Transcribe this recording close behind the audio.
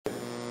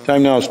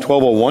Time now is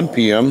 12:01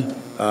 p.m.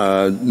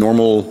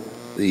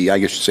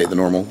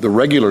 The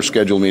regular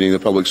scheduled meeting, the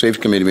Public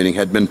Safety Committee meeting,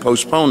 had been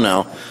postponed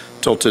now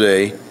till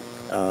today,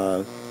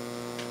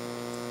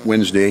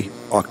 Wednesday,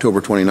 October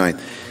 29th.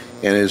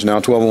 And it is now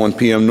 12:01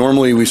 p.m.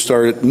 Normally we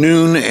start at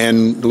noon,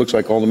 and it looks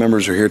like all the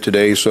members are here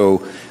today.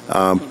 So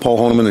Paul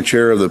Honeman, the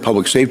chair of the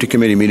Public Safety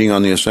Committee meeting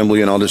on the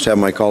Assembly, and I'll just have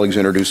my colleagues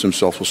introduce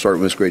themselves. We'll start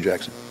with Ms. Gray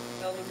Jackson.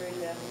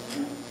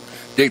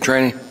 Dick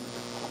Trainey.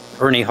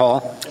 Ernie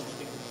Hall.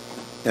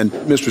 And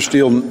Mr.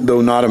 Steele, though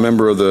not a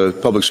member of the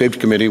Public Safety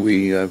Committee,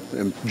 we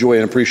enjoy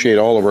and appreciate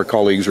all of our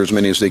colleagues, or as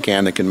many as they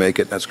can that can make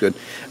it. That's good.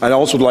 I'd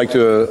also like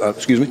to,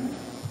 excuse me?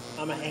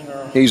 I'm a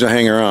hanger-on. He's a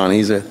hanger-on.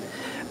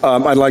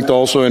 I'd like to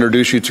also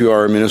introduce you to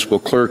our municipal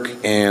clerk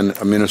and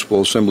a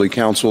municipal assembly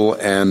council,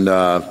 and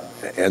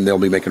they'll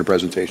be making a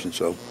presentation.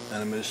 So,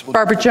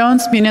 Barbara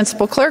Jones,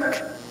 municipal clerk.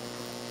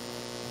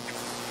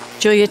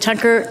 Julia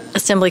Tucker,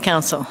 assembly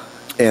council.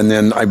 And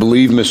then I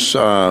believe Miss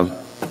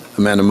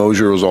Amanda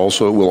Mosier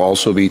will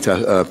also be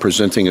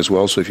presenting as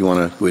well. So if you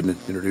want to go ahead and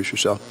introduce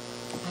yourself.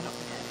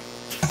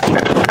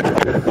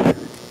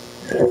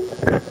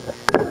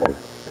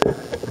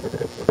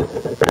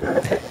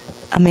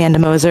 Amanda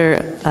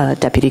Moser,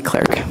 Deputy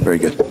Clerk. Very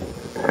good.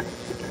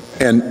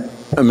 And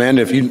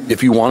Amanda,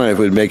 if you want to, if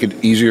it would make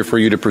it easier for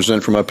you to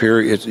present from up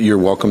here, you're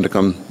welcome to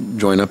come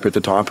join up at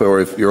the top, or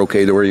if you're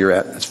okay to where you're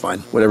at, that's fine.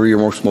 Whatever you're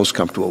most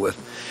comfortable with.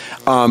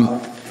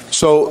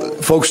 So,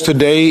 folks,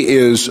 today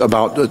is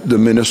about the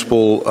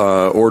municipal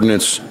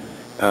ordinance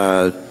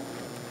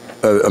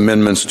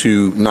amendments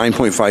to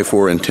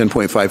 9.54 and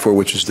 10.54,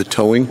 which is the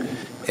towing.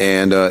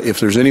 And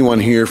if there's anyone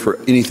here for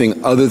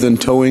anything other than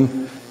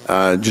towing,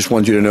 just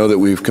want you to know that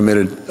we've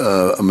committed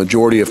a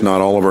majority, if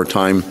not all of our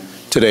time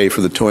today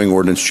for the towing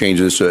ordinance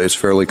changes. It's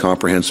fairly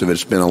comprehensive.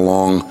 It's been a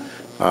long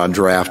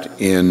draft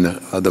in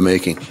the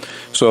making.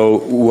 So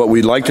what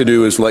we'd like to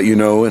do is let you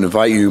know and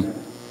invite you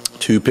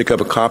to pick up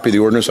a copy of the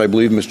ordinance. I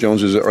believe, Ms.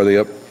 Jones, are they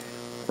up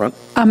front?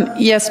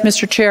 Yes,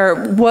 Mr. Chair.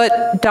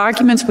 What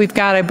documents we've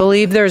got, I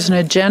believe there's an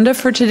agenda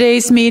for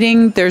today's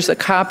meeting. There's a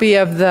copy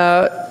of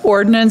the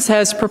ordinance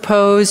as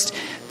proposed.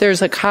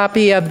 There's a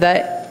copy of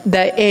the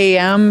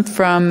AM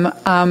from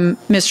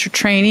Mr.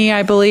 Trainey,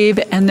 I believe,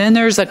 and then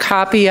there's a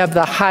copy of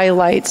the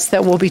highlights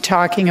that we'll be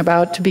talking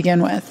about to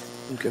begin with.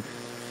 Okay.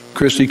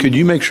 Christy, could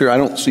you make sure, I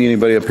don't see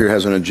anybody up here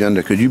has an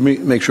agenda. Could you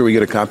make sure we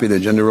get a copy of the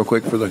agenda real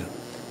quick for the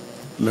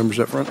members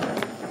up front?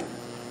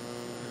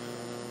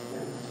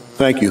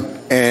 Thank you.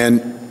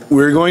 And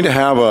we're going to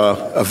have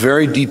a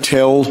very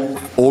detailed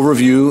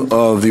overview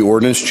of the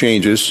ordinance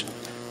changes.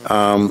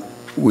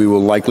 We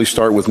will likely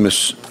start with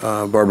Ms.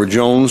 Barbara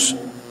Jones,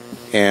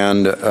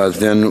 and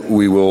then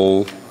we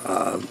will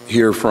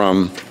hear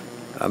from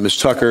Ms.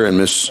 Tucker and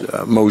Ms.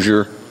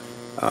 Mosier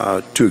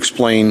to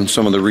explain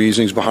some of the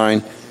reasonings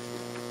behind.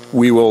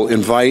 We will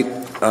invite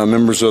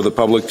members of the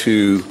public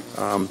to,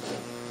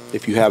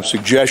 if you have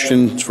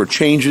suggestions for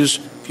changes,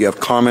 if you have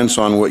comments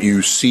on what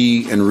you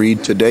see and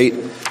read to date,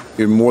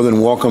 you're more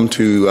than welcome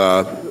to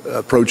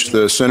approach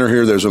the center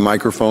here. There's a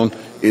microphone.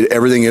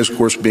 Everything is, of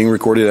course, being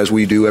recorded as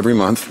we do every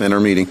month in our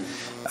meeting.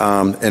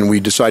 And we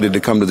decided to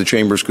come to the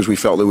chambers because we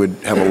felt that we'd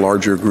have a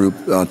larger group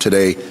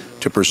today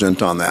to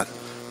present on that.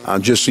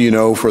 Just so you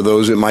know, for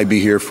those that might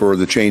be here for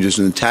the changes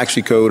in the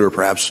taxi code, or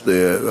perhaps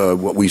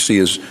what we see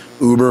as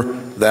Uber,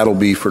 that'll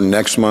be for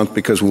next month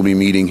because we'll be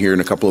meeting here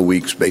in a couple of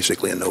weeks,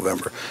 basically in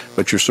November.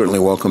 But you're certainly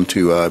welcome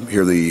to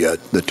hear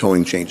the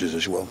towing changes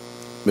as well.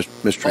 Mr.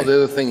 Trainey. Well,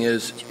 the other thing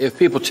is, if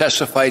people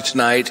testify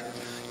tonight,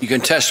 you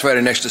can testify at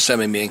our next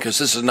assembly meeting, because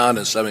this is not an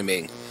assembly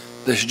meeting.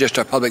 This is just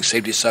our public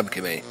safety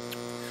subcommittee.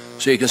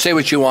 So you can say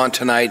what you want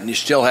tonight, and you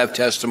still have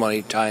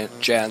testimony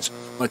chance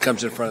when it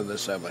comes in front of the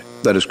assembly.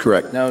 That is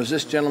correct. Now, is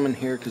this gentleman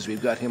here? Because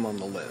we've got him on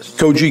the list.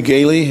 Koji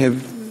Gailey,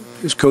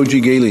 is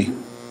Koji Gailey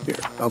here?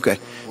 Okay.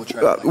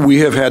 We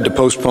have had to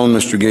postpone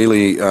Mr.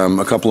 Gailey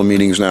a couple of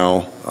meetings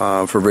now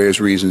for various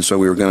reasons, so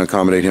we were going to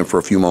accommodate him for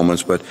a few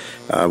moments, but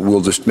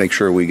we'll just make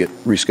sure we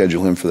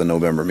reschedule him for the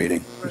November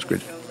meeting. That's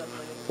great.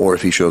 Or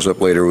if he shows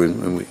up later,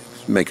 we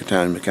make a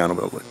time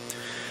accountability.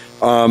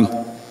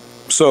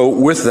 So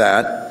with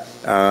that,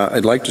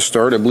 I'd like to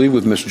start, I believe,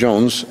 with Ms.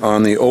 Jones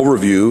on the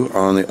overview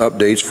on the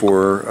updates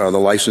for the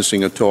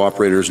licensing of tow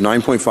operators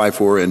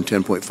 9.54 and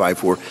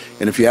 10.54.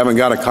 And if you haven't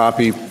got a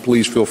copy,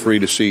 please feel free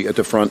to see at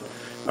the front,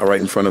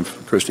 right in front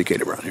of Christy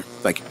Cater Brown here.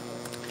 Thank you.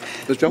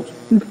 Ms. Jones?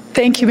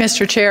 Thank you,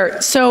 Mr.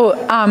 Chair. So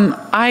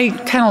I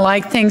kind of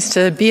like things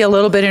to be a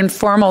little bit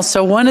informal.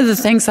 So one of the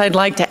things I'd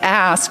like to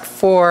ask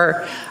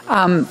for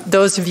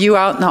those of you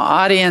out in the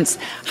audience,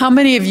 how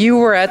many of you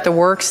were at the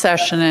work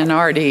session and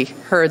already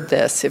heard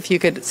this? If you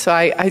could, so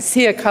I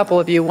see a couple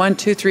of you, 1,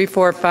 2, 3,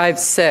 4, 5,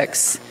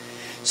 6.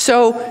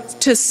 So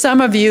to some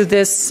of you,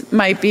 this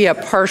might be a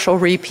partial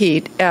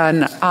repeat,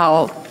 and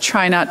I'll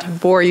try not to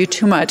bore you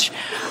too much.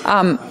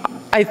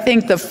 I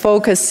think the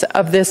focus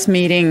of this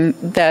meeting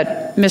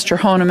that Mr.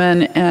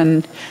 Honeman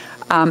and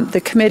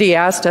the committee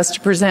asked us to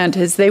present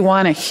is they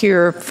want to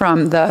hear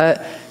from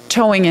the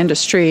towing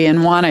industry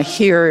and want to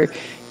hear,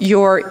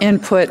 your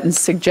input and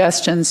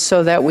suggestions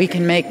so that we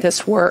can make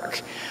this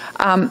work.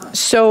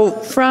 So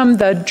from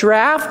the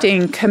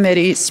drafting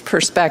committee's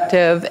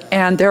perspective,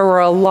 and there were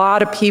a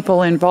lot of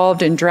people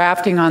involved in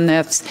drafting on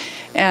this,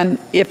 and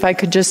if I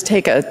could just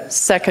take a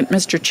second,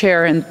 Mr.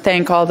 Chair, and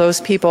thank all those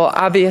people.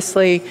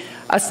 Obviously,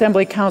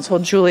 Assembly Counsel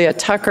Julia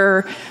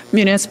Tucker,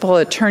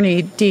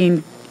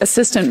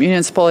 Assistant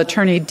Municipal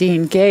Attorney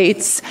Dean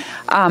Gates,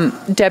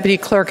 Deputy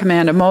Clerk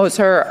Amanda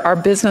Moser, our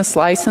business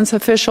license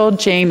official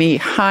Jamie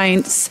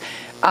Heinz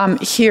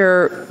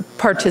here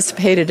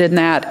participated in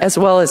that, as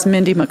well as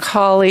Mindy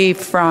McCauley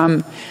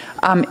from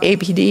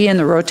APD in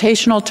the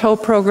rotational tow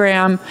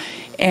program,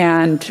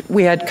 and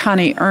we had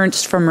Connie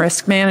Ernst from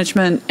Risk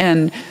Management,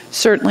 and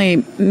certainly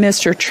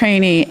Mr.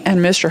 Trainee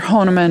and Mr.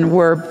 Honeman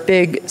were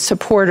big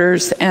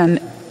supporters and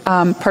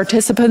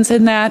participants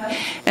in that.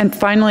 And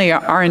finally,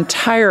 our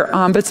entire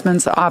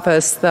Ombudsman's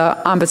office, the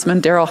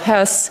Ombudsman Daryl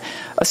Hess,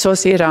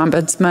 Associate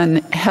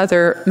Ombudsman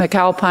Heather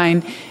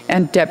McAlpine,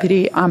 and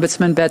Deputy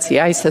Ombudsman Betsy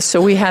Isis. So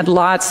we had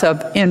lots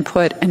of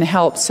input and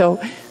help. So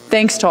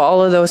thanks to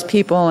all of those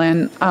people,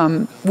 and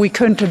we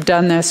couldn't have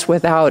done this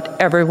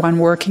without everyone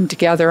working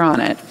together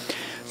on it.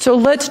 So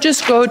let's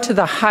just go to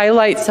the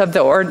highlights of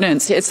the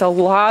ordinance. It's a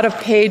lot of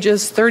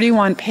pages,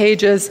 31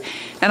 pages,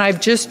 and I've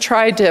just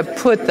tried to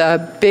put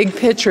the big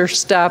picture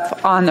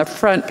stuff on the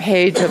front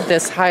page of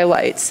this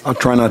highlights. I'll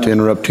try not to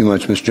interrupt too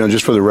much, Ms. Jones.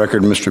 Just for the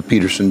record, Mr.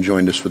 Peterson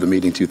joined us for the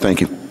meeting too. Thank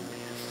you.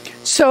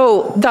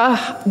 So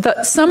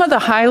some of the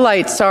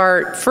highlights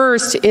are,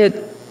 first,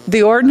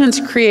 the ordinance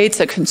creates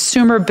a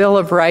consumer bill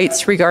of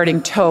rights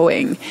regarding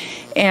towing.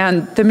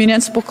 And the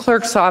municipal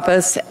clerk's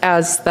office,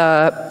 as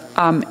the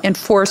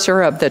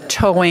enforcer of the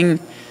towing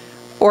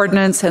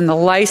ordinance and the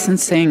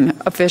licensing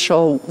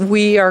official,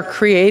 we are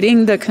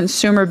creating the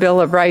consumer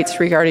bill of rights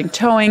regarding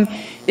towing.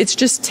 It's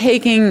just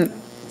taking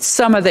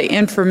some of the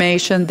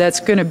information that's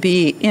going to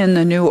be in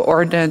the new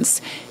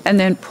ordinance and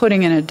then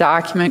putting in a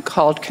document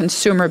called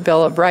Consumer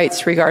Bill of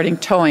Rights regarding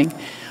towing.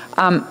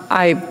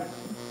 I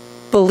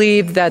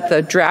believe that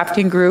the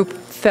drafting group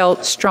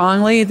felt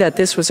strongly that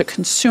this was a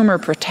consumer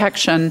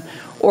protection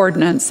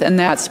ordinance, and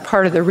that's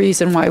part of the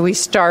reason why we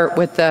start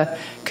with the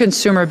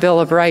Consumer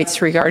Bill of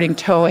Rights regarding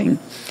towing.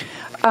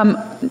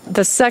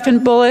 The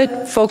second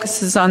bullet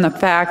focuses on the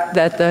fact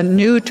that the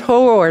new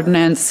tow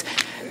ordinance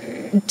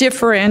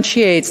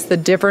differentiates the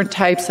different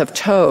types of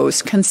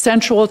tows: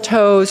 consensual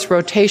tows,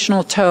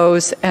 rotational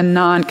tows, and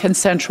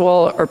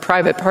non-consensual or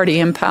private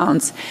party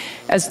impounds.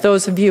 As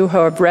those of you who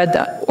have read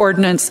the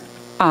ordinance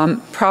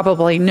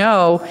probably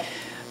know,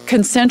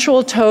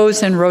 consensual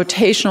tows and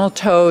rotational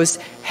tows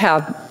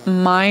have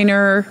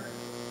minor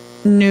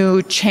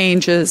new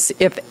changes,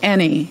 if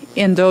any,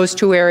 in those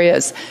two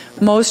areas.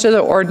 Most of the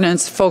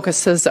ordinance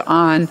focuses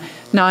on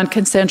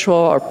non-consensual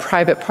or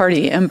private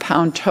party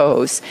impound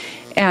tows.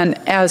 And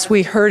as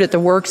we heard at the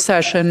work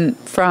session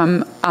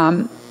from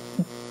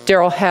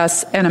Daryl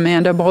Hess and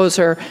Amanda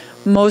Moser,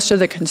 most of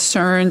the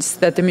concerns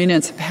that the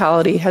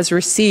municipality has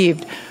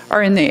received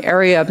are in the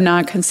area of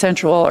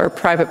non-consensual or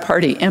private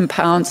party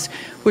impounds,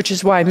 which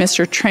is why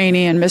Mr.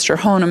 Trainee and Mr.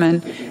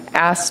 Honeman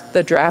asked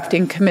the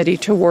drafting committee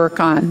to work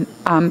on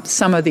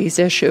some of these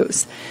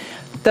issues.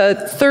 The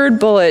third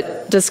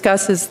bullet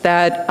discusses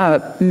that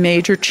a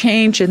major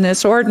change in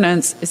this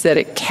ordinance is that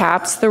it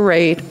caps the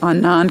rate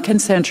on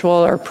non-consensual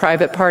or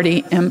private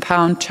party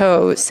impound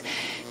tows.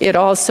 It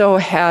also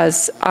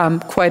has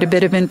quite a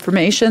bit of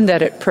information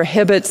that it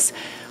prohibits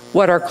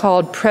what are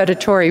called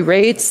predatory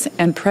rates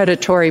and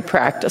predatory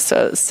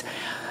practices.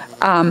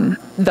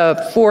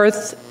 The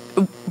fourth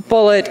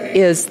bullet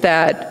is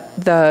that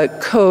the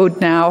code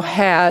now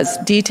has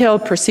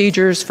detailed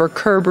procedures for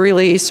curb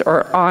release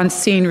or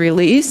on-scene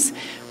release,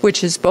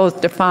 which is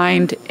both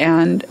defined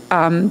and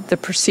the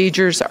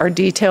procedures are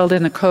detailed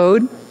in the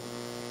code.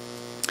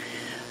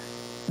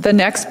 The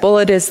next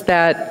bullet is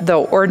that the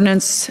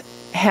ordinance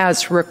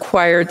has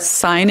required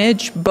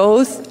signage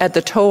both at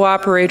the tow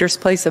operator's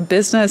place of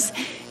business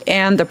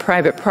and the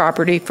private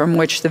property from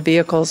which the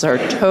vehicles are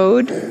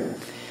towed.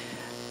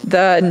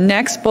 The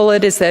next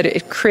bullet is that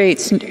it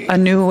creates a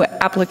new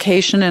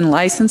application and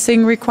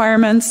licensing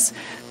requirements.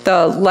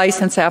 The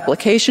license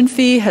application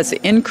fee has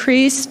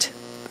increased.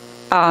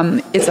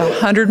 It's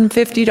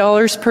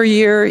 $150 per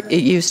year.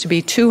 It used to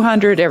be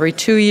 $200 every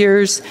 2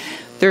 years.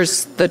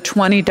 There's the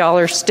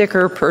 $20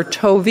 sticker per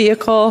tow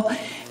vehicle.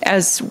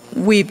 As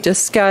we've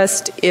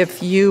discussed,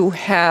 if you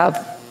have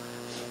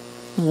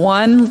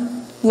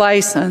one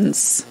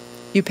license,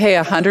 you pay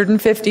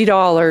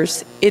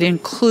 $150. It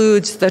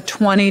includes the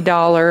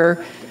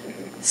 $20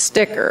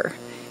 sticker.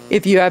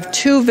 If you have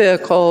two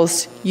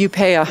vehicles, you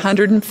pay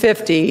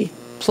 $150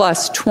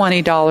 plus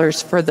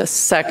 $20 for the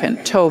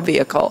second tow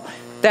vehicle.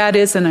 That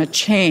isn't a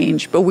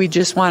change, but we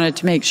just wanted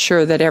to make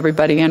sure that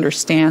everybody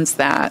understands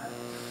that.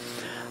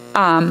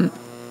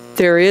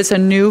 There is a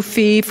new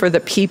fee for the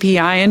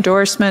PPI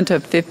endorsement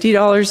of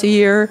 $50 a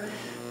year.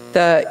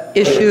 The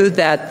issue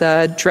that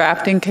the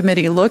drafting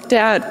committee looked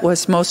at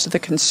was most of the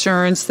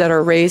concerns that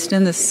are raised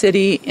in the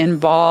city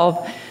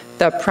involve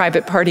the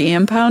private party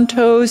impound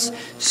tows.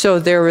 So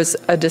there was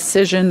a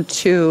decision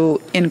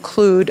to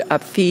include a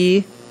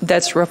fee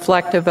that's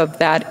reflective of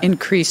that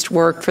increased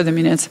work for the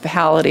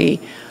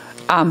municipality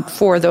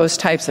for those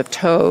types of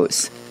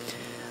tows.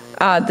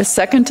 The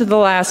second to the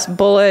last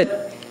bullet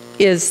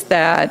is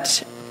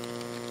that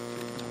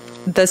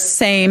the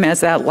same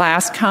as that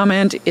last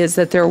comment is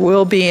that there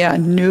will be a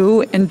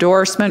new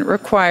endorsement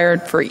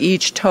required for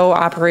each tow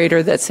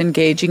operator that's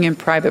engaging in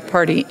private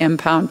party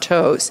impound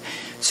tows.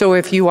 So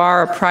if you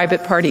are a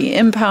private party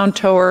impound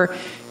tower,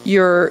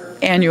 your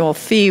annual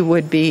fee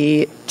would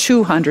be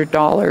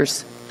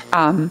 $200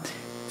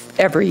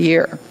 every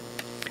year.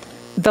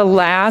 The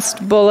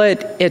last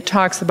bullet, it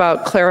talks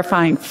about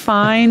clarifying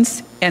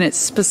fines, and it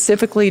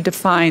specifically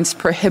defines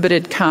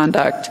prohibited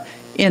conduct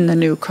in the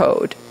new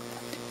code.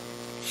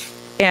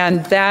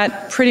 And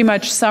that pretty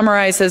much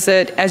summarizes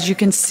it. As you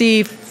can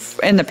see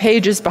in the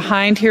pages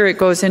behind here, it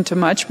goes into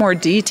much more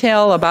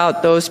detail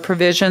about those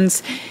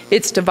provisions.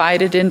 It's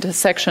divided into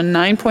section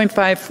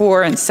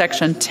 9.54 and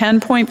section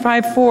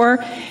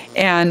 10.54,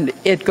 and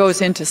it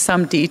goes into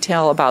some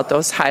detail about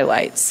those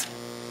highlights.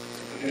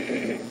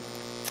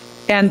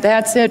 And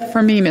that's it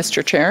for me,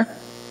 Mr. Chair.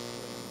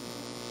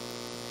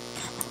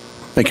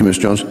 Thank you, Ms.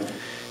 Jones.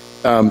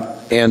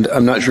 And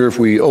I'm not sure if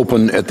we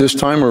open at this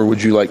time, or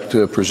would you like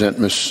to present,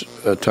 Ms.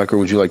 Tucker,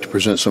 would you like to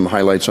present some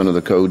highlights under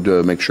the code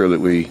to make sure that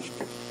we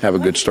have a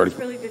good start? It's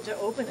really good to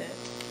open it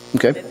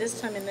Okay. at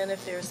this time, and then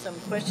if there's some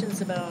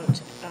questions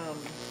about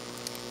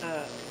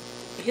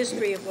the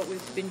history of what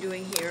we've been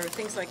doing here, or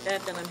things like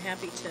that, then I'm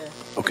happy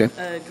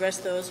to address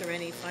those or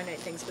any finite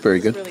things. But Very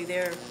this good. is really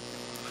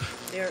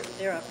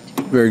their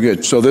opportunity. Very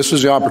good. So this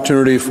is the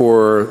opportunity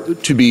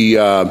to be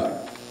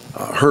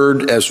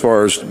heard as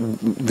far as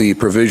the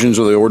provisions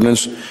of the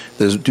ordinance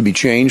to be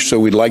changed. So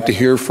we'd like to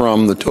hear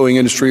from the towing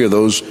industry or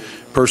those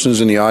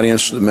persons in the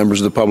audience, the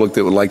members of the public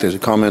that would like to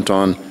comment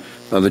on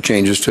the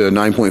changes to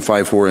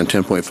 9.54 and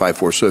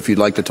 10.54. So if you'd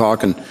like to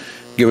talk and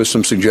give us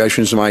some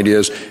suggestions, some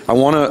ideas. I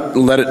want to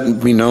let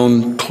it be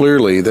known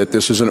clearly that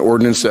this is an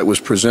ordinance that was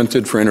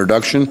presented for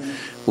introduction.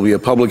 Will be a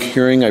public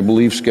hearing, I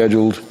believe,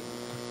 scheduled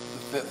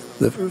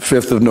the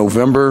 5th of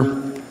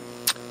November.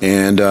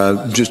 And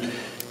just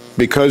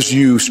because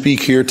you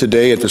speak here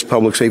today at this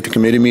Public Safety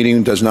Committee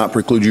meeting does not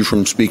preclude you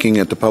from speaking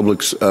at the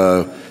public's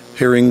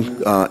hearing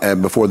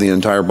before the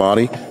entire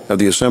body of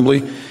the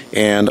Assembly.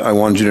 And I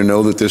wanted you to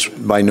know that this,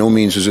 by no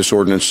means is this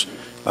ordinance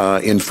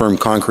in firm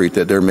concrete,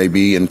 that there may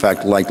be, in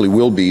fact, likely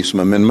will be some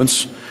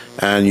amendments,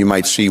 and you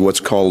might see what's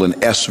called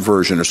an S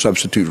version, a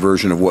substitute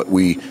version of what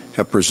we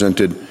have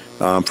presented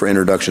for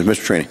introduction.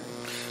 Mr. Traney.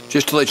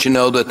 Just to let you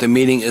know that the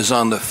meeting is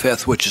on the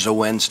 5th, which is a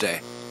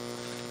Wednesday.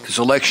 Because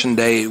Election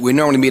Day, we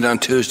normally meet on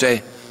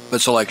Tuesday, but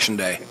it's Election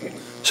Day.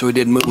 So we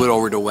did move it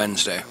over to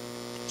Wednesday.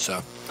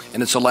 So,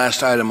 and it's the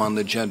last item on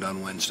the agenda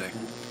on Wednesday.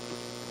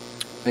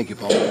 Thank you,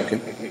 Paul.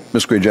 Okay.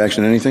 Ms.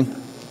 Gray-Jackson, anything?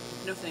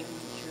 No, thank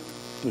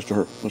you, Mr.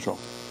 Hurt, Mr. Hall.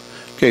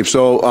 Okay,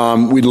 so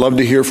we'd love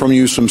to hear from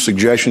you some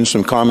suggestions,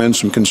 some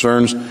comments, some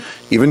concerns,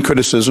 even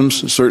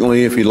criticisms.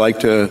 Certainly, if you'd like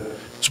to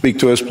speak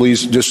to us,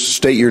 please just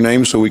state your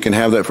name so we can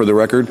have that for the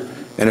record.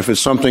 And if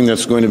it's something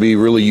that's going to be a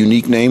really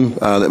unique name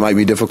that might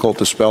be difficult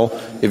to spell,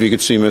 if you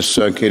could see Ms.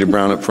 Kata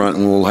Brown up front,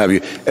 and we'll have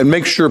you. And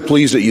make sure,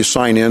 please, that you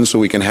sign in so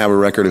we can have a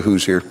record of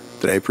who's here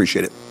today.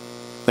 Appreciate it.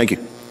 Thank you.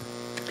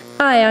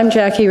 Hi, I'm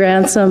Jackie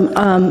Ransom.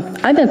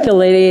 I'm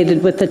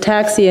affiliated with the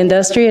taxi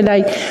industry, and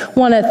I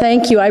want to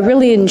thank you. I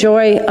really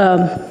enjoy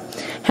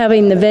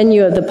having the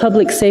venue of the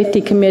Public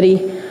Safety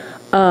Committee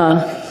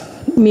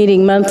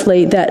meeting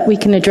monthly, that we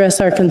can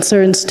address our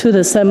concerns to the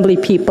Assembly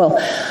people.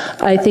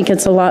 I think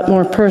it's a lot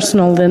more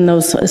personal than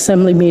those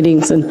Assembly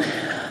meetings, and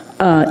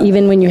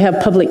even when you have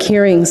public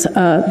hearings,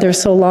 they're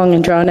so long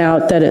and drawn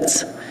out that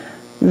it's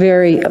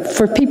very,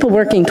 for people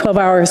working 12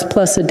 hours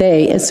plus a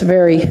day, it's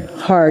very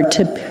hard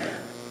to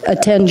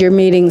attend your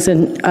meetings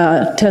and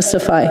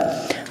testify.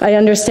 I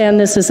understand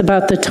this is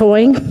about the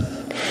towing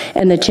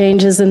and the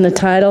changes in the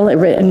title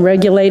and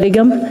regulating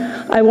them.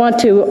 I want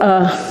to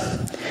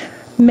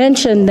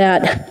mention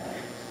that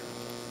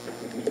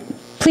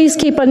please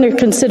keep under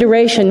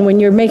consideration when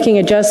you're making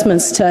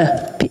adjustments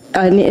to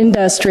an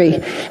industry,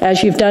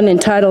 as you've done in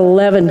Title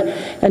 11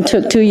 and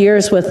took 2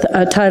 years with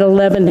Title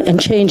 11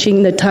 and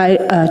changing the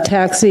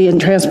taxi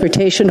and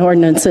transportation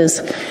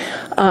ordinances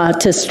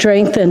to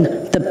strengthen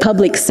the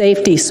public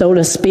safety, so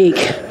to speak,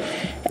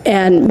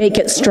 and make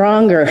it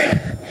stronger,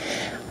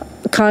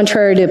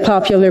 contrary to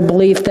popular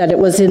belief that it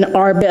was in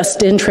our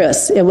best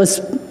interest. It was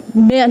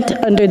meant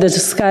under the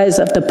disguise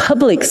of the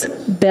public's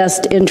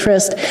best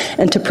interest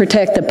and to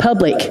protect the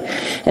public.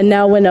 And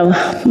now when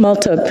a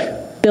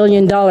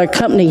multi-billion-dollar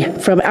company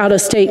from out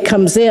of state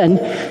comes in,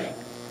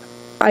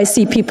 I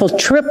see people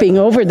tripping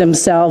over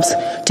themselves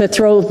to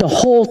throw the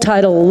whole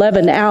Title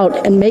 11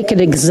 out and make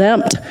it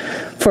exempt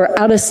for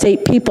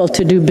out-of-state people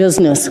to do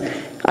business.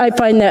 I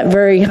find that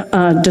very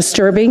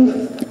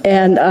disturbing,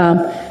 and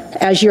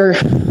as you're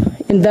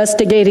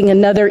investigating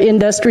another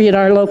industry in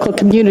our local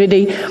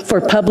community for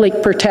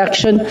public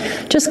protection,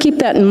 just keep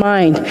that in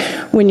mind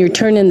when you're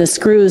turning the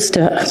screws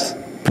to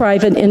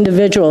private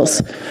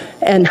individuals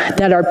and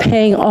that are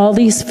paying all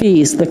these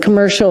fees, the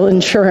commercial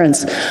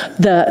insurance,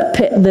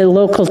 the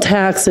local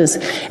taxes,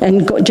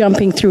 and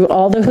jumping through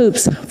all the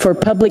hoops for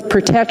public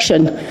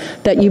protection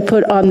that you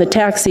put on the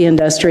taxi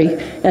industry,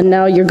 and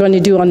now you're going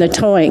to do on the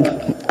towing.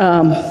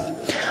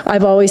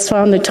 I've always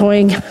found the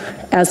towing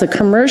as a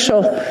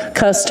commercial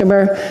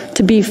customer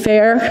to be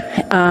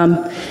fair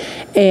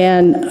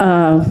and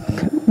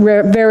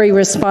very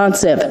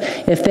responsive.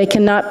 If they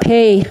cannot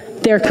pay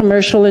their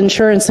commercial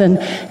insurance and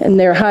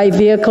their high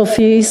vehicle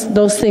fees,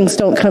 those things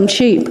don't come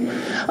cheap,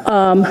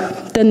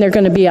 then they're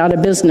going to be out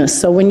of business.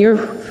 So when you're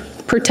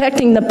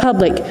protecting the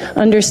public,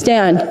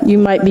 understand you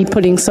might be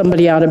putting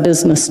somebody out of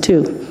business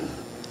too.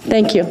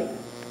 Thank you.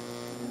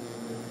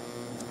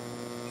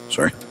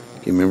 Sorry,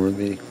 can you remember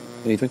me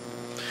anything?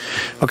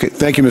 Okay,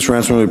 thank you, Ms.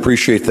 Ransom. I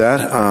appreciate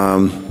that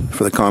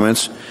for the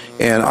comments.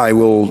 And I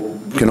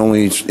can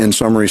only, in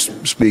summary,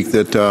 speak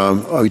that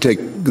we take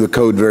the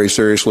code very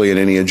seriously and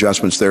any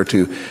adjustments there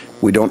too.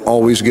 We don't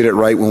always get it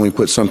right when we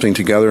put something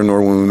together,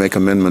 nor when we make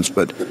amendments,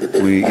 but it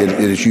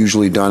is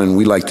usually done, and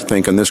we like to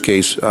think in this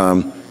case,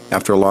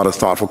 after a lot of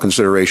thoughtful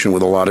consideration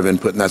with a lot of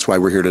input, and that's why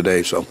we're here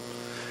today. So,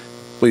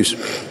 please.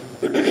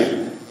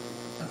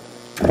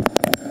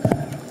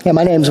 Yeah,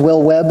 my name's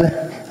Will Webb.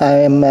 I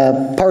am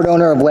part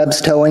owner of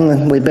Webb's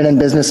Towing. We've been in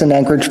business in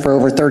Anchorage for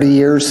over 30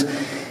 years.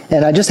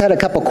 And I just had a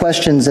couple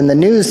questions. In the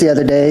news the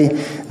other day,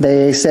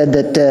 they said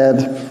that,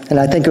 and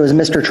I think it was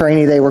Mr.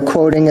 Trainey they were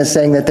quoting as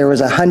saying that there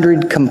was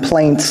 100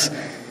 complaints.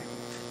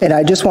 And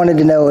I just wanted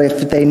to know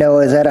if they know,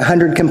 is that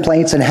 100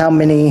 complaints and how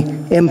many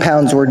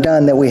impounds were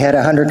done that we had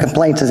 100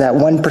 complaints? Is that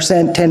 1%,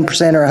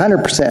 10%, or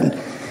 100%?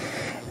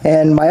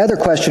 And my other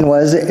question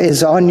was,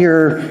 is on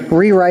your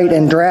rewrite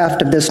and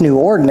draft of this new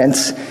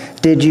ordinance,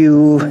 did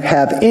you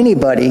have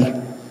anybody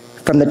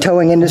from the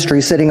towing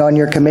industry sitting on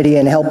your committee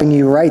and helping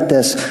you write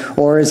this?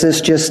 Or is this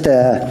just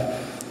a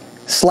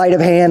sleight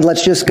of hand,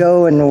 let's just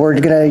go and we're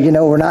gonna,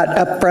 we're not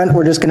up front,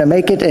 we're just gonna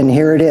make it and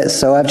here it is.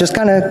 So I'm just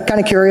kind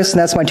of curious, and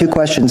that's my two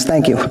questions.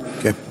 Thank you.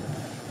 Okay,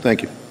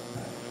 thank you.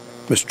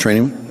 Mr.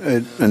 Trainey?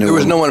 There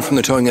was no one from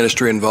the towing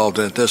industry involved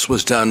in it. This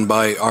was done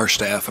by our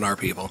staff and our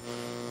people.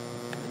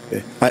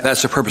 Okay.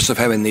 That's the purpose of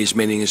having these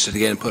meetings, is to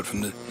get input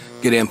from the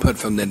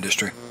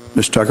industry.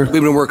 Ms. Tucker?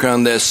 We've been working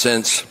on this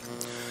since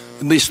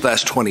at least the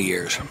last 20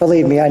 years.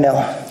 Believe me, I know.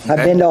 I've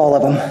been to all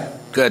of them.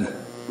 Good.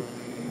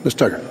 Ms.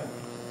 Tucker?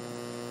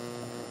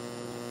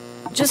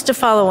 Just to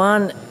follow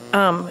on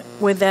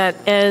with that,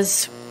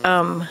 as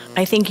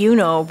I think you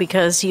know,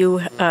 because you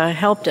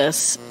helped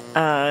us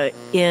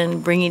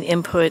in bringing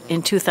input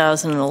in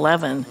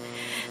 2011,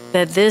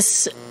 that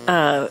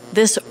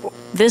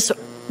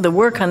the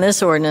work on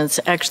this ordinance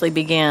actually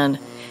began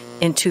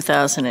in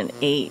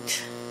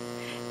 2008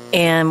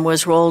 and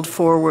was rolled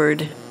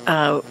forward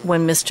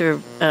when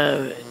Mr.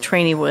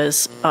 Trainey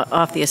was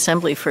off the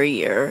assembly for a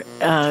year.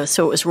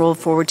 So it was rolled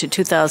forward to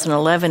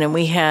 2011, and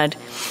we had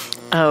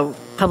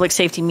public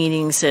safety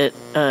meetings at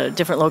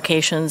different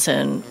locations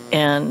and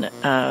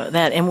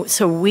that. And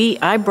so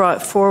I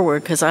brought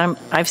forward, because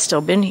I've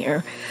still been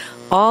here,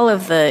 all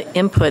of the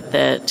input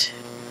that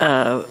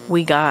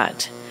we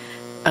got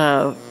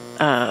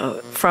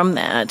from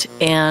that,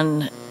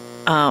 and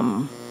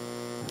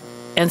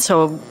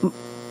so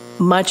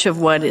much of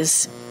what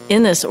is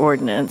in this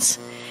ordinance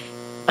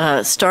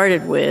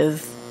started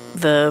with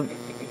the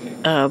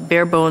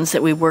bare bones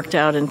that we worked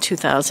out in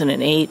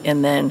 2008,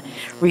 and then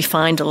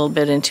refined a little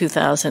bit in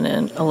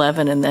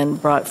 2011, and then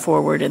brought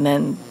forward, and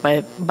then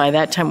by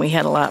that time we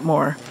had a lot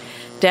more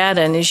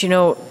data. And as you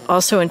know,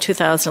 also in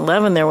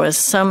 2011 there was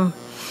some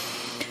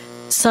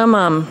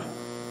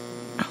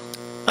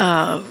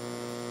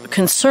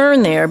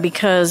concern there,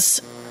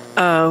 because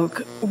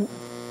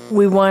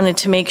we wanted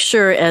to make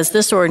sure, as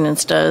this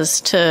ordinance does,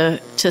 to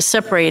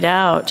separate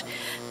out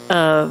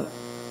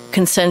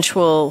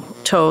consensual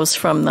tows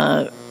from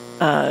the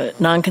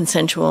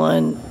non-consensual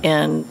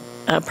and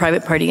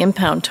private party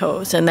impound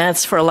tows. And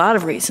that's for a lot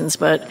of reasons,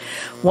 but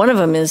one of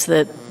them is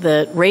that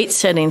the rate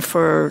setting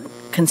for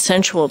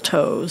consensual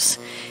tows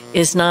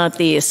is not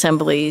the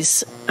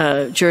Assembly's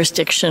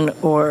jurisdiction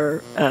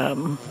or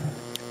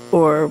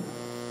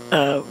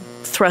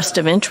thrust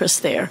of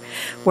interest there.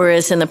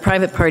 Whereas in the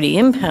private party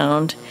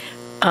impound,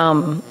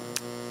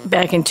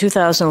 back in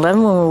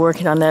 2011 when we were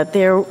working on that,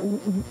 there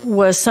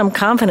was some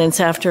confidence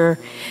after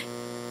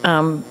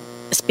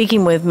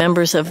speaking with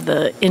members of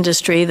the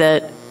industry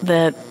that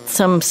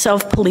some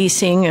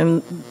self-policing,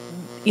 and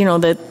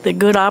that the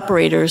good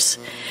operators,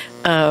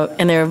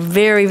 and there are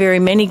very, very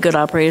many good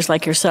operators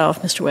like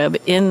yourself, Mr. Webb,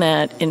 in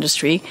that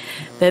industry,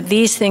 that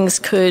these things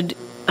could,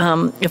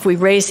 if we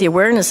raise the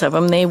awareness of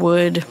them,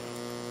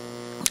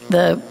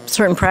 the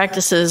certain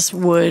practices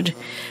would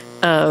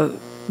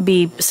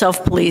be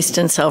self-policed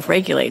and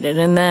self-regulated,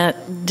 and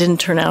that didn't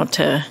turn out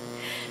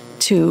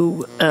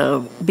to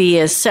be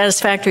as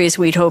satisfactory as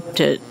we'd hoped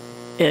it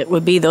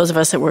would be, those of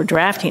us that were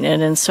drafting it.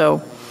 And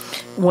so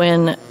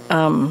when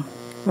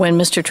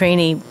Mr.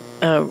 Trainey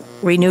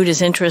renewed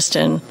his interest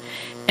and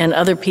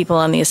other people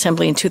on the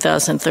Assembly in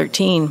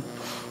 2013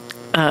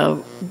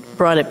 brought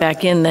brought it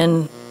back in,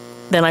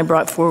 then I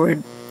brought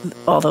forward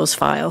all those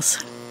files.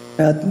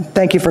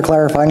 Thank you for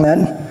clarifying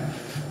that.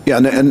 Yeah,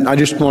 and I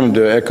just wanted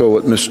to echo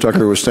what Ms.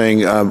 Tucker was saying.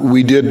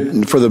 We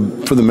did, for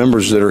the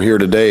members that are here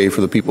today, for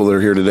the people that are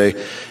here today,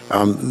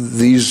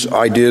 these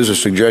ideas or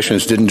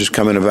suggestions didn't just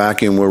come in a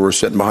vacuum where we're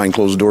sitting behind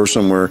closed doors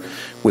somewhere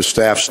with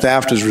staff.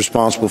 Staff is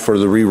responsible for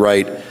the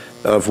rewrite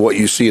of what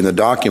you see in the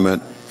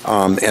document,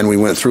 and we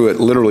went through it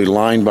literally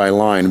line by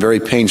line, very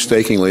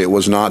painstakingly. It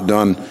was not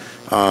done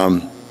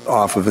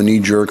off of a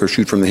knee-jerk or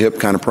shoot-from-the-hip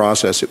kind of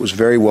process. It was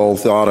very well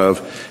thought of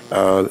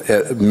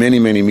at many,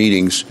 many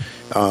meetings.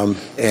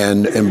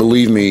 And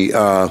believe me,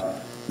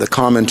 the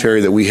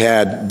commentary that we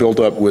had built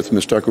up with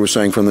Ms. Tucker was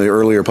saying from the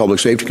earlier Public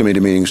Safety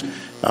Committee meetings,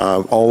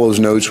 all those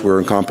notes were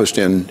encompassed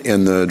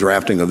in the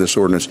drafting of this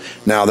ordinance.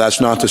 Now, that's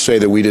not to say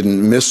that we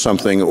didn't miss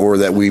something or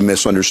that we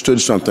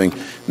misunderstood something,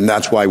 and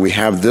that's why we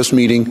have this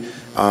meeting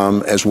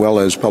as well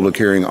as public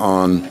hearing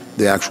on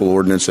the actual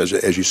ordinance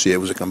as you see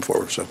it as it come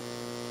forward. So,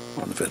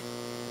 on the 5th.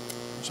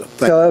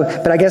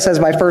 But I guess as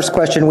my first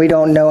question, we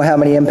don't know how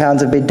many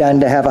impounds have been done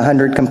to have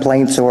 100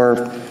 complaints, or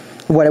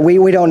what.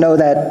 We don't know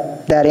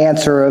that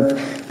answer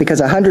of,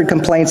 because 100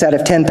 complaints out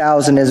of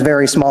 10,000 is a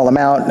very small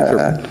amount.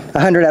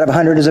 100 out of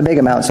 100 is a big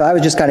amount. So I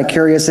was just kind of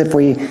curious if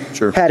we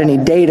had any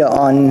data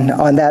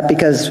on that,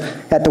 because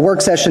at the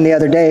work session the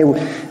other day,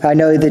 I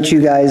know that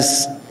you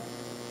guys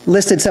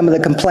listed some of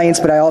the complaints,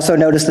 but I also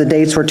noticed the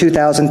dates were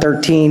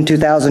 2013,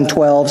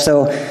 2012.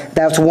 So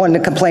that's one to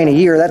complain a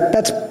year.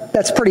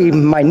 That's pretty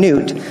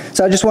minute.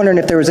 So I was just wondering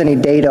if there was any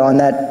data on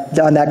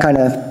that kind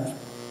of.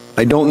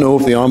 I don't know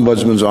if the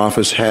Ombudsman's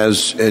office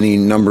has any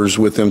numbers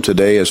with them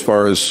today as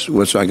far as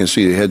what I can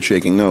see the head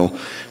shaking, no.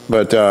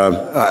 But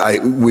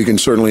we can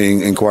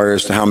certainly inquire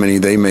as to how many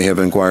they may have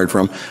inquired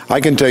from. I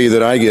can tell you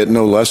that I get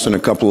no less than a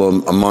couple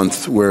of a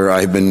month where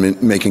I've been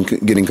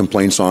getting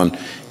complaints on.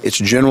 It's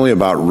generally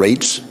about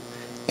rates,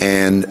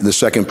 and the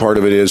second part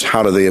of it is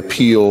how do they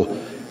appeal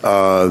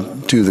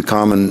to the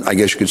common, I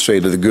guess you could say,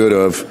 to the good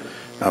of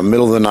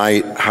middle of the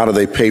night, how do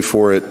they pay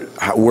for it,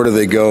 where do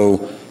they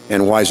go,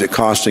 and why is it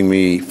costing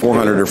me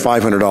 $400 or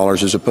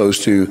 $500 as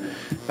opposed to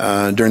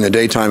during the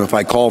daytime, if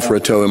I call for a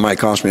tow, it might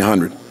cost me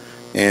 $100.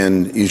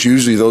 And it's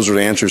usually those are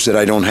the answers that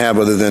I don't have,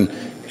 other than,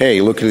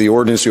 hey, look at the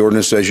ordinance. The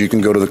ordinance says you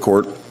can go to the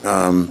court.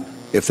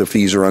 If the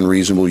fees are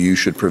unreasonable, you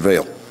should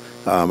prevail.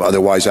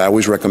 Otherwise, I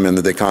always recommend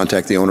that they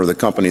contact the owner of the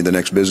company the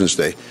next business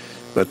day.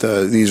 But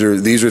these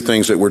are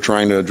things that we're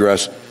trying to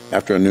address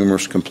after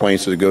numerous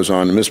complaints that it goes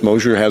on. Ms.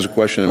 Mosier has a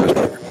question, and Ms.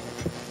 Tucker.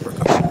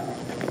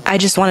 I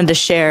just wanted to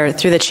share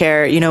through the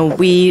chair,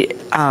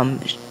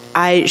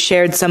 I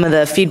shared some of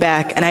the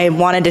feedback, and I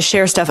wanted to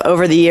share stuff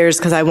over the years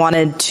because I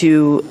wanted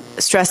to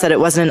stress that it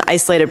wasn't an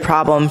isolated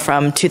problem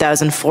from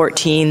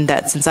 2014,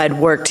 that since I'd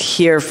worked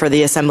here for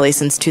the Assembly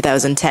since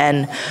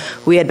 2010,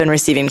 we had been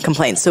receiving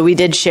complaints. So we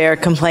did share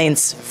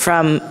complaints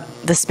from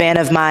the span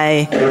of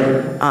my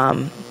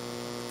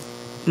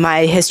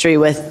my history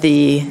with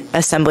the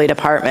Assembly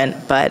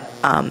Department, but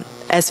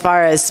as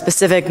far as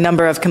specific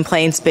number of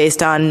complaints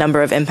based on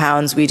number of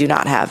impounds, we do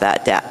not have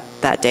that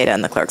data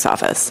in the clerk's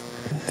office.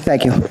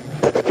 Thank you.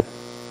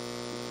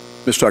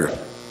 Ms. Tucker.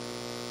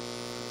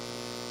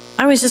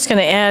 I was just going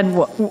to add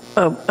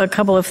a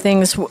couple of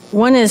things.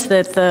 One is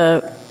that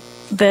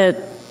that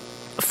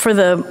for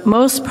the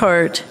most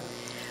part,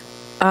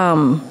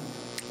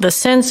 the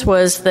sense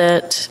was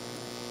that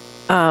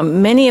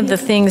many of the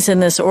things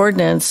in this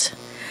ordinance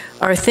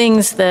are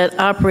things that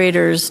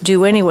operators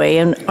do anyway,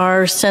 and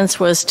our sense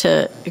was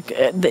to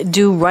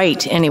do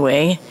right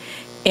anyway,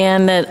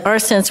 and that our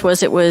sense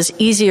was it was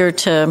easier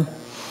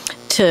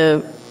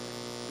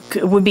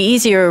it would be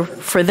easier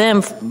for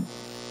them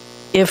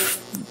if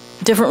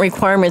different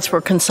requirements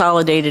were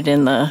consolidated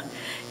in the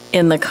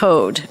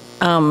code.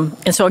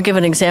 And so I'll give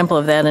an example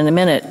of that in a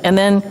minute. And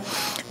then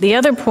the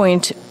other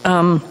point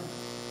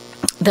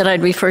that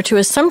I'd refer to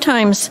is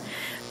sometimes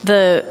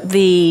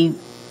the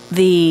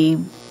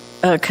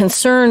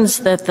concerns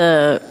that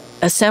the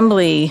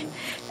Assembly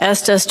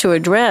asked us to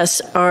address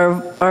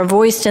are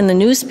voiced in the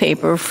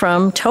newspaper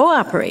from tow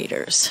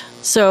operators.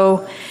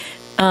 So,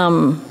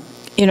 a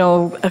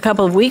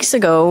couple of weeks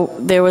ago,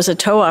 there was a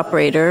tow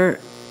operator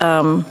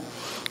who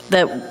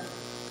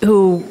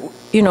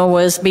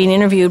was being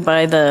interviewed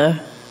by the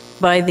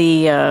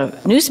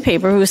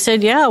newspaper, who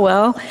said, yeah,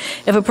 well,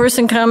 if a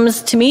person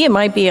comes to me, it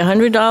might be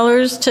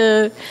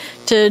 $100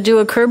 to do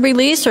a curb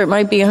release, or it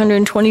might be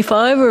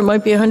 $125, or it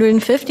might be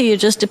 $150. It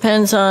just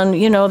depends on,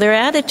 their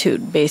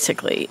attitude,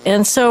 basically.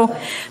 And so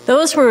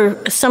those were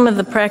some of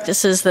the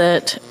practices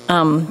that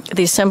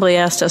the Assembly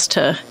asked us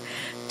to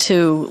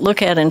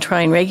look at and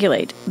try and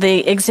regulate.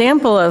 The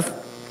example of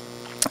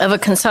a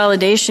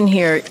consolidation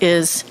here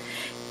is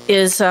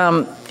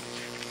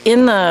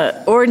in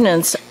the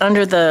ordinance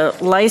under the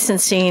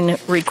licensing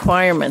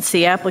requirements,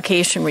 the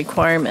application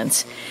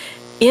requirements.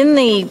 In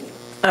the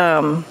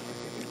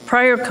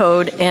prior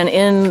code and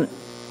in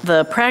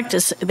the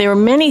practice, there are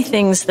many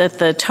things that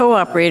the tow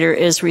operator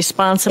is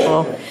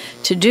responsible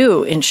to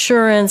do,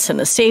 insurance and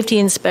the safety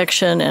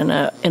inspection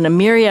and a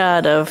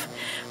myriad of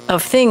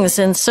things.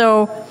 And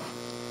so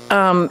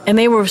and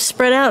they were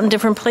spread out in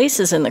different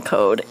places in the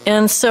code.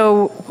 And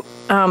so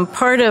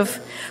part of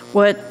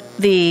what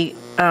the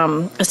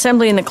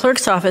Assembly and the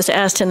Clerk's Office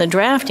asked in the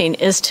drafting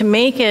is to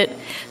make it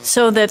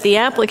so that the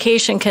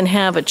application can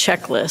have a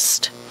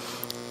checklist,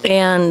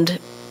 and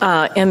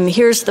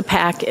here's the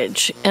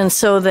package, and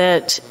so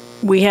that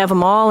we have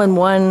them all in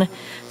one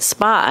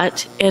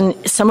spot, and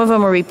some of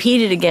them are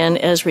repeated again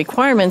as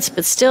requirements,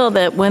 but still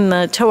that when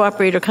the tow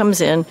operator comes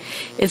in,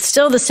 it's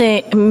still the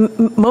same,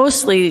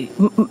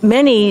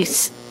 many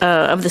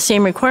of the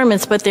same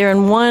requirements, but they're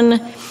in one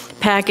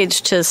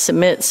package to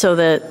submit so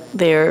that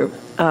there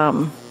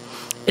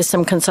is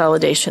some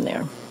consolidation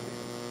there.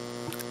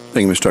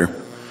 Thank you, Ms. Tucker.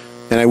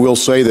 And I will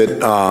say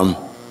that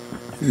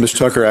Ms.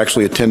 Tucker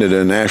actually attended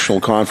a national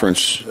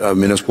conference of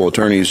municipal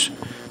attorneys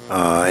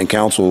and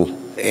counsel,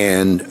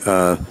 and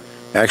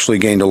actually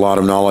gained a lot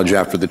of knowledge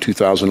after the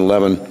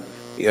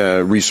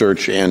 2011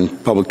 research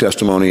and public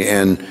testimony.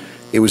 And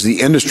it was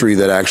the industry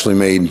that actually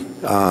made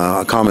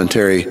a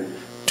commentary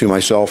to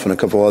myself and a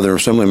couple other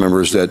assembly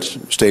members that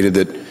stated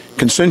that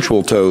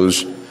consensual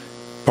tows,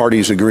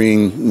 parties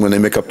agreeing when they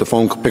pick up the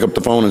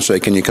phone and say,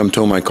 can you come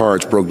tow my car,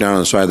 it's broke down on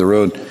the side of the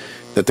road,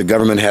 that the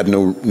government had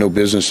no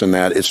business in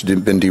that. It's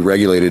been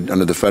deregulated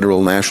under the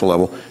federal national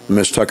level. And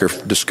Ms. Tucker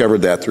discovered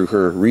that through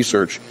her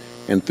research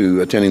and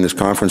through attending this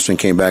conference, and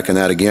came back, and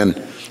that again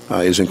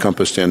is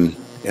encompassed in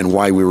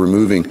why we were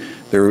moving.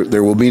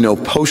 There will be no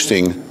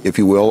posting, if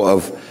you will,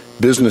 of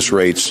business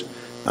rates.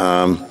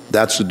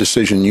 That's a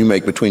decision you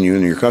make between you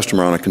and your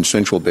customer on a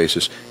consensual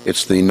basis.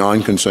 It's the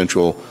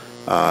non-consensual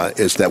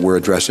is that we're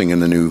addressing in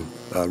the new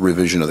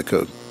revision of the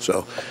code.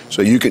 So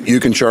you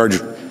can charge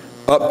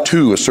up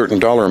to a certain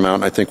dollar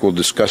amount. I think we'll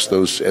discuss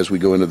those as we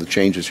go into the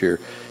changes here.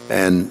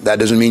 And that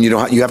doesn't mean you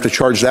have to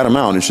charge that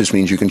amount. It just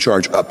means you can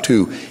charge up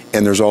to.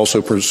 And there's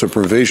also some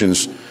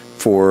provisions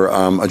for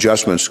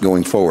adjustments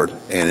going forward.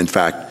 And in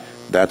fact,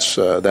 that's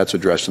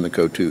addressed in the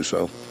code too.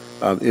 So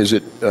is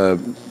it,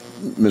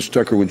 Ms.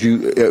 Tucker, would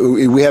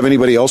we have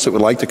anybody else that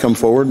would like to come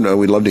forward?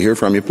 We'd love to hear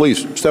from you.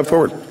 Please step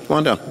forward. Come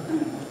on down.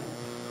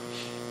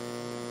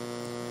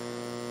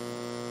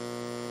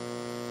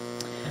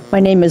 My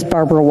name is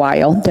Barbara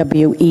Weil,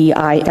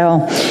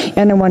 W-E-I-L,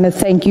 and I want to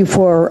thank you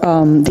for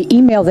the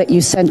email that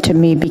you sent to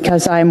me,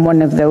 because I'm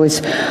one of those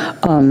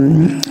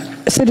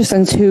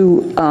citizens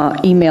who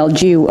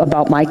emailed you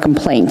about my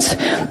complaints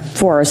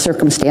for a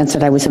circumstance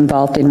that I was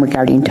involved in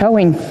regarding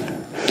towing.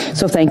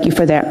 So thank you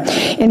for that.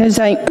 And as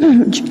I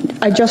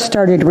just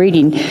started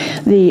reading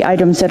the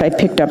items that I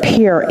picked up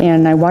here,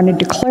 and I wanted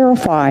to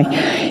clarify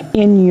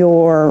in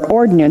your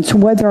ordinance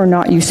whether or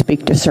not you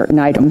speak to certain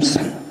items.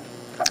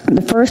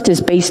 The first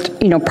is based,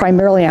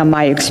 primarily on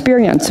my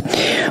experience.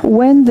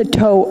 When the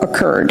tow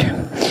occurred,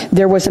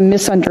 there was a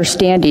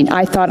misunderstanding.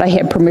 I thought I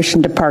had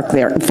permission to park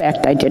there. In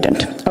fact, I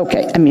didn't.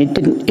 Okay, it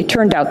didn't. It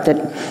turned out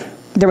that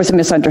there was a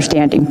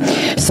misunderstanding.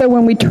 So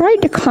when we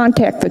tried to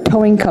contact the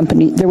towing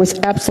company, there was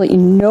absolutely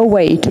no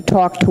way to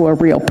talk to a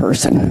real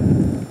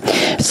person.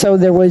 So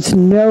there was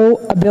no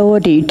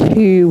ability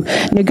to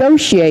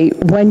negotiate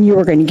when you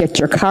were going to get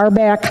your car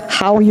back,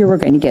 how you were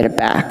going to get it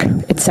back,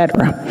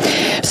 etc.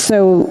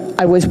 So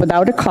I was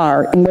without a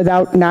car and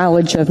without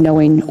knowledge of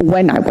knowing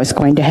when I was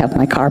going to have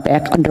my car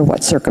back, under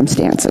what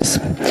circumstances.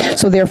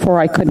 So therefore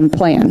I couldn't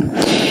plan.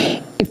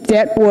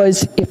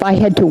 If I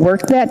had to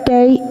work that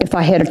day, if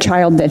I had a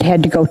child that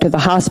had to go to the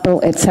hospital,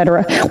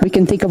 etc., we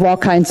can think of all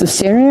kinds of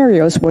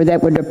scenarios where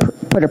that would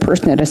put a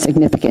person at a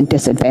significant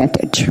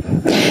disadvantage.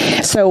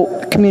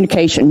 So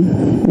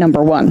communication,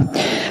 number one.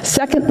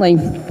 Secondly,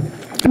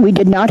 we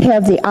did not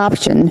have the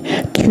option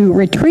to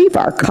retrieve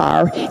our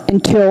car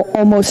until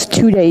almost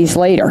 2 days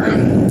later.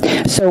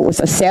 So it was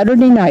a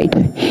Saturday night,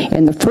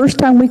 and the first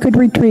time we could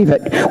retrieve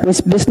it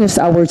was business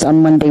hours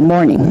on Monday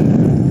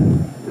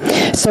morning.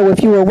 So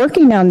if you were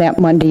working on that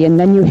Monday and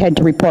then you had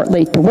to report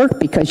late to work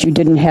because you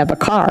didn't have a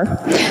car,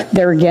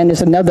 there again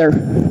is another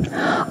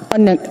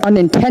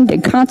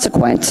unintended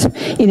consequence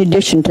in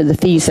addition to the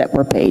fees that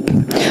were paid.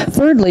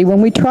 Thirdly,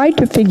 when we tried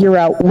to figure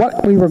out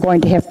what we were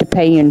going to have to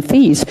pay in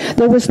fees,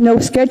 there was no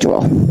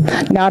schedule.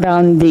 Not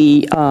on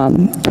the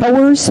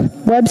tower's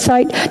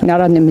website,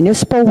 not on the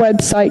municipal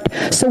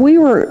website. So we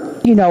were,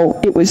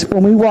 it was,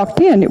 when we walked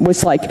in, it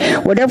was like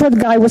whatever the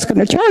guy was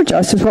going to charge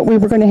us is what we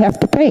were going to have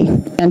to pay.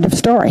 End of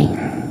story.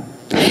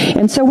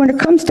 And so when it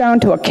comes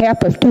down to a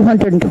cap of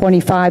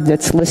 225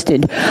 that's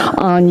listed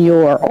on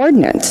your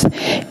ordinance,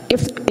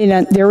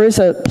 there is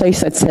a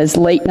place that says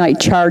late night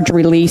charge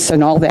release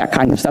and all that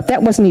kind of stuff.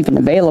 That wasn't even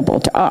available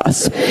to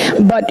us.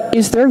 But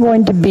is there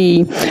going to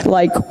be,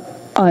 like,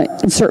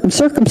 in certain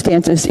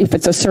circumstances, if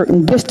it's a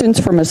certain distance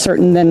from a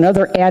certain, then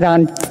another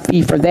add-on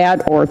fee for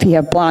that, or if you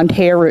have blonde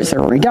hair, is there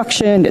a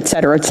reduction, et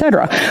cetera,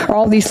 or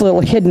all these little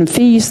hidden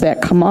fees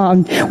that come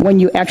on when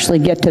you actually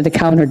get to the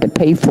counter to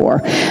pay for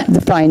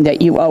the fine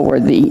that you owe or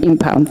the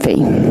impound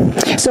fee.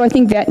 So I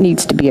think that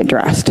needs to be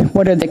addressed.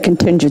 What are the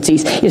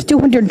contingencies? Is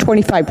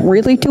 225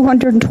 really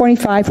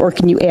 225, or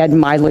can you add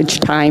mileage,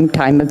 time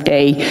of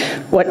day,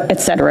 et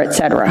cetera, et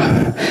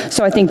cetera?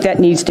 So I think that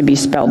needs to be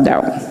spelled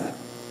out.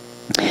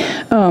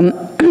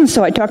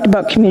 So I talked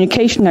about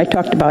communication, I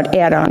talked about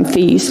add-on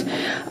fees,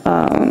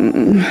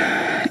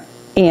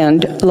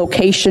 and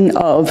location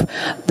of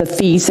the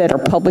fees that are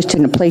published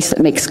in a place that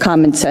makes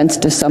common sense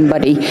to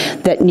somebody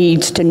that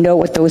needs to know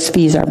what those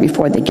fees are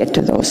before they get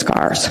to those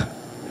cars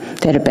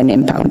that have been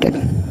impounded.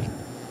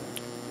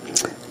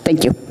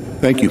 Thank you.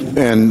 Thank you.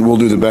 And we'll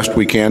do the best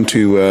we can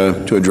to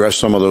address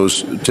some of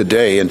those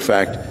today. In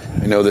fact,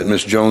 I know that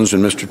Ms. Jones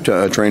and Mr.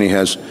 Trainey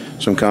has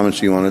some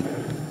comments you wanted.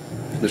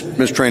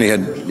 Ms. Trainey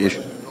had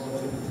issues.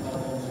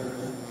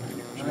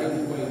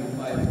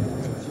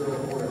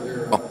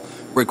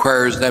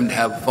 Requires them to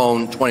have a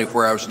phone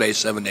 24 hours a day,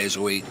 7 days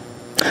a week.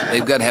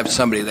 They've got to have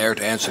somebody there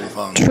to answer the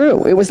phone.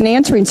 True. It was an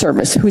answering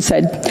service who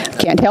said,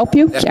 can't help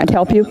you, can't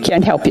help you,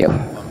 can't help you.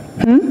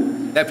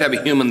 They have to have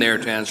a human there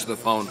to answer the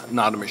phone,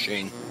 not a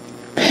machine.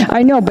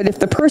 I know, but if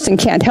the person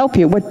can't help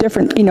you, what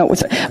different,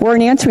 we're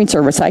an answering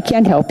service, I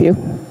can't help you.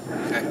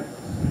 Okay.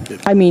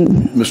 I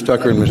mean. Ms.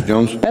 Tucker and Ms.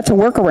 Jones? That's a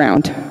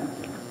workaround.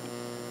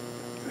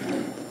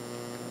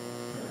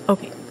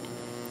 Okay.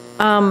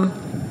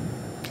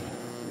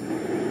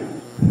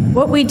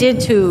 What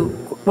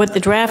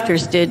the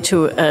drafters did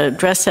to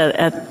address that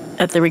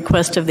at the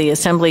request of the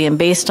Assembly and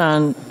based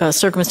on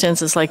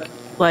circumstances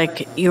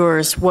like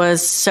yours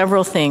was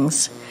several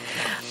things.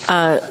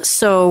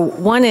 So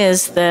one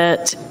is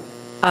that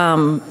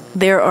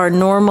there are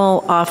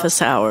normal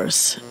office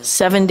hours,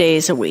 7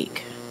 days a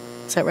week.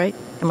 Is that right?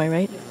 Am I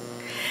right?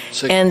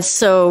 And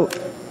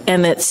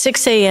that's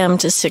 6 a.m.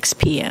 to 6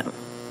 p.m.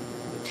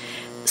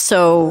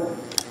 So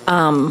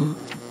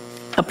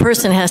a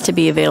person has to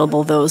be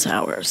available those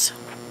hours.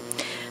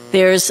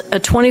 There's a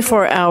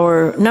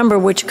 24-hour number,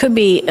 which could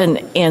be an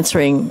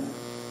answering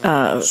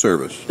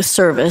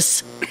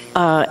service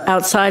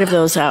outside of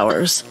those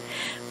hours.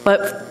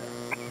 But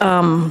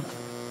tow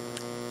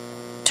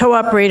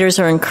operators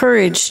are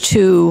encouraged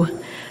to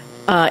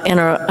and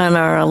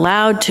are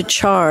allowed to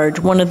charge.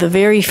 One of the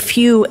very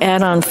few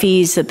add-on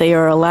fees that they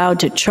are allowed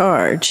to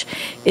charge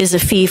is a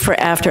fee for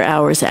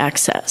after-hours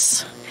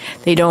access.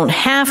 They don't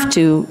have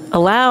to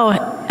allow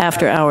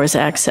after-hours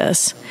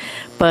access,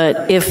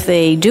 but if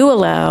they do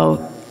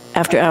allow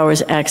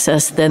after-hours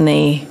access, then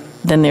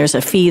there's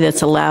a fee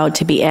that's allowed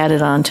to be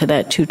added on to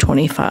that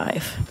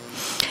 $225.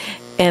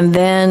 And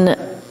then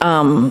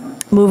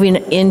moving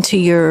into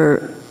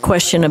your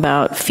question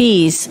about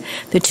fees,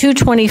 the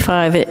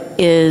 $225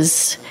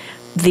 is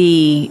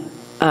the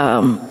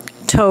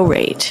tow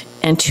rate,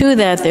 and to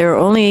that there are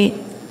only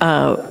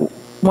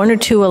one or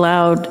two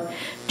allowed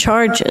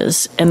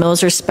charges, and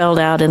those are spelled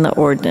out in the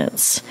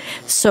ordinance.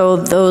 So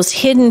those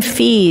hidden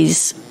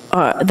fees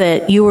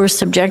that you were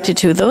subjected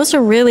to, those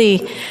are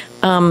really,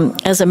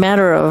 as a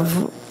matter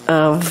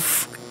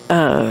of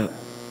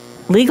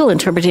legal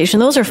interpretation,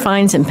 those are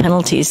fines and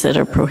penalties that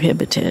are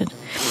prohibited.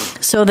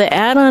 So the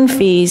add-on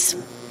fees,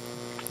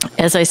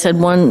 as I said,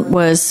 one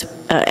was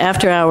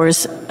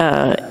after-hours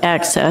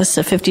access,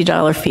 a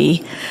 $50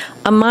 fee,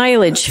 a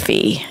mileage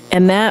fee,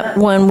 and that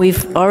one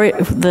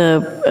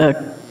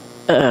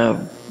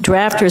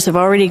drafters have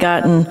already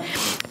gotten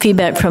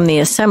feedback from the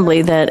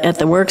Assembly that at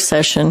the work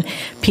session,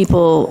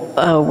 people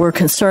were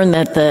concerned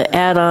that the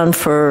add-on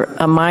for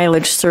a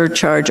mileage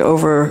surcharge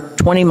over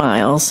 20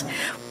 miles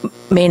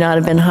may not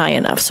have been high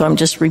enough. So I'm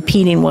just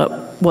repeating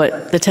what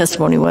the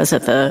testimony was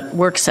at the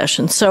work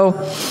session.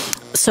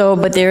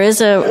 But there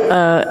is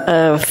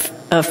a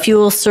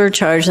fuel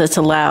surcharge that's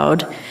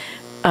allowed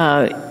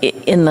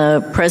in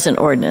the present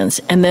ordinance,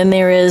 and then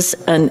there is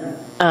there's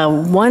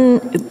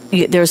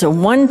a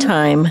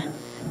one-time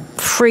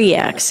free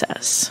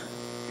access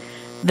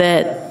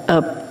that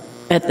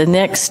at the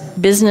next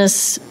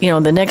business,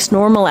 the next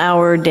normal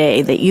hour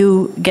day that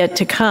you get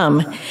to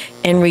come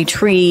and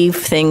retrieve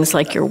things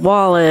like your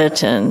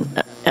wallet.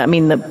 And I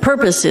mean, the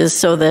purpose is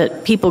so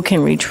that people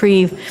can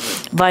retrieve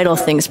vital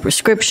things,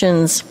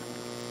 prescriptions,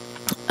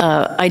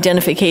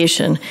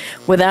 identification,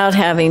 without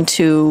having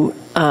to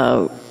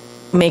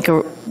make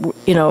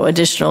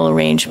additional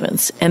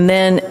arrangements. And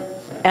then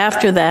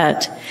after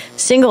that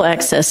single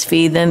access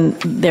fee, then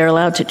they're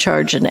allowed to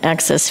charge an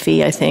access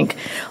fee, I think,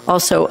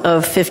 also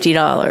of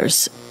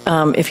 $50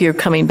 if you're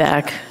coming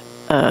back,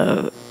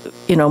 more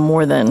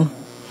than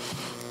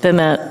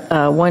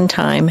that one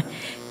time,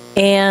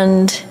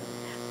 and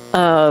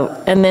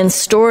then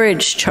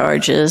storage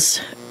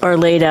charges are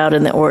laid out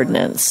in the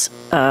ordinance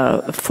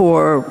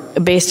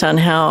based on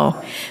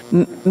how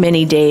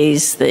many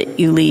days that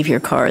you leave your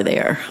car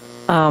there.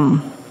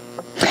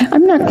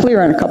 I'm not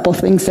clear on a couple of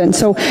things then.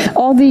 So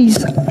all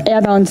these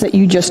add-ons that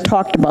you just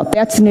talked about,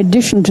 that's in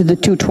addition to the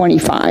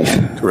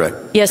 $225? Correct.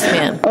 Yes,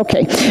 ma'am.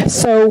 Okay.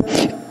 So,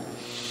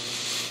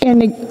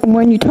 and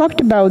when you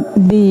talked about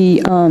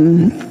the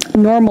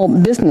normal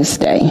business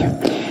day,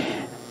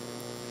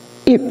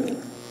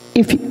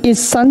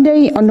 is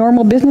Sunday a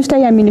normal business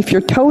day? I mean, if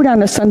you're towed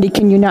on a Sunday,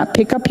 can you not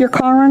pick up your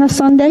car on a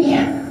Sunday?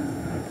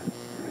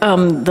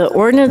 The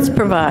ordinance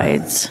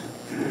provides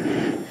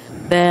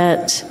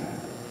that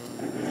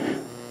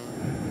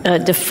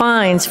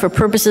defines, for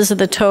purposes of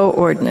the tow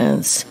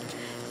ordinance,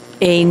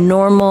 a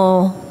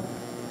normal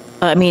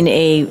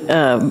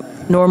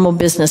normal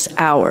business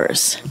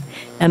hours.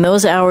 And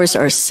those hours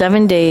are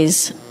 7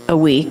 days a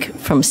week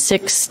from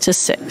 6 to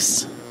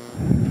 6.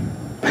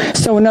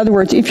 So in other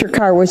words, if your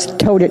car was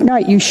towed at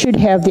night, you should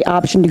have the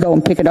option to go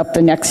and pick it up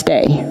the next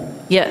day.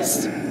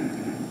 Yes.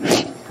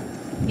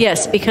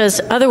 Yes,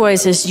 because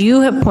otherwise, as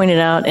you have pointed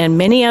out, and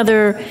many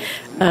other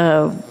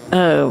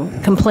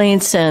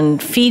complaints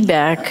and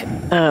feedback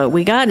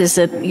we got, is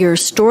that your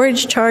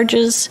storage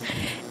charges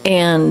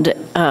and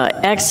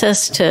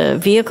access to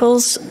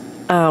vehicles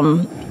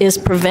is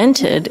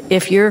prevented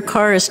if your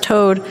car is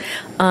towed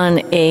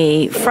on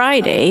a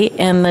Friday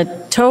and the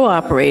tow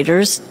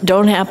operators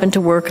don't happen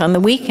to work on the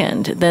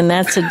weekend. Then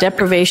that's a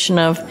deprivation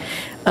of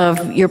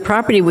your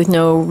property with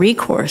no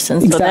recourse.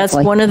 And so that's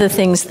one of the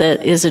things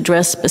that is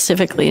addressed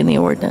specifically in the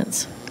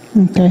ordinance.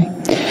 Okay.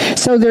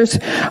 So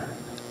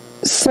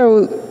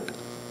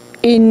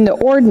in the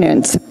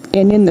ordinance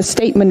and in the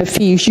statement of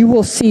fees, you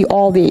will see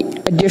all the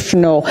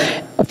additional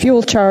a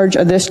fuel charge,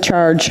 a this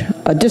charge,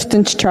 a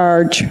distance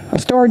charge, a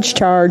storage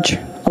charge,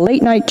 a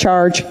late night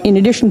charge, in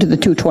addition to the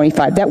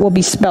 $225. That will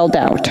be spelled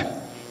out.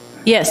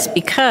 Yes,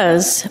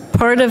 because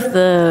part of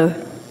the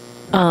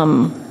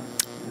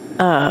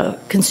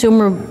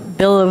Consumer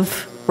Bill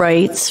of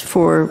Rights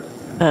for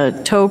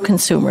tow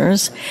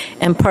consumers,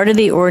 and part of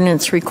the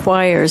ordinance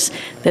requires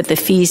that the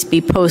fees be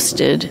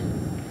posted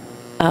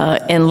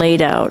and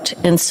laid out.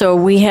 And so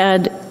we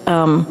had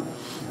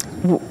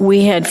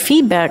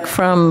feedback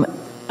from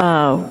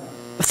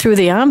through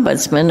the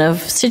ombudsman of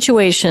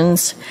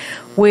situations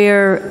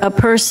where a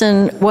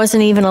person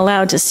wasn't even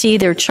allowed to see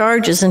their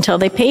charges until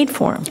they paid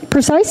for them.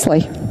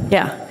 Precisely.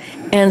 Yeah.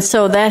 And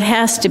so that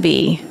has to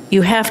be,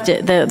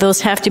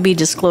 those have to be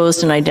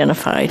disclosed and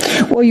identified.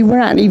 Well, you were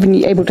not even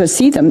able to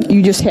see them.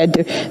 You just had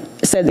to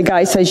say, the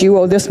guy says you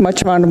owe this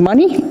much amount of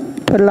money,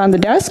 put it on the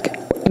desk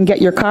and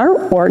get your car,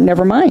 or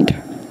never mind.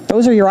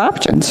 Those are your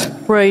options.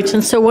 Right.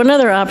 And so one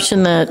other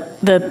option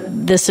that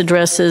this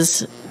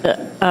addresses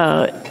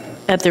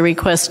at the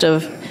request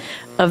of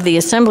the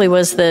Assembly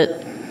was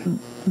that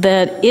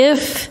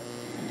if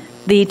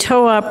the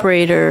tow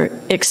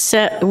operator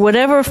accept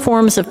whatever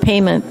forms of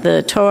payment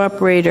the tow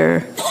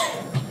operator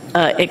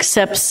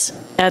accepts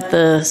at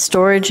the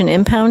storage and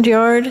impound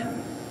yard,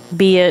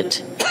 be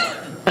it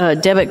a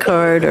debit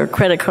card or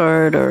credit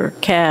card or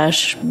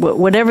cash,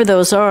 whatever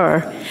those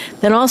are,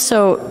 then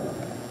also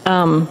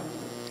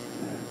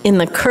in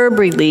the curb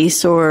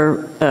release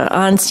or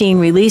on-scene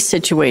release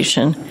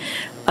situation,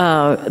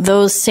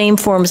 those same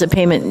forms of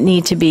payment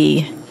need to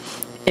be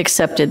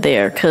accepted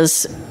there,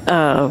 because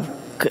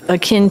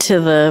akin to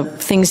the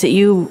things that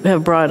you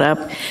have brought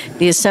up,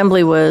 the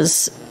Assembly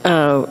was,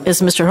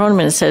 as Mr.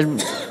 Honeman has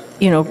said,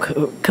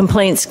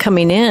 complaints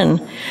coming in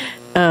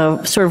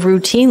sort of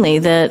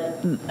routinely that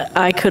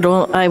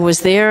I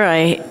was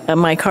there,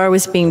 my car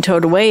was being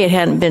towed away, it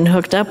hadn't been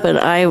hooked up, but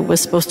I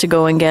was supposed to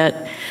go and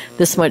get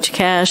this much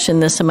cash in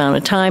this amount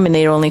of time, and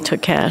they only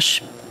took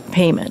cash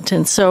payment.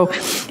 And so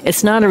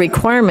it's not a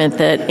requirement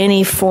that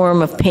any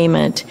form of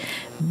payment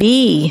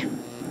be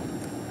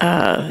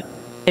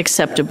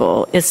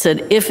acceptable. It's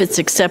that if it's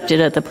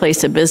accepted at the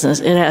place of business,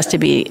 it has to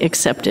be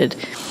accepted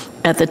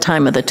at the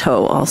time of the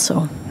tow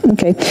also.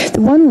 Okay. The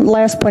one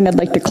last point I'd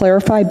like to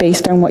clarify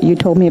based on what you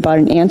told me about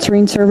an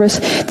answering service.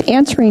 The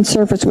answering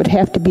service would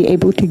have to be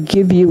able to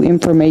give you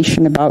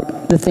information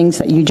about the things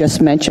that you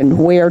just mentioned,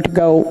 where to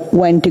go,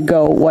 when to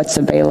go, what's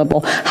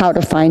available, how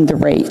to find the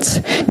rates.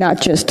 Not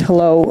just,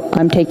 hello,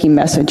 I'm taking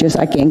messages,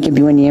 I can't give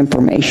you any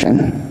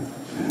information.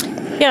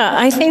 Yeah,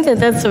 I think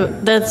that's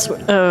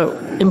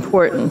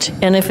important.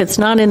 And if it's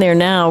not in there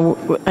now,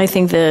 I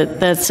think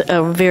that's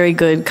a very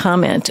good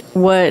comment.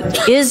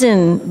 What is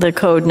in the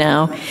code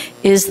now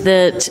is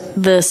that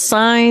the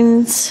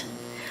signs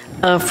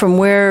from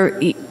where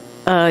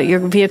your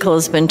vehicle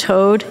has been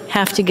towed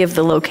have to give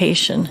the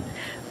location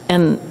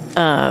and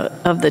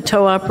of the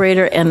tow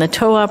operator, and the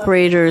tow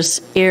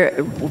operator's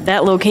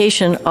that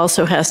location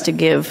also has to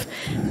give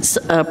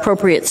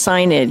appropriate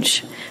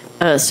signage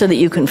so that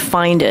you can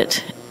find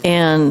it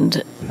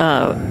and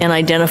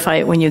identify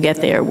it when you get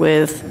there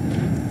with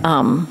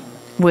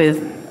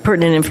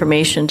pertinent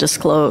information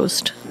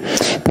disclosed.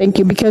 Thank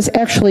you, because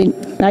actually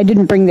I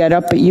didn't bring that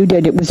up, but you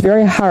did. It was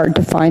very hard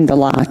to find the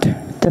lot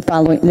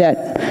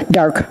that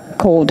dark,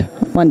 cold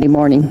Monday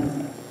morning.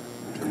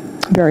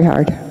 Very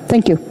hard.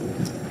 Thank you.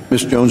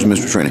 Ms. Jones and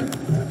Mr. Trainee.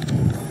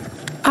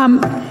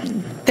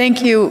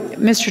 Thank you,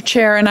 Mr.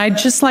 Chair, and I'd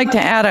just like to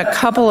add a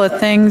couple of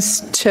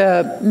things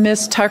to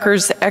Ms.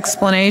 Tucker's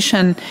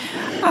explanation.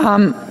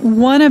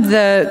 One of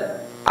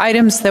the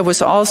items that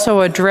was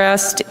also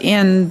addressed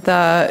in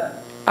the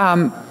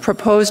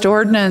proposed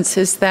ordinance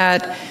is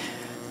that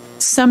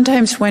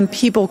sometimes when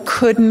people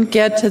couldn't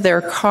get to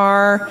their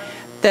car,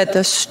 that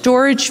the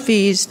storage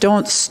fees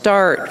don't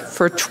start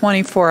for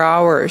 24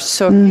 hours.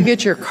 So if you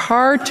get your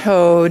car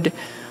towed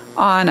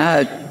on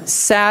a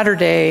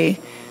Saturday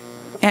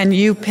and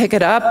you pick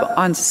it up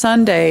on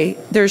Sunday,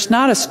 there's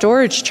not a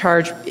storage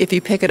charge if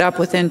you pick it up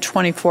within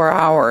 24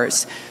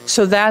 hours.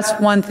 So that's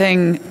one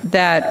thing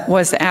that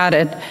was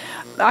added.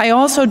 I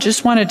also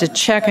just wanted to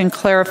check and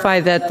clarify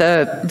that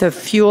the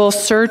fuel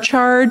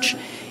surcharge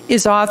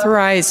is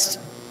authorized,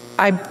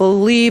 I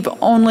believe,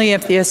 only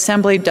if the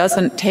Assembly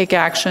doesn't take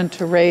action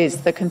to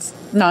raise the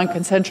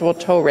non-consensual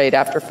tow rate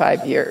after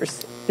 5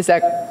 years. Is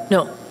that?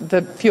 No.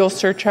 The fuel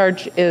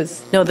surcharge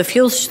is? No, the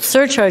fuel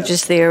surcharge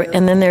is there,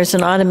 and then there's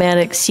an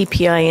automatic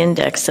CPI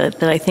index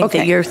that I think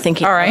that you're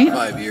thinking. All right.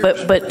 5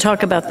 years. But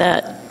talk about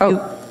that.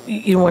 Oh.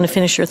 You want to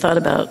finish your thought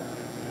about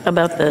how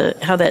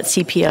that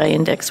CPI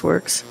index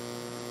works?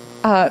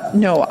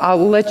 No,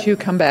 I'll let you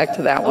come back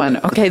to that one.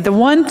 Okay, the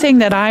one thing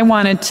that I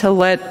wanted to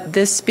let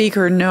this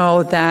speaker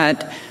know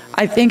that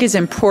I think is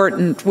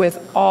important with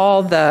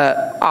all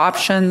the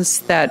options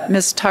that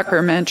Ms.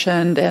 Tucker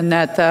mentioned and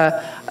that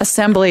the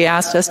Assembly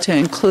asked us to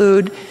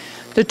include,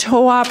 the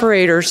tow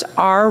operators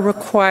are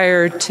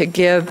required to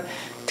give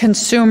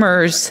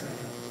consumers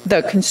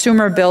the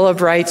Consumer Bill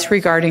of Rights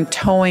regarding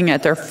towing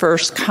at their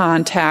first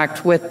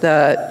contact with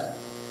the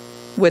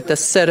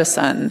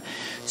citizen.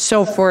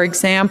 So, for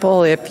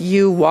example, if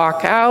you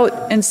walk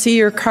out and see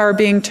your car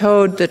being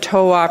towed, the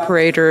tow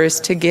operator is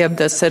to give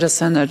the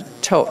citizen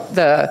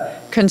the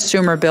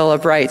Consumer Bill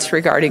of Rights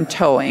regarding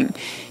towing.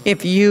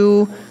 If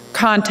you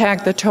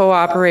contact the tow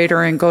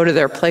operator and go to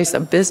their place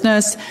of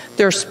business,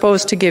 they're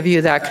supposed to give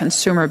you that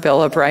Consumer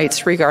Bill of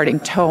Rights regarding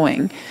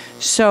towing.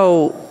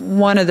 So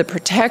one of the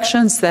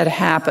protections that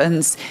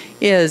happens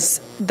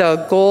is the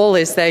goal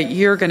is that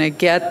you're going to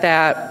get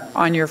that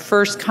on your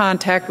first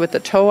contact with the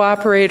tow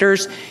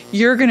operators.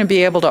 You're going to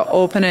be able to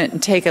open it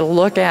and take a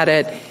look at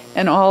it,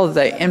 and all of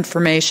the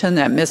information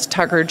that Ms.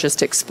 Tucker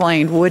just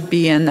explained would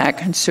be in that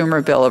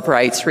Consumer Bill of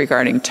Rights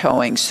regarding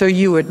towing. So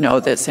you would know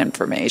this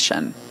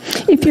information.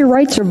 If your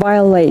rights are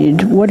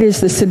violated, what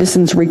is the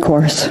citizen's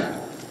recourse?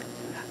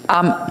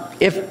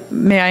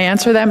 May I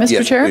answer that,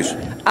 Mr. Chair? Yes,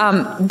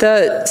 please.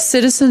 The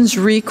citizen's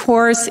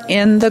recourse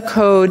in the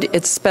code,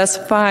 it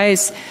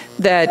specifies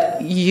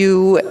that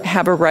you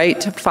have a right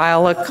to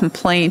file a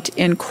complaint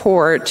in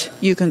court.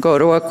 You can go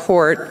to a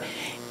court,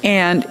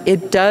 and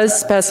it does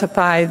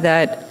specify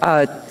that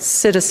a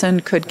citizen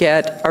could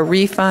get a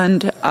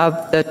refund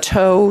of the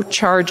tow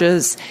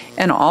charges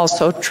and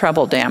also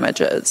treble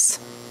damages.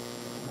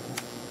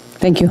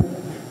 Thank you.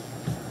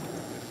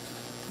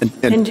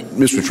 And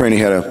Mr. Trainey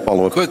had a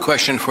follow-up. Quick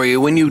question for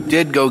you. When you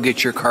did go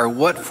get your car,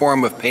 what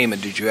form of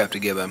payment did you have to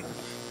give them?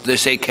 Did they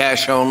say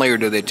cash only, or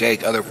do they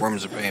take other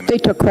forms of payment? They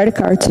took credit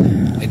cards.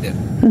 They did?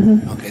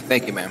 Mm-hmm. Okay,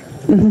 thank you, ma'am.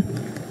 Mm-hmm.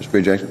 Mr.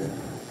 P. Jackson?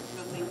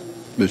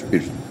 Mr.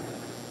 Peterson?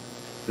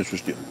 Mr.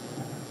 Steele?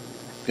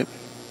 Yep.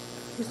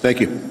 Thank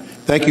you.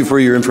 Thank you for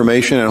your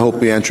information. I hope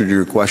we answered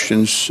your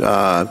questions.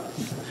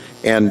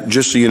 And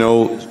just so you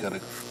know,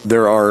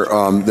 there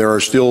are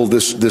still,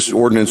 this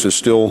ordinance is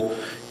still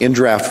in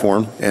draft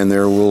form, and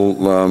there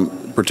will,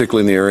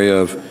 particularly in the area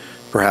of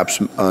perhaps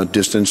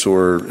distance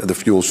or the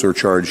fuel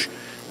surcharge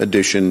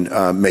addition,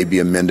 may be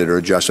amended or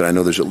adjusted. I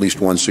know there's at least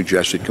one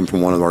suggested come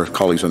from one of our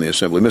colleagues on the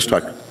Assembly. Ms.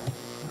 Tucker.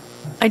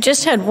 I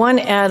just had one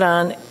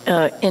add-on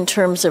in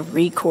terms of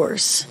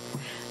recourse.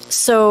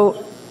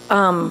 So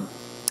I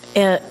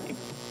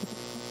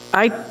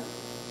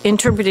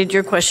interpreted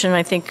your question,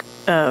 I think,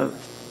 and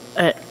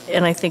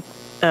I think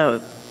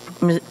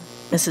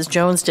Ms.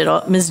 Jones did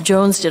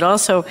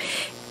also,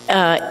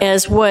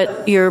 as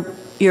what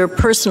your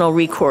personal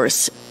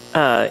recourse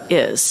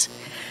is.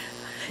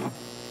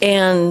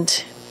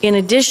 And in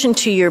addition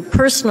to your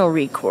personal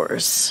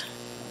recourse,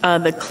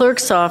 the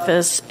clerk's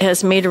office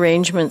has made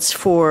arrangements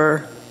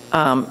for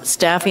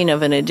staffing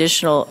of an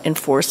additional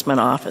enforcement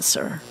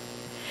officer.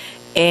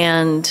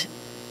 And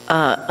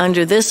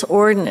under this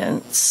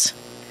ordinance,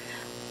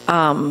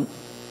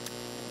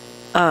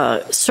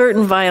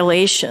 certain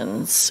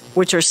violations,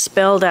 which are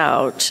spelled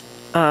out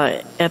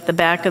at the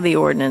back of the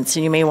ordinance,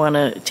 and you may want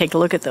to take a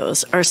look at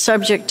those, are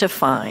subject to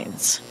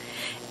fines.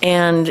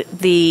 And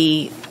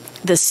the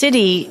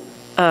city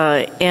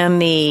and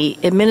the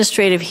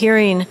administrative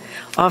hearing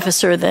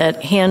officer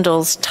that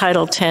handles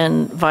Title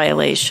X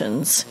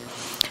violations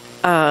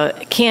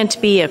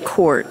can't be a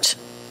court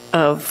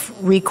of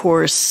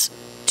recourse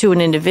to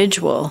an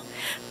individual.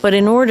 But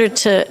in order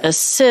to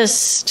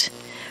assist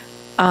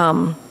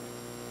in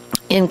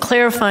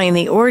clarifying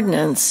the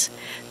ordinance,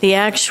 the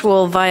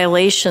actual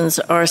violations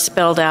are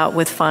spelled out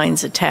with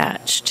fines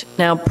attached.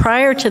 Now,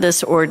 prior to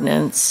this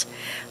ordinance,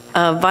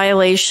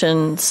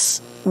 violations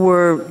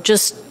were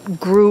just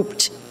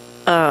grouped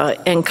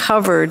and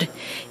covered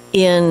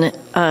in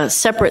a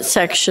separate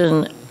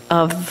section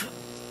of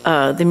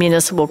the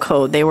municipal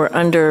code. They were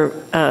under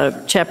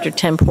Chapter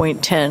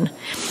 10.10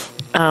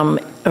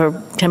 or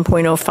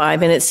 10.05,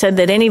 and it said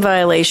that any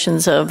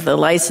violations of the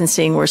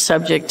licensing were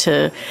subject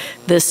to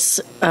this,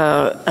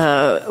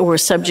 were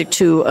subject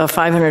to a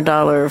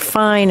 $500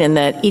 fine, and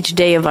that each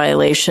day of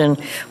violation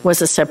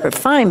was a separate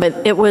fine.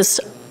 But it was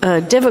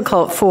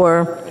difficult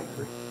for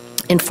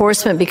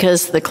enforcement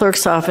because the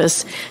clerk's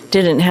office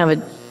didn't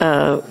have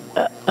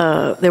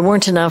there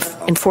weren't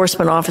enough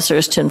enforcement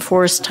officers to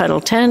enforce Title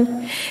X,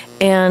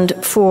 and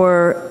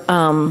for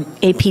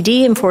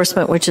APD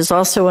enforcement, which is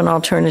also an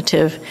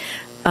alternative,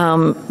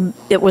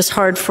 it was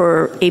hard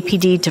for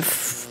APD to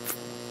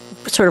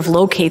sort of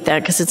locate that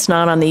because it's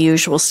not on the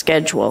usual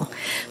schedule.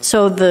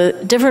 So the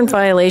different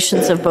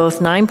violations of both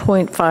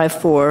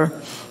 9.54,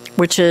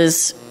 which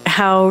is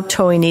how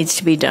towing needs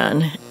to be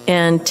done,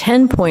 and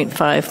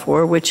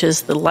 10.54, which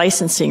is the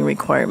licensing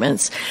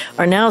requirements,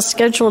 are now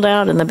scheduled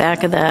out in the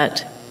back of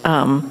that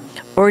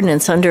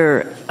ordinance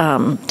under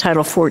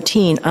Title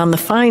 14 on the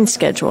fine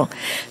schedule.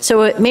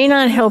 So it may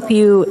not help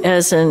you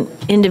as an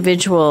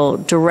individual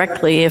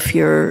directly if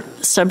you're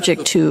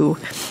subject to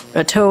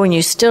a tow, and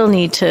you still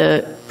need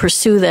to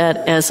pursue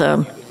that as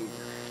a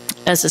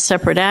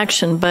separate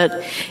action,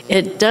 but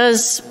it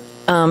does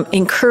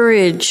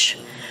encourage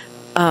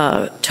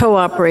tow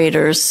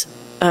operators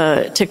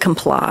to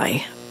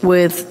comply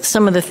with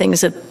some of the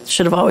things that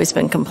should have always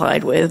been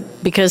complied with,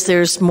 because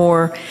there's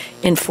more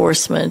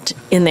enforcement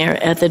in there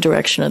at the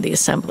direction of the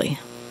Assembly.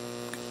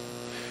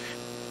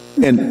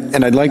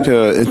 And I'd like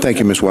to thank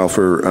you, Ms. Weil,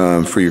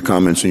 for your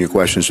comments and your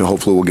questions. So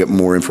hopefully we'll get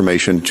more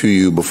information to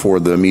you before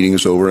the meeting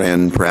is over,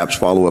 and perhaps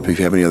follow up if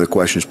you have any other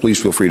questions.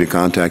 Please feel free to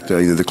contact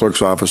either the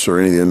clerk's office or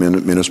any of the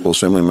municipal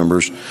assembly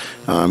members,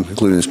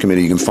 including this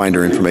committee. You can find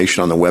our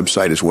information on the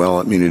website as well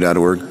at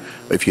muni.org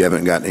if you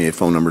haven't gotten any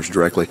phone numbers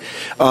directly.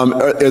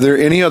 Are there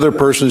any other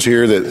persons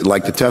here that would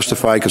like to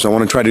testify? Because I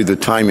want to try to do the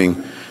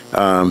timing.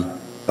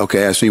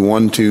 Okay, I see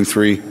 1, 2,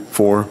 3,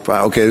 4,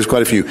 5. Okay, there's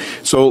quite a few.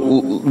 So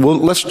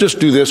let's just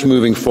do this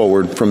moving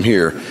forward from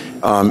here.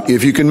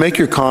 If you can make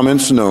your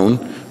comments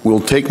known, we'll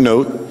take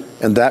note,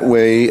 and that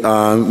way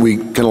we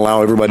can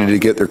allow everybody to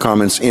get their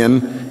comments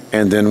in,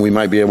 and then we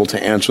might be able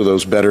to answer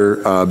those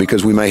better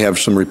because we may have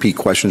some repeat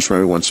questions from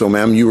everyone. So,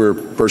 ma'am, you were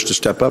first to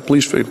step up.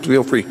 Please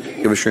feel free.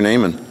 Give us your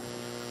name and.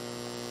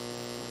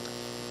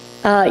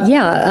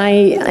 Yeah, I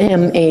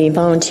am a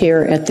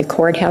volunteer at the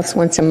courthouse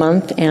once a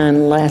month,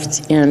 and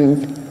last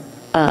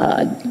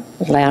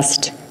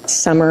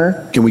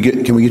summer. Can we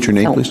get your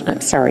name, please?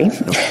 I'm sorry,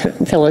 no.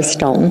 Phyllis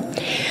Stone.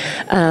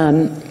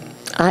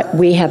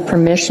 We had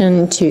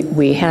permission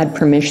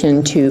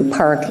to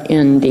park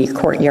in the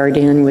Courtyard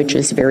Inn, which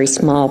is a very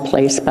small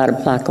place about a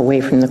block away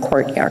from the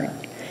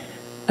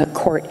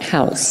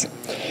courthouse.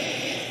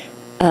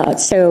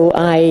 So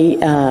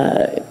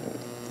I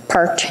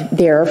parked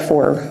there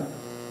for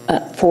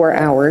 4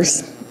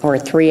 hours or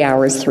 3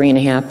 hours,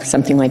 3.5,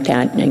 something like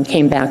that, and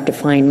came back to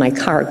find my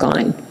car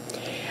gone.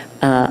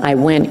 I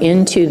went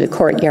into the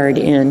Courtyard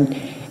Inn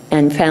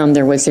and found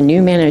there was a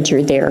new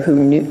manager there who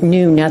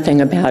knew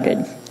nothing about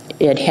it.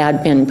 It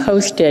had been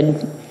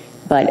posted,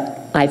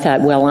 but I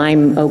thought, well,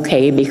 I'm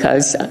okay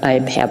because I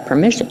have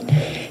permission.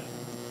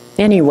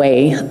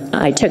 Anyway,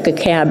 I took a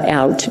cab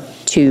out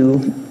to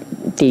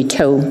the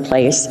tow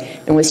place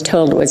and was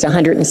told it was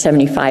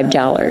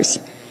 $175.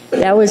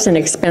 That was an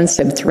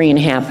expensive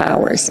 3.5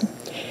 hours.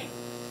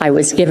 I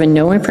was given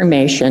no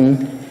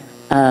information.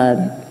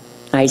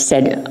 I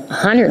said,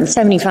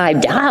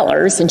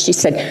 $175? And she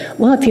said,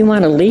 well, if you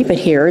want to leave it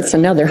here, it's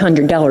another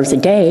 $100 a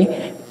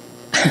day.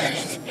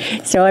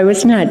 So I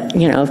was not,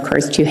 of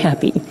course, too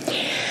happy.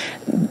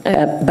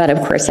 But of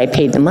course, I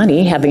paid the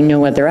money, having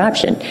no other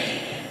option.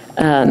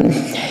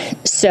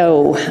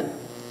 So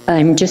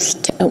I'm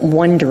just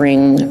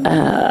wondering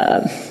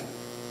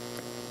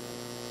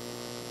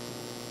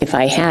if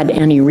I had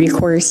any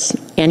recourse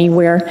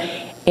anywhere.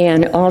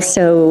 And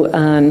also,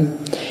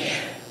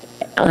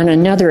 on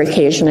another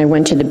occasion, I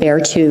went to the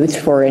Beartooth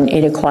for an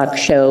 8 o'clock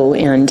show,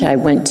 and I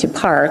went to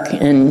park,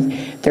 and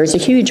there's a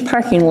huge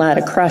parking lot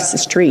across the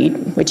street,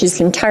 which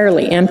is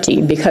entirely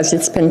empty because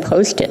it's been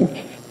posted.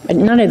 But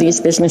none of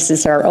these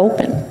businesses are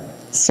open.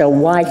 So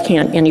why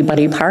can't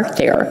anybody park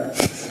there?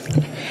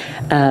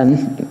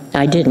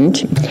 I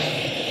didn't.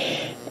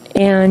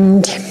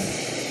 And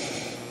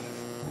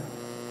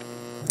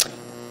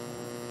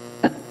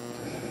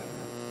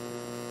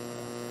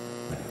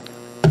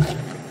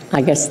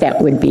I guess that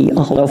would be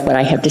all of what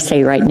I have to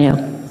say right now.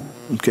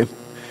 Okay.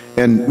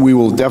 And we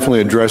will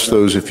definitely address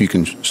those. If you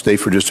can stay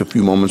for just a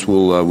few moments,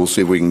 we'll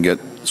see if we can get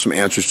some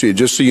answers to you.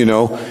 Just so you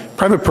know,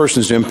 private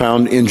person's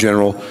impound in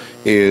general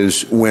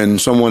is when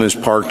someone is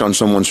parked on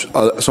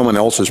someone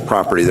else's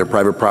property, their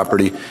private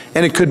property,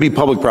 and it could be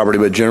public property,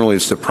 but generally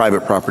it's the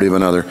private property of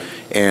another.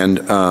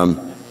 And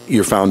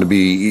you're found to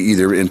be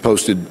either in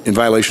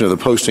violation of the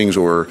postings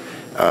or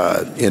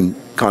in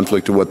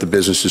conflict of what the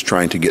business is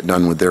trying to get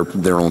done with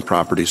their own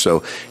property.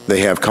 So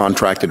they have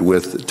contracted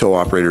with tow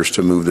operators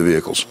to move the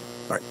vehicles.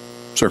 All right,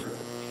 sir.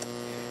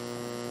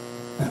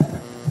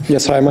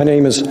 Yes, hi, my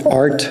name is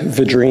Art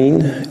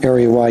Vidrine,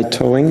 Area-Wide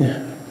Towing.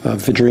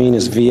 Vidrine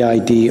is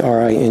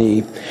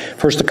V-I-D-R-I-N-E.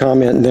 First a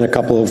comment and then a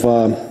couple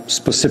of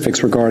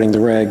specifics regarding the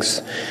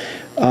regs.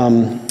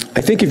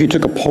 I think if you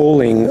took a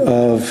polling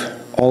of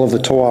all of the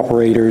tow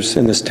operators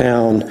in this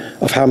town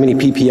of how many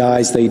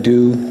PPIs they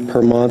do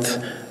per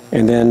month,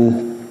 and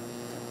then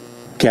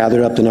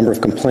gathered up the number of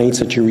complaints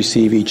that you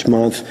receive each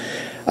month,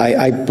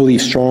 I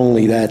believe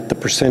strongly that the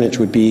percentage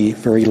would be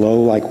very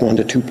low, like 1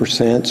 to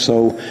 2%.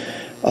 So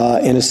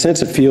in a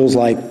sense, it feels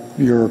like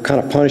you're kind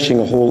of punishing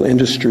a whole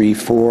industry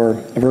for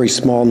a very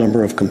small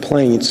number of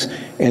complaints,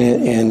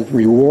 and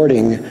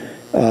rewarding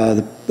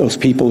those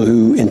people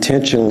who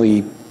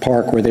intentionally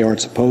park where they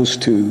aren't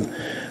supposed to.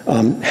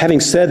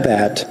 Having said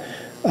that,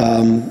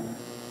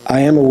 I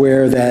am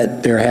aware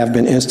that there have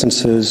been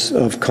instances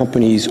of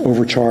companies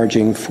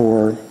overcharging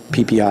for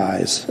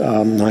PPIs,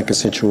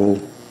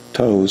 non-consensual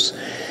tows.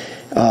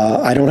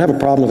 I don't have a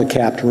problem with a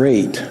capped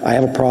rate. I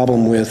have a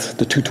problem with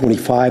the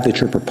 $225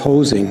 that you're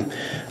proposing.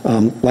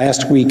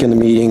 Last week in the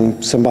meeting,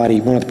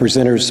 one of the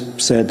presenters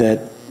said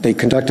that they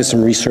conducted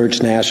some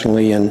research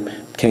nationally and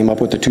came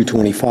up with the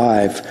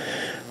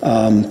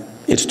 $225.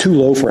 It's too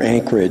low for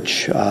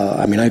Anchorage.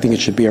 I think it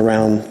should be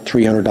around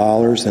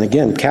 $300. And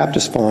again, capped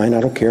is fine.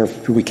 I don't care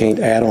if we can't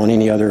add on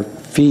any other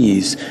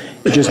fees.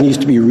 It just needs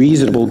to be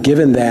reasonable,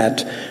 given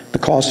that the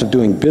cost of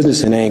doing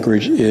business in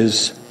Anchorage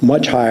is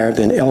much higher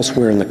than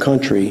elsewhere in the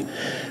country.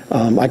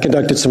 I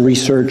conducted some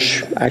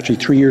research actually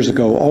 3 years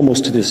ago,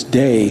 almost to this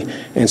day,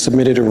 and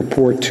submitted a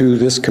report to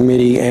this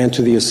committee and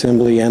to the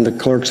Assembly and the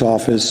Clerk's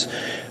office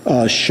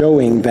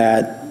showing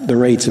that the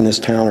rates in this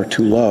town are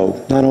too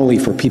low, not only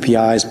for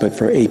PPIs, but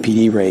for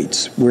APD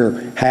rates.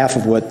 We're half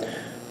of what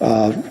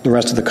the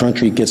rest of the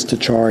country gets to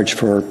charge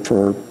for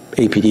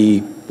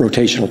APD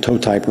rotational tow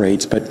type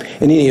rates. But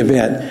in any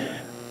event,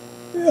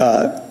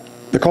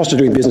 the cost of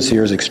doing business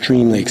here is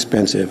extremely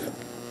expensive.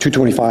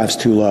 $225 is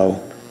too low.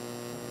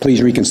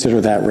 Please reconsider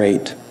that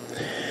rate.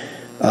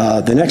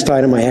 The next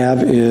item I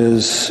have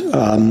is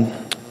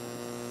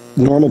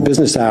normal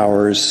business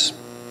hours.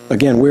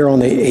 Again, we're on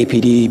the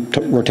APD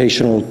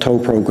rotational tow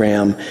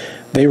program.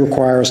 They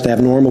require us to have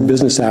normal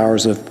business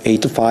hours of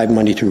 8 to 5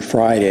 Monday through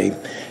Friday.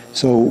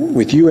 So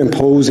with you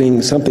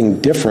imposing something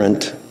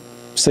different,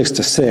 6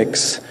 to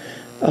 6,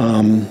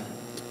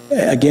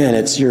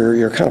 again,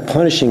 you're kind of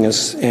punishing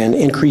us and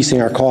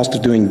increasing our cost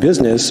of doing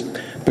business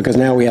because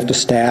now we have to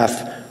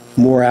staff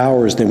more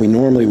hours than we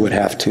normally would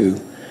have to.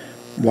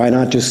 Why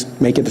not just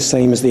make it the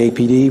same as the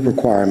APD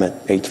requirement,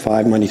 8 to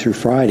 5 Monday through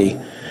Friday?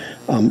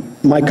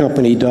 My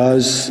company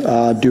does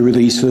do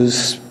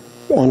releases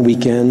on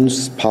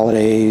weekends,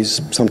 holidays,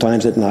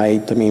 sometimes at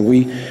night. I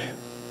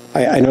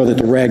know that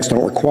the regs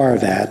don't require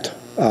that,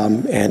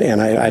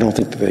 and I don't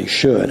think that they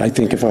should. I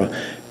think if a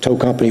tow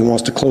company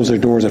wants to close their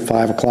doors at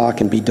 5 o'clock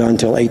and be done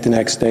till 8 the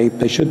next day,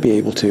 they should be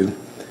able to.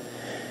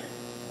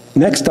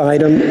 Next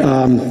item,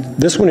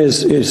 this one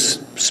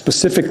is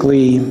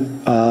specifically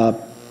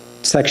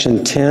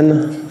Section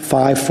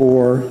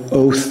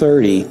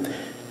 10.54030.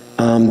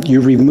 You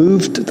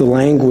removed the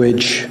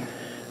language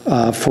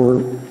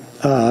for,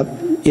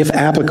 if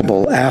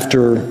applicable,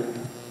 after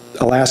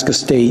Alaska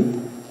State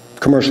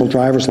commercial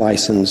driver's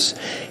license.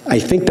 I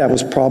think that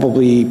was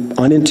probably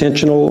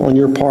unintentional on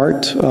your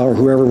part, or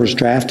whoever was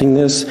drafting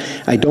this.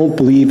 I don't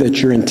believe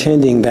that you're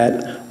intending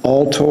that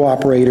all tow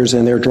operators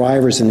and their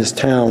drivers in this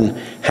town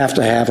have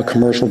to have a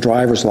commercial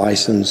driver's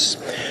license.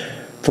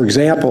 For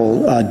example,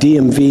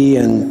 DMV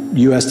and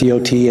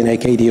USDOT and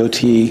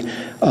AKDOT,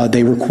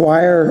 they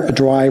require a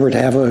driver to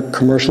have a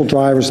commercial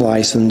driver's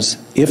license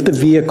if the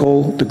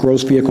vehicle, the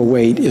gross vehicle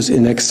weight, is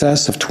in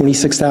excess of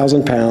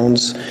 26,000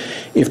 pounds,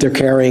 if they're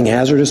carrying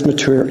hazardous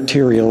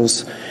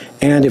materials,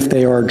 and if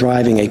they are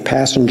driving a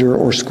passenger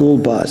or school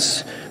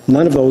bus.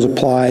 None of those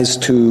applies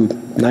to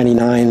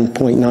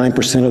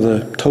 99.9% of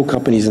the tow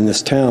companies in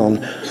this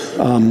town.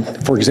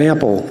 For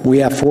example, we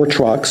have 4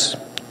 trucks.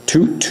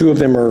 Two of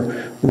them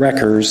are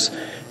wreckers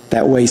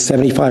that weigh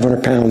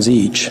 7,500 pounds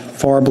each,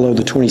 far below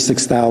the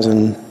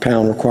 26,000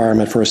 pound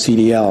requirement for a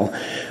CDL.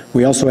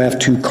 We also have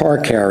 2 car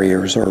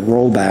carriers, or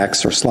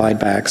rollbacks or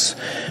slidebacks.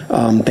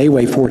 They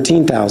weigh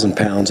 14,000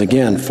 pounds,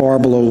 again, far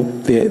below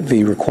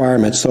the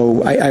requirement.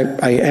 So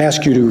I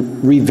ask you to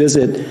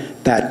revisit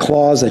that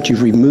clause that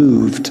you've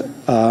removed,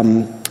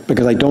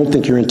 because I don't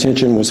think your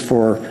intention was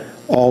for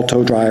all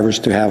tow drivers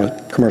to have a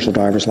commercial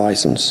driver's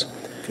license.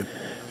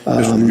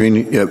 Mr. Green,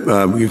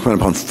 you plan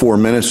upon 4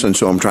 minutes, and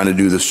so I'm trying to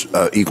do this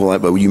equal,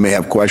 but you may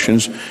have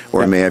questions,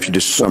 or I may have you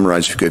just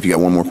summarize if you got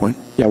one more point.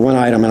 Yeah, one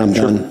item and I'm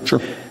done.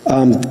 Sure.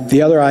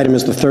 The other item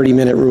is the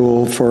 30-minute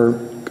rule for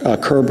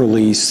curb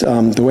release.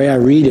 The way I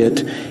read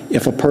it,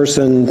 if a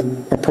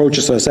person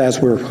approaches us as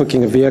we're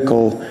hooking a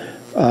vehicle,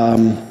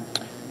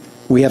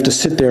 we have to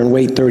sit there and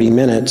wait 30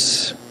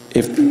 minutes.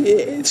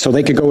 So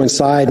they could go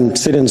inside and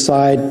sit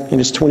inside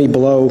and it's 20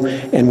 below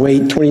and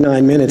wait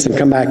 29 minutes and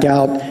come back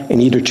out and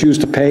either choose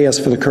to pay us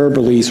for the curb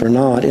release or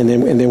not, and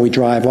then we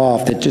drive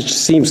off. It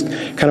just seems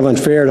kind of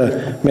unfair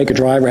to make a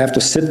driver have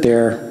to sit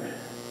there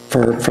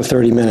for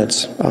 30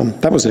 minutes.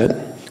 That was it.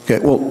 Okay,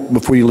 well,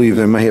 before you leave,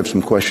 I may have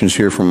some questions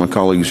here from my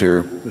colleagues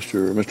here.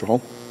 Mr.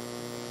 Hall?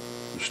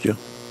 Ms. Steele?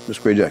 Ms.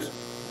 Gray-Jackson?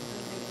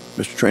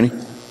 Mr. Trainee?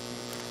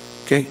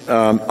 Okay,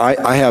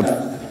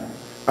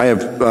 I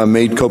have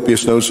made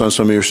copious notes on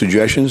some of your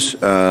suggestions.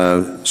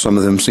 Some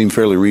of them seem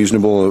fairly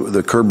reasonable.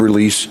 The curb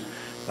release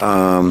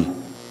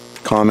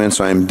comments,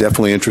 I'm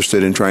definitely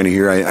interested in trying to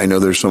hear. I know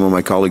there's some of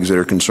my colleagues that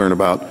are concerned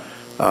about,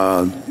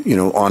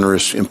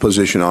 onerous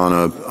imposition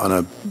on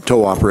a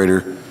tow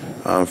operator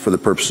for the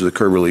purposes of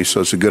curb release.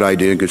 So it's a good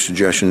idea, good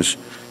suggestions.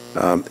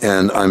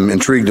 And I'm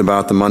intrigued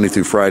about the Monday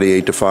through Friday,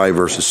 8 to 5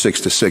 versus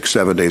 6 to 6,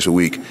 7 days a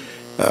week.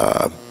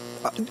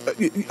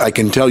 I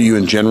can tell you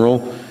in general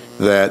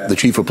that the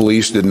chief of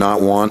police did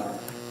not want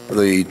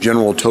the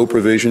general tow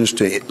provisions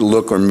to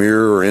look or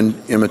mirror or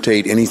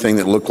imitate anything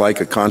that looked like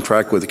a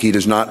contract with. He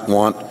does not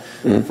want,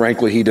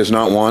 frankly, he does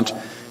not want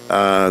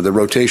the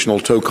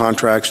rotational tow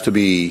contracts to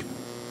be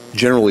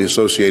generally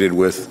associated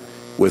with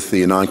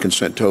the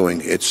non-consent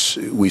towing.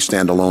 We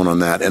stand alone on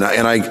that, and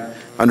I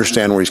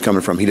understand where he's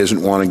coming from. He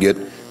doesn't want to get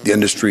the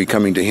industry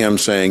coming to him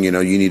saying, you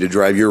need to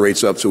drive your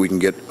rates up so we can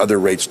get other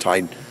rates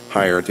tied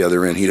higher at the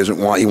other end. He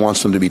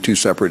wants them to be two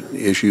separate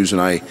issues,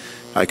 and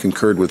I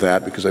concurred with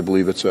that because I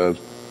believe it's a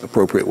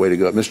appropriate way to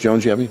go. Ms.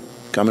 Jones, you have any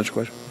comments or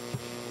questions?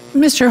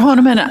 Mr.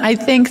 Honeman, I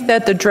think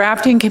that the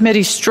drafting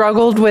committee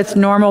struggled with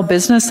normal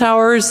business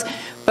hours,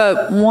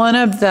 but one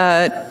of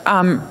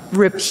the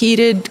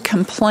repeated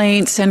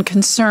complaints and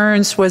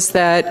concerns was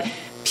that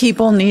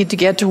people need to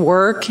get to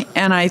work,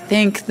 and I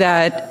think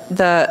that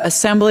the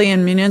assembly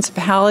and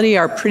municipality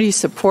are pretty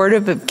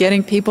supportive of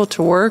getting people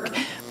to work,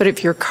 but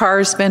if your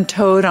car's been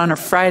towed on a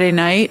Friday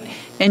night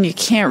and you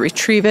can't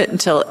retrieve it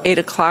until 8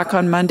 o'clock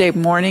on Monday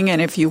morning,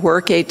 and if you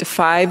work 8 to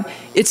 5,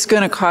 it's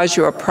going to cause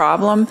you a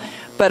problem.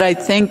 But I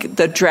think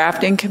the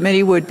drafting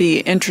committee would be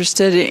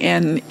interested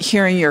in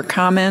hearing your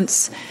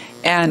comments,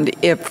 and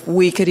if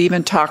we could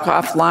even talk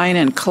offline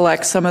and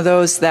collect some of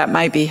those, that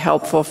might be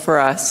helpful for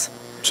us.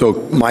 So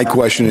my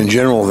question in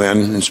general then,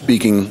 and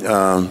speaking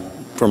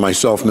for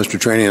myself, Mr.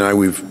 Traney and I,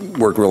 we've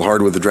worked real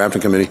hard with the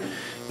drafting committee,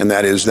 and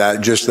that is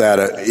that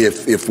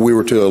if we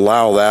were to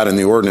allow that in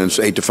the ordinance,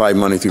 8 to 5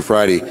 Monday through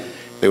Friday,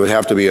 there would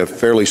have to be a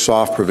fairly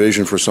soft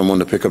provision for someone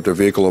to pick up their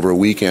vehicle over a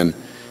weekend.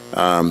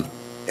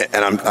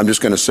 And I'm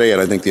just going to say it,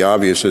 I think the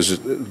obvious is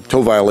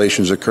tow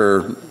violations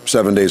occur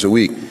 7 days a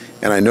week.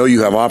 And I know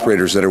you have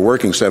operators that are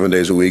working 7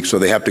 days a week, so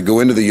they have to go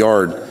into the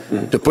yard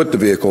to put the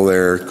vehicle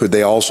there. Could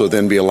they also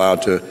then be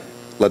allowed to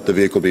let the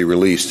vehicle be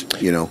released,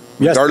 Yes.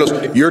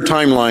 Regardless, your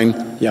timeline,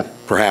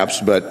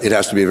 perhaps, but it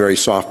has to be a very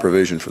soft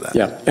provision for that.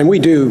 Yeah, and we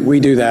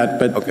do that,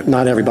 but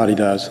not everybody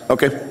does.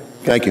 Okay,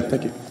 thank you.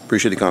 Thank you.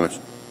 Appreciate the comments.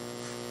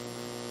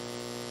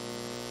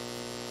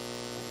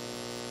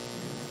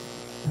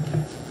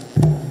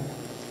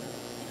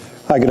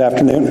 Hi, good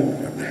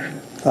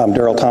afternoon. I'm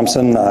Darrell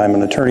Thompson. I'm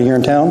an attorney here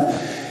in town,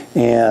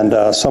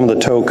 and some of the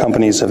tow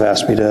companies have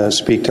asked me to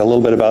speak to a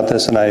little bit about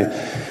this, and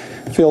I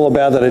feel a little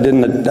bad that I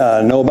didn't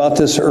know about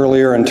this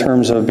earlier in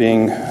terms of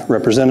being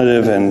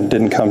representative and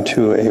didn't come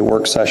to a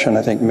work session.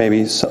 I think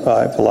maybe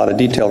I have a lot of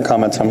detailed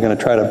comments. I'm going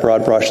to try to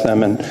broad brush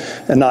them and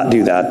not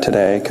do that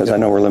today because I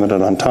know we're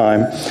limited on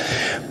time.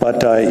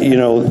 But,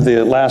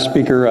 the last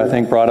speaker, I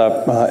think, brought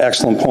up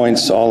excellent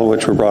points, all of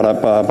which were brought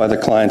up by the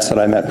clients that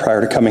I met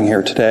prior to coming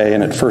here today.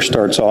 And it first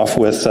starts off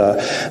with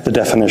the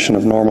definition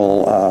of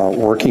normal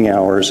working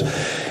hours.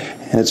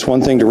 And it's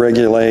one thing to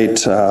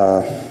regulate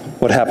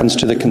what happens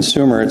to the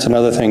consumer. It's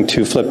another thing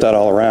to flip that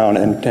all around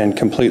and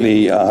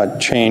completely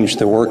change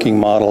the working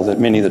model that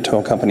many of the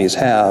tow companies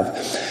have.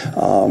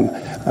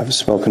 I've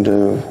spoken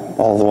to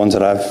all the ones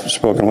that I've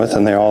spoken with,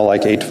 and they're all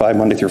like 8 to 5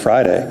 Monday through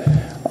Friday.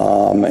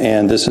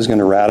 And this is going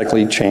to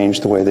radically change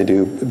the way they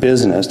do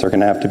business. They're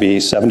going to have to be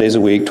 7 days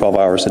a week, 12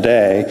 hours a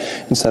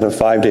day, instead of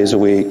 5 days a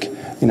week,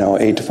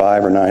 8 to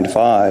 5 or 9 to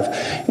 5.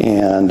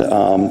 And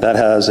that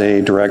has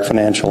a direct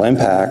financial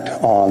impact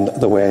on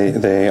the way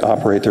they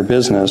operate their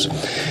business.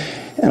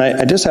 And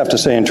I just have to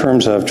say, in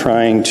terms of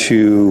trying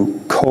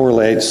to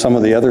correlate some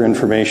of the other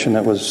information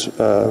that was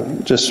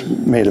just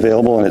made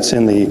available, and it's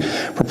in the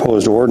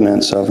proposed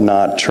ordinance of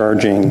not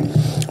charging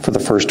for the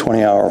first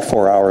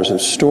 4 hours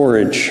of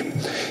storage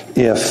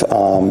if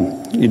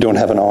you don't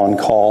have an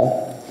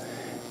on-call.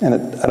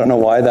 And I don't know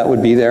why that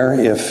would be there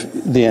if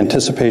the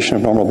anticipation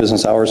of normal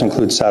business hours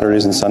includes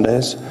Saturdays and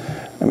Sundays.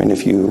 I mean,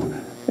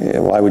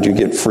 why would you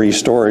get free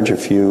storage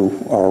if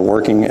you are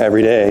working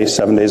every day,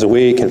 7 days a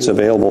week? It's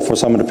available for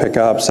someone to pick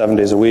up 7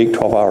 days a week,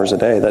 12 hours a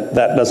day. That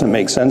doesn't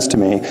make sense to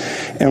me.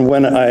 And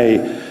when I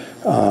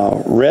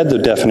read the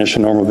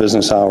definition of normal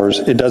business hours,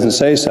 it doesn't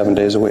say 7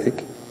 days a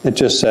week. It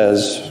just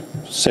says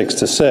 6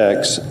 to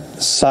 6,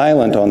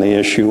 silent on the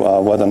issue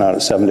of whether or not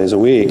it's 7 days a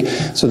week.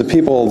 So the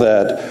people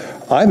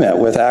that I met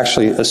with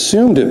actually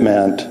assumed it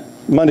meant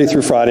Monday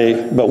through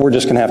Friday, but we're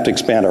just going to have to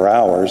expand our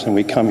hours. And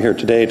we come here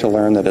today to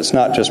learn that it's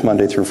not just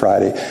Monday through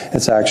Friday,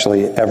 it's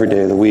actually every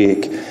day of the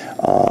week.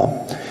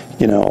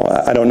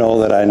 I don't know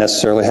that I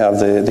necessarily have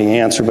the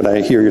answer, but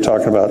I hear you're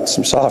talking about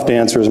some soft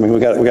answers. I mean, we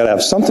got to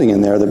have something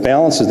in there that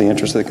balances the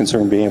interest of the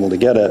consumer being able to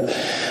get it.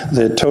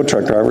 The tow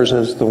truck drivers,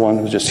 as the one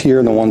who's just here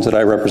and the ones that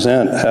I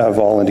represent, have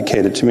all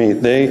indicated to me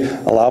they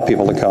allow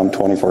people to come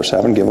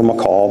 24/7, give them a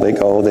call, they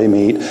go, they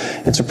meet.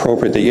 It's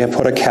appropriate that you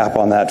put a cap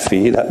on that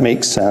fee. That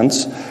makes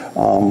sense.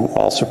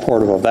 All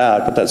supportive of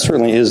that, but that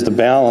certainly is the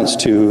balance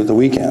to the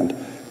weekend.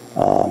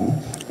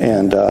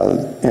 And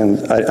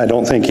I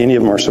don't think any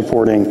of them are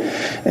supporting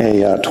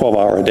a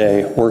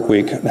 12-hour-a-day work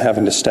week,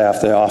 having to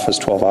staff the office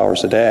 12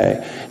 hours a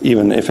day,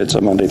 even if it's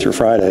a Monday through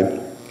Friday.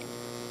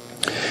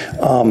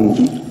 Some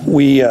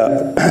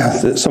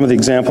of the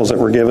examples that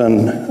were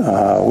given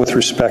with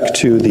respect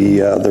to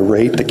the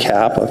rate, the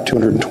cap of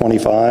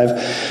 $225,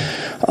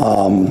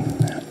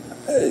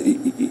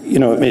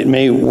 it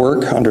may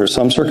work under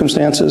some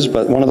circumstances,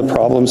 but one of the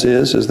problems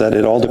is that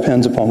it all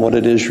depends upon what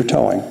it is you're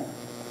towing.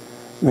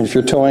 I mean, if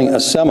you're towing a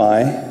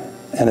semi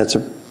and it's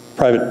a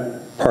private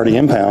party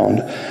impound,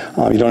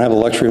 you don't have the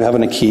luxury of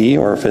having a key,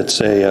 or if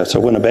it's a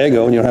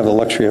Winnebago and you don't have the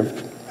luxury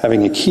of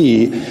having a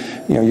key,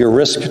 your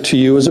risk to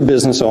you as a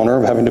business owner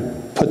of having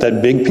to put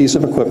that big piece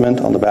of equipment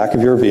on the back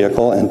of your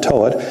vehicle and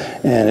tow it,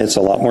 and it's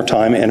a lot more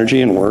time,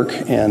 energy, and work,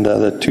 and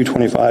the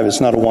 225 is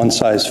not a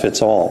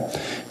one-size-fits-all.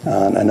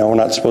 I know we're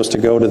not supposed to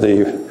go to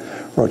the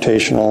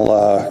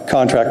rotational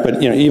contract,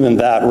 but even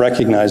that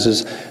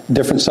recognizes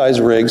different size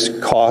rigs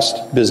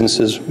cost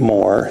businesses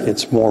more.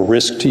 It's more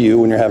risk to you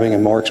when you're having a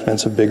more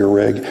expensive, bigger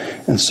rig,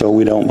 and so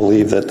we don't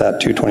believe that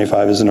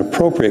 225 is an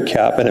appropriate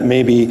cap, and it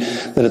may be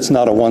that it's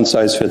not a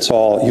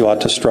one-size-fits-all. You ought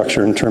to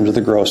structure in terms of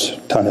the gross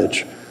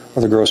tonnage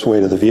or the gross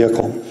weight of the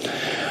vehicle.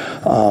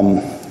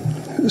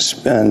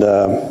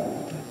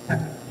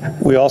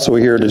 We also were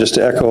here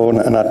to echo,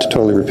 and not to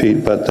totally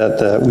repeat, but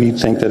that we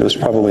think that it was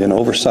probably an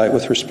oversight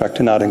with respect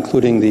to not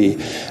including the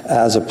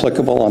as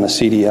applicable on a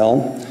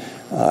CDL.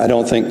 I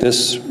don't think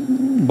this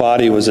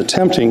body was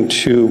attempting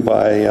to,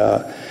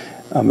 by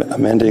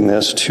amending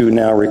this, to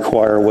now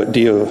require what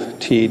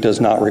DOT does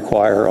not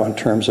require on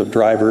terms of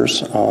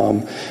drivers,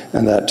 and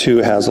that too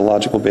has a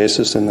logical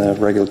basis in the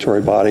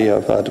regulatory body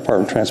of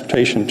Department of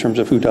Transportation in terms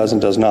of who does and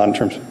does not in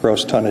terms of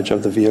gross tonnage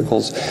of the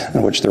vehicles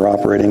in which they're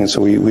operating. And so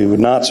we would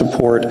not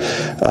support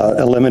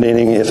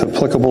eliminating, if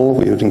applicable.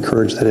 We would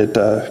encourage that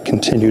it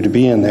continue to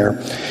be in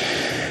there.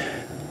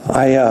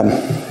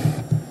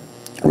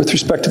 With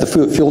respect to the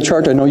fuel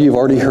charge, I know you've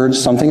already heard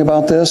something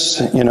about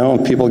this.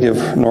 People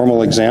give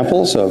normal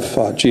examples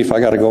of, gee, if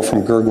I got to go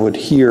from Girdwood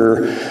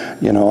here,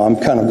 I'm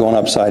kind of going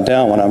upside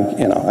down when I'm,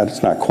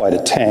 it's not quite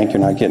a tank.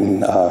 You're not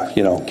getting,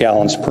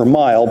 gallons per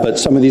mile. But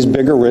some of these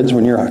bigger rigs,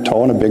 when you're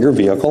towing a bigger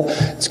vehicle,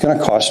 it's going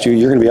to cost you,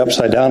 you're going to be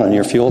upside down on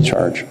your fuel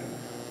charge.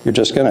 You're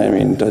just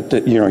going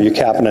to, you're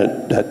capping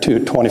it at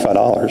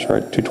 $25,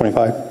 right?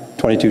 $2.25,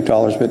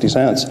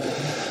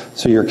 $22.50.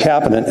 So you're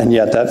capping it, and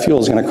yet that fuel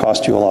is going to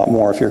cost you a lot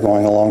more if you're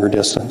going a longer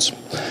distance.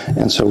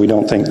 And so I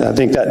think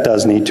that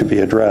does need to be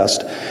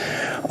addressed.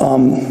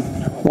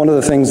 One of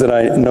the things that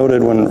I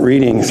noted when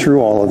reading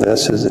through all of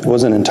this is it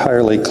wasn't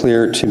entirely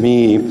clear to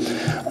me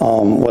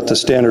what the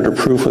standard of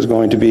proof was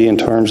going to be in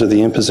terms of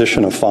the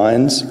imposition of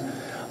fines.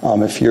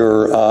 If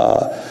you're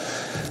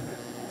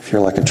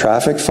like a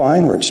traffic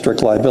fine where it's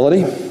strict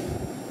liability,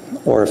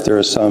 or if there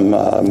is some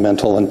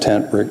mental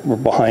intent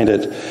behind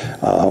it,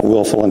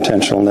 willful,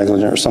 intentional,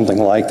 negligent, or something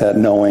like that,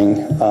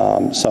 knowing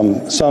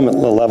some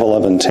level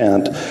of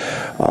intent,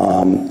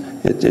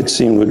 it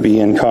seemed would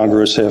be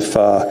incongruous if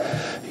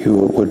you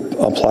would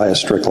apply a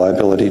strict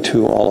liability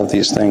to all of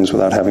these things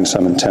without having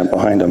some intent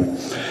behind them.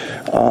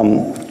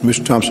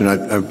 Mr. Thompson,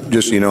 I've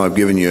just, I've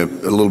given you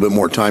a little bit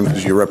more time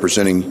because you're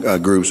representing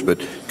groups,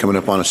 but coming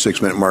up on a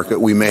 6-minute mark,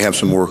 we may have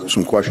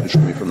some questions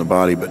from you from the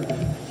body, but.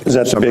 Is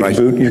that the big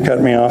boot you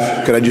cut me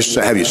off? Could I just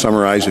have you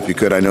summarize, if you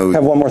could? I know. I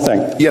have one more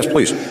thing. Yes,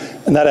 please.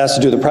 And that has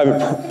to do with the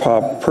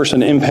private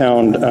person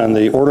impound and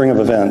the ordering of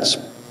events.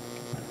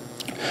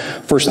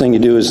 First thing you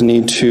do is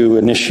need to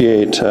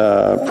initiate,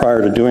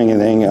 prior to doing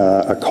anything,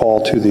 a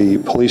call to the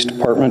police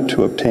department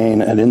to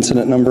obtain an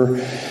incident number.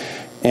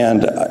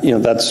 And,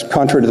 that's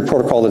contrary to the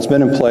protocol that's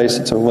been in place.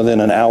 It's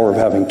within an hour of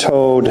having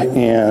towed,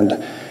 and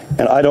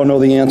I don't know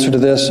the answer to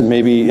this, and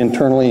maybe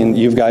internally, and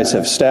you guys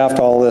have staffed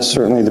all this,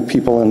 certainly the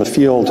people in the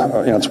field,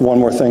 it's one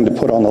more thing to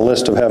put on the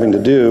list of having to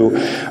do.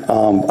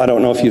 I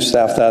don't know if you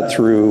staff that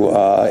through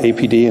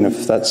APD, and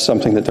if that's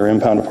something that their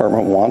impound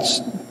department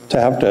wants to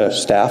have to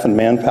staff and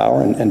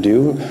manpower and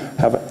do,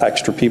 have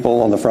extra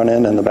people on the front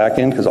end and the back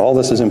end, because all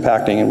this is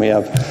impacting, and we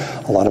have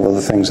a lot of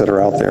other things that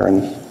are out there.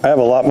 And I have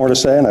a lot more to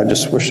say, and I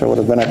just wish I would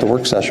have been at the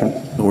work session.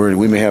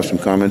 We may have some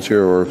comments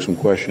here or some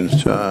questions.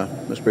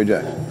 Ms.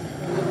 Brajak.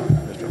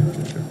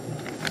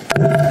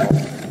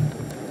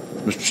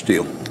 Mr.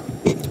 Steele.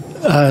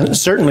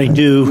 Certainly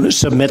do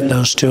submit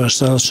those to us,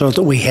 though, so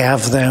that we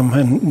have them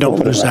and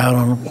don't lose out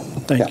on them.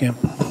 Thank you.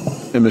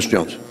 And Ms.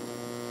 Jones.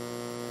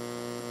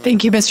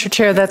 Thank you, Mr.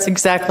 Chair. That's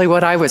exactly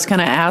what I was going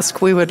to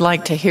ask. We would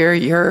like to hear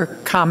your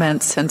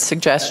comments and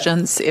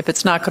suggestions. If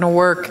it's not going to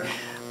work,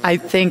 I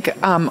think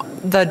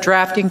the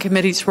drafting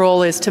committee's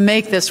role is to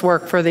make this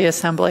work for the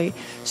Assembly.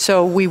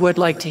 So we would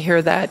like to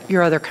hear that,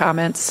 your other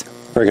comments.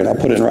 Very good. I'll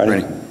put it in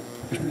writing.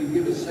 Can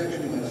you give us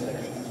section by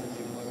section?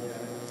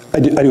 I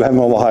do have them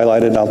all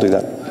highlighted. I'll do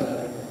that.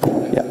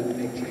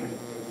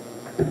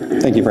 Yeah.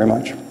 Thank you very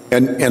much.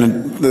 And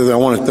I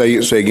want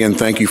to say again,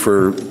 thank you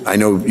for, I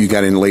know you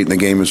got in late in the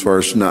game as far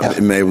as not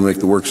being able to make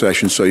the work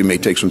session, so you may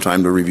take some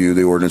time to review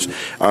the ordinance.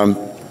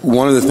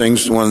 One of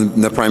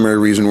the primary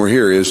reason we're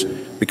here is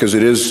because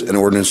it is an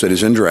ordinance that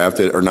is in draft,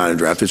 or not in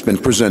draft, it's been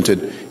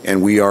presented,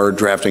 and we are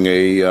drafting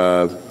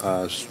a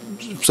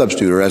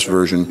substitute or S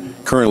version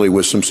currently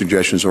with some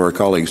suggestions of our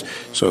colleagues.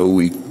 So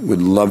we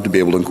would love to be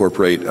able to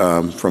incorporate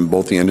from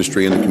both the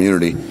industry and the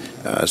community.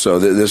 So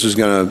this is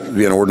going to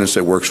be an ordinance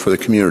that works for the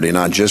community,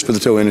 not just for the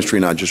tow industry,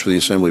 not just for the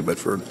Assembly, but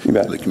for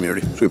the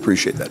community. So we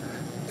appreciate that.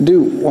 I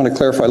do want to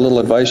clarify a little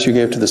advice you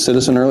gave to the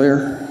citizen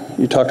earlier.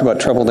 You talked about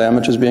treble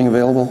damages being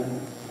available.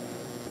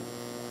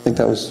 I think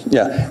that was,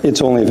 yeah, it's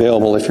only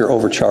available if you're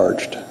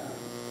overcharged,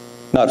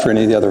 not for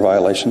any of the other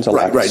violations.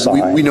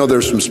 Right. We know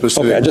there's some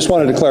specific. Okay, I just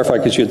wanted to clarify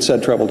because you had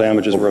said treble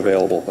damages were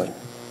available, but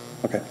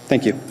okay,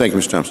 thank you. Thank you,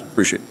 Mr. Thompson.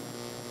 Appreciate it.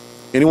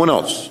 Anyone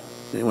else?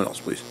 Anyone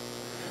else, please?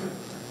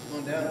 Come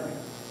on down.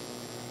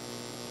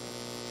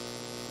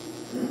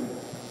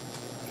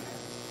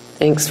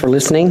 Thanks for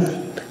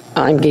listening.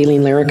 I'm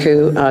Gayleen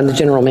Laricu. I'm the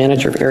General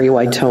Manager of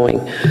Area-Wide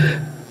Towing.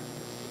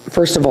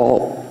 First of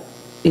all,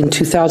 in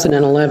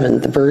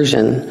 2011, the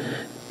version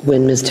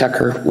when Ms.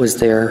 Tucker was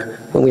there,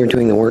 when we were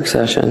doing the work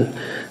session,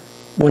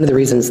 one of the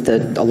reasons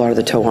that a lot of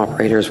the tow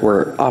operators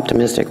were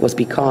optimistic was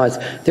because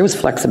there was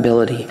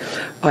flexibility.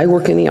 I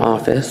work in the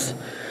office,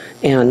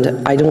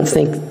 and I don't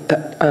think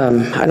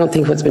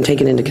what's been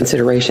taken into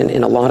consideration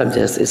in a lot of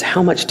this is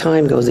how much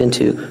time goes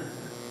into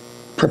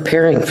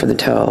preparing for the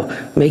tow,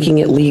 making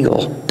it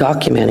legal,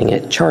 documenting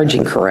it,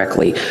 charging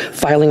correctly,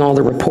 filing all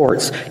the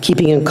reports,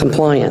 keeping in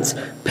compliance,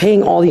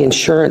 paying all the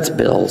insurance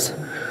bills.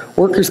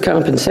 Workers'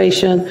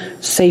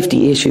 compensation,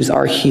 safety issues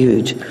are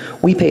huge.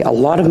 We pay a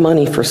lot of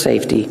money for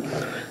safety.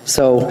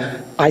 So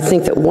I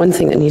think that one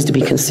thing that needs to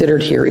be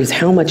considered here is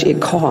how much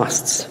it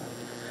costs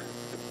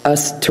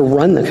us to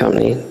run the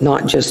company,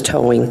 not just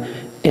towing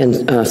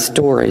and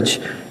storage,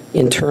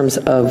 in terms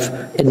of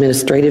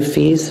administrative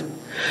fees.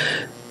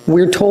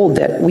 We're told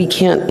that we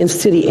can't, in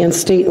city and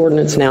state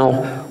ordinance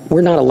now,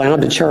 we're not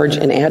allowed to charge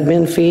an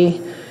admin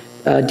fee.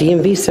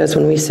 DMV says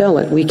when we sell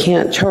it, we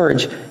can't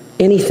charge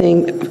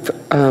anything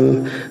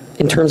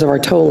in terms of our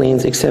tow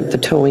lanes except the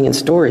towing and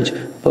storage.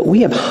 But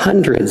we have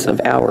hundreds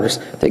of hours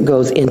that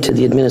goes into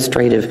the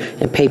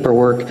administrative and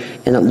paperwork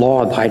and the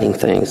law-abiding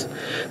things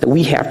that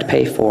we have to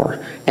pay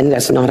for, and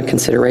that's not a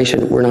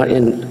consideration. We're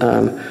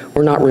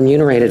not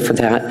remunerated for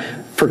that,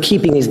 for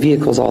keeping these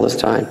vehicles all this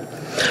time.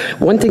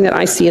 One thing that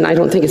I see, and I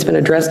don't think it's been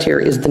addressed here,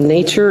 is the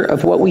nature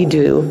of what we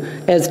do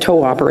as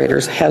tow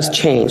operators has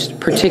changed,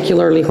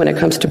 particularly when it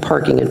comes to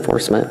parking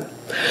enforcement.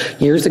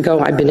 Years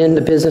ago, I've been in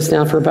the business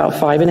now for about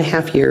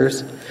 5.5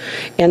 years,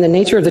 and the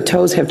nature of the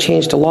tows have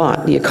changed a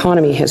lot. The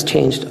economy has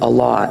changed a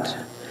lot.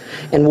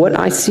 And what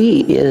I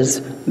see is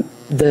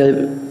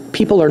the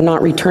people are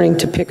not returning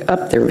to pick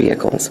up their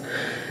vehicles.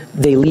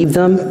 They leave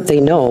them,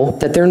 they know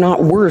that they're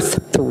not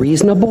worth the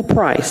reasonable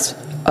price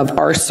of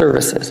our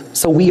services.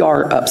 So we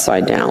are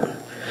upside down.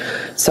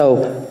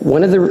 So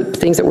one of the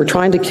things that we're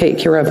trying to take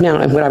care of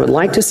now, and what I would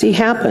like to see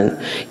happen,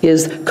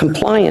 is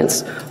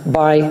compliance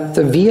by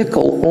the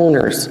vehicle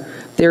owners.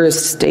 There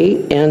is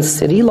state and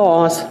city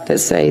laws that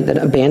say that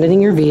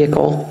abandoning your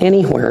vehicle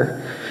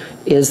anywhere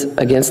is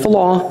against the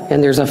law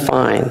and there's a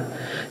fine.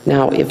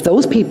 Now, if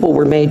those people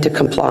were made to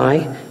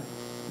comply,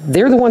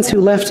 they're the ones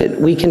who left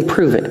it. We can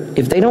prove it.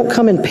 If they don't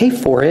come and pay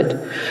for it,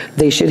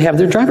 they should have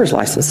their driver's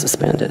license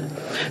suspended.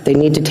 They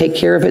need to take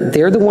care of it.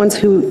 They're the ones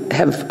who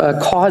have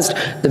caused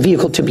the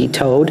vehicle to be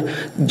towed.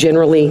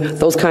 Generally,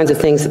 those kinds of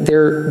things,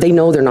 they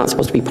know they're not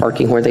supposed to be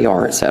parking where they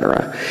are, et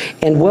cetera.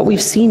 And what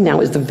we've seen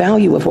now is the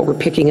value of what we're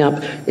picking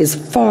up is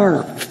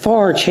far,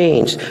 far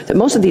changed. That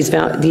most of these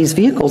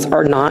vehicles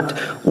are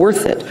not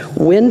worth it.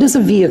 When does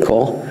a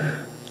vehicle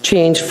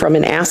change from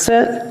an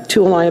asset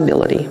to a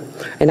liability?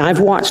 And I've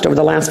watched over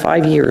the last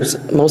 5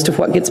 years, most of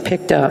what gets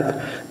picked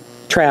up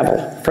travel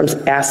from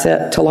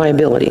asset to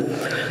liability.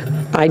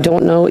 I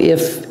don't know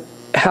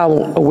how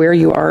aware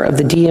you are of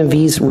the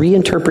DMV's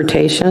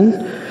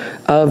reinterpretation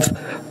of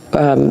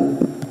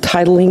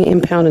titling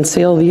impound and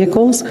sale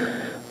vehicles.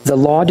 The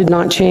law did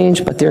not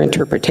change, but their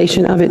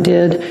interpretation of it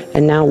did,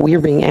 and now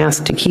we're being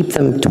asked to keep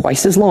them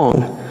twice as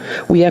long.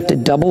 We have to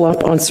double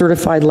up on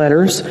certified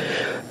letters.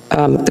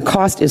 The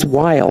cost is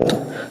wild,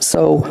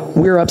 so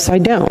we're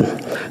upside down.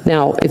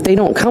 Now, if they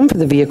don't come for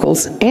the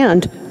vehicles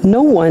and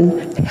no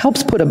one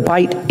helps put a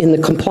bite in the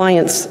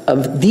compliance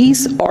of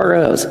these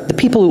ROs, the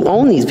people who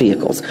own these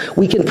vehicles,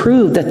 we can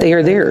prove that they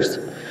are theirs.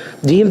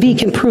 DMV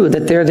can prove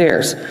that they're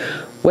theirs.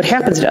 What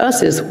happens to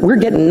us is we're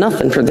getting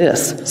nothing for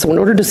this. So in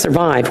order to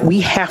survive,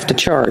 we have to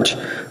charge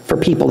for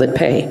people that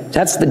pay.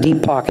 That's the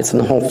deep pockets and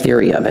the whole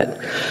theory of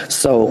it.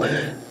 So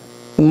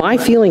my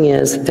feeling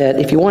is that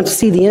if you want to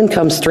see the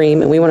income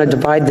stream and we want to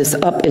divide this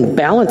up and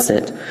balance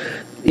it,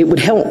 it would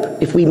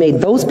help if we made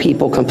those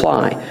people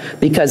comply,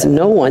 because they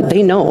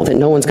know that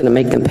no one's going to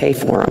make them pay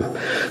for them.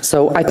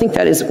 So I think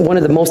that is one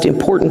of the most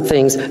important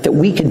things that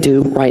we could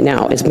do right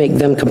now, is make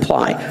them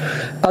comply.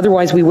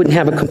 Otherwise, we wouldn't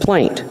have a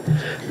complaint.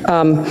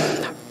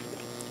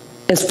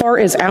 As far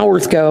as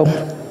hours go,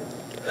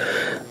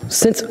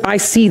 since I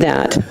see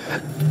that,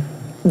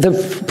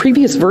 the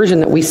previous version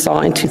that we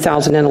saw in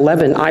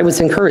 2011, I was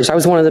encouraged. I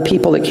was one of the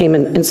people that came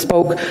and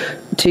spoke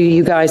to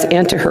you guys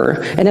and to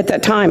her. And at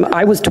that time,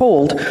 I was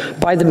told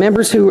by the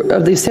members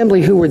of the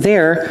assembly who were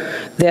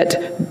there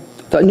that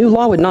the new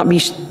law would not be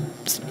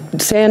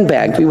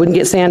sandbagged. We wouldn't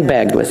get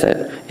sandbagged with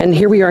it. And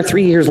here we are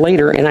 3 years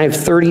later, and I have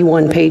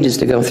 31 pages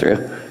to go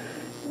through.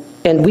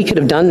 And we could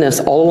have done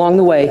this all along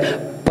the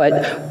way,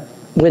 but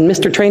When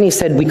Mr. Trainee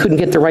said we couldn't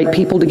get the right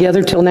people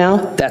together till now,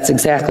 that's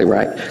exactly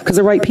right. Because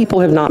the right people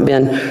have not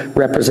been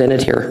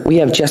represented here. We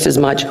have just as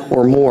much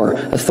or more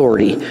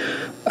authority.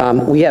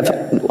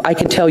 I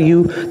can tell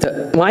you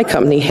that my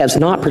company has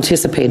not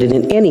participated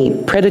in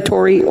any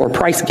predatory or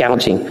price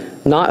gouging,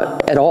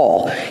 not at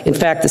all. In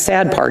fact, the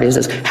sad part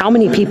is how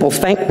many people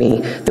thank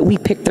me that we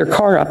picked their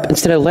car up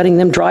instead of letting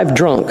them drive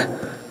drunk.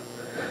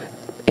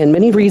 And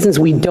many reasons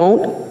we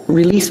don't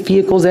release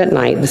vehicles at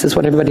night. This is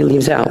what everybody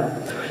leaves out.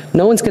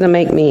 No one's going to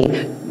make me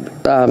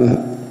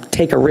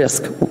take a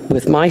risk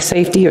with my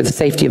safety or the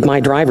safety of my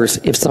drivers.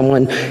 If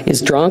someone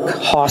is drunk,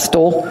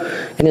 hostile,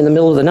 and in the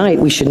middle of the night,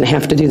 we shouldn't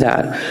have to do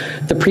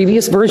that. The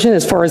previous version,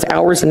 as far as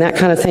hours and that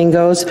kind of thing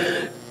goes,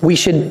 we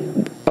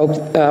should,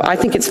 I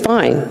think it's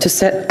fine to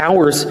set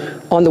hours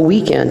on the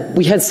weekend.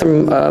 We had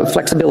some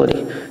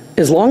flexibility.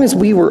 As long as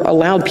we were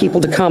allowed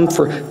people to come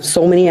for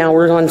so many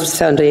hours on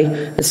Sunday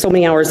and so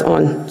many hours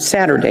on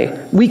Saturday,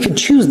 we could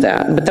choose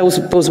that, but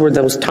those were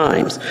those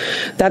times.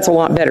 That's a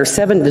lot better.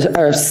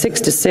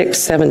 6 to 6,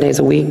 7 days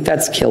a week,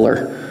 that's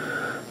killer.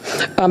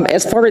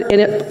 As far as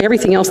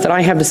everything else that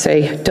I have to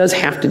say does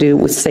have to do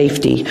with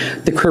safety.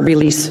 The curb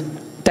release,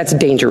 that's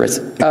dangerous.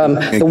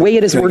 The way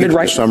it is worded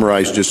right.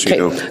 Summarize just so you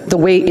know. The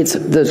way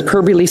the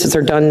curb releases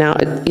are done now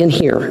in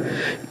here.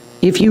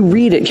 If you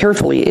read it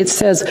carefully, it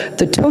says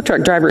the tow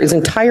truck driver is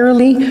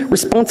entirely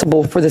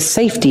responsible for the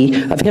safety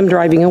of him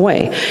driving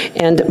away.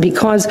 And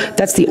because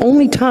that's the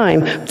only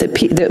time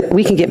that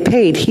we can get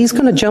paid, he's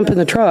going to jump in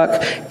the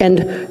truck, and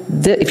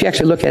if you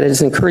actually look at it,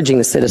 it's encouraging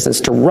the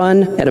citizens to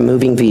run at a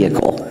moving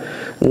vehicle.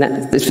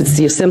 And if it's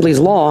the Assembly's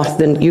law,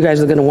 then you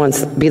guys are going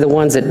to be the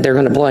ones that they're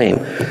going to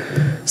blame.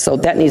 So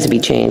that needs to be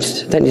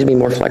changed. That needs to be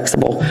more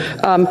flexible.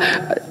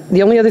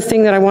 The only other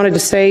thing that I wanted to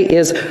say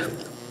is,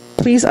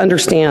 please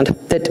understand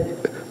that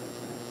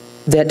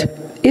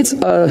it's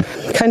a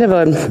kind of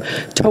a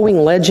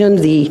towing legend,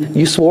 the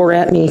 "you swore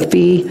at me"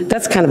 fee.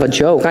 That's kind of a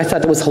joke. I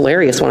thought that was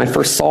hilarious when I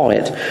first saw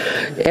it.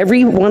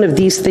 Every one of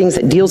these things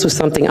that deals with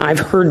something, I've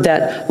heard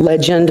that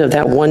legend of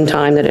that one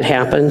time that it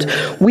happened.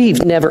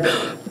 We've never.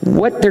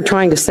 What they're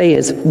trying to say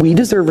is we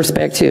deserve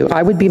respect too.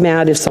 I would be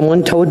mad if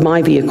someone towed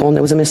my vehicle and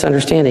there was a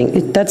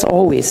misunderstanding. That's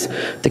always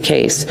the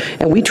case.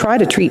 And we try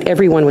to treat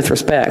everyone with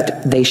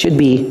respect. They should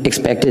be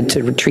expected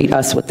to treat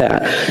us with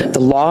that.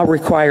 The law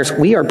requires,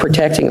 we are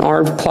protecting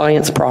our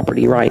clients'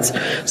 property rights.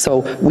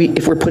 So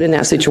if we're put in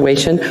that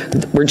situation,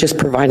 we're just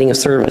providing a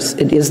service.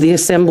 It is the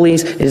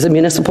Assembly's, it is a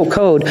municipal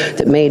code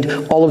that made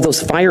all of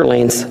those fire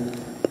lanes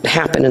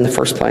happen in the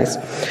first place.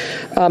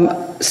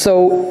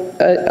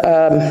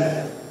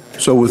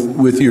 So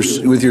with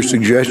your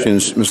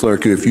suggestions, Ms.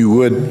 Larricu, if you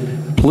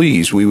would,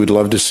 please, we would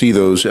love to see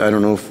those. I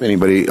don't know if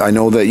anybody, I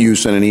know that you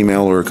sent an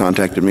email or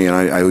contacted me, and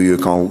I owe you a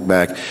call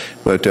back.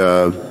 But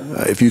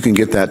if you can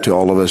get that to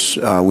all of us,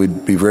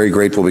 we'd be very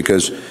grateful,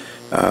 because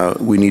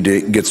we need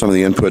to get some of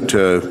the input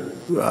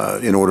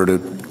in order to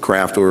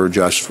craft or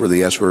adjust for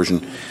the S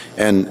version.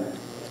 And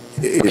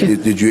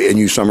did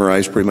you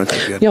summarize pretty much?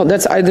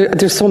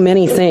 There's so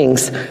many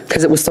things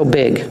because it was so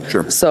big.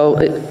 Sure. So,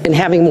 and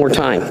having more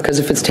time, because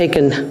if it's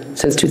taken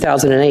since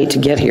 2008 to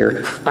get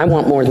here, I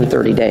want more than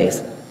 30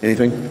 days.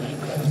 Anything?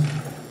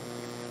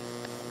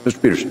 Mr.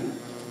 Peters.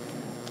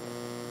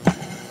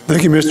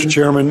 Thank you, Mr.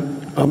 Chairman.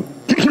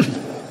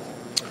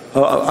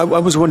 I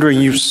was wondering,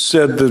 you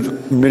said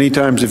that many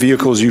times the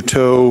vehicles you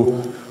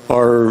tow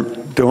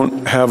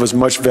don't have as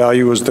much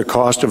value as the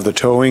cost of the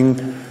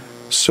towing.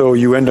 So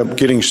you end up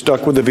getting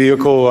stuck with the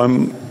vehicle,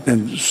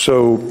 and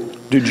so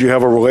did you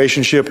have a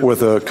relationship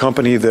with a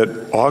company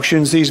that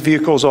auctions these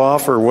vehicles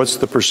off, or what's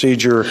the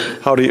procedure?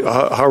 How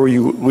are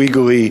you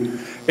legally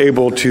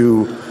able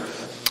to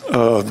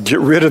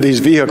get rid of these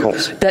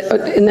vehicles?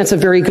 And that's a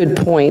very good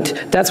point.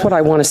 That's what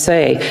I want to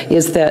say,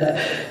 is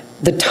that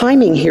the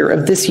timing here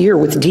of this year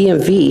with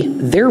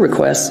DMV, their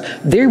requests,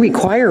 they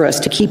require us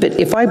to keep it.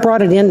 If I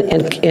brought it in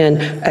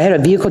and I had a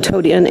vehicle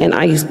towed in and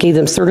I gave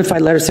them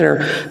certified letters that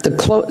are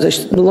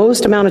the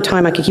lowest amount of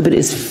time I could keep it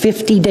is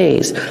 50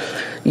 days.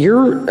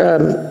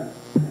 Your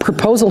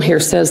proposal here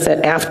says that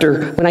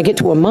when I get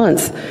to a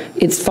month,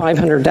 it's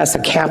 500. That's a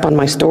cap on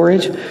my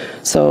storage.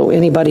 So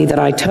anybody that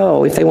I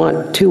tow, if they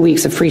want 2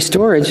 weeks of free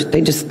storage, they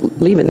just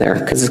leave it there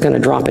because it's going to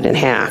drop it in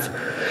half.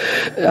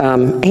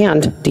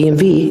 And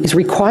DMV is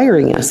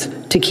requiring us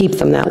to keep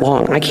them that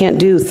long. I can't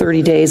do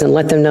 30 days and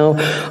let them know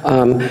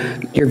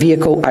your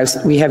vehicle,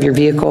 we have your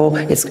vehicle,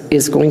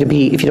 it's going to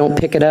be, if you don't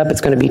pick it up,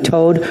 it's going to be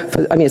towed,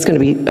 it's going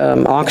to be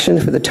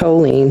auctioned for the tow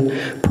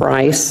lien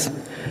price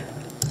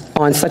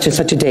on such and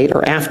such a date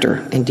or after,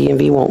 and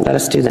DMV won't let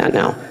us do that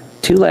now.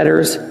 2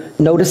 letters,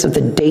 notice of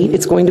the date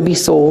it's going to be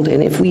sold,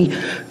 and if we,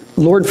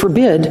 Lord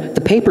forbid,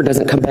 the paper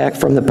doesn't come back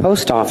from the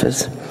post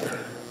office,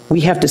 we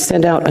have to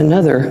send out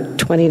another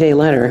 20-day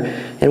letter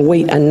and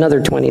wait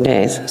another 20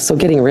 days. So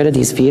getting rid of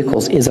these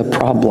vehicles is a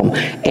problem.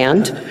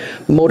 And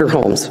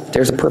motorhomes,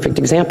 there's a perfect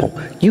example.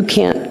 We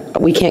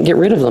can't get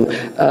rid of them.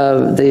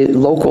 The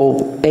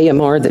local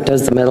AMR that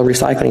does the metal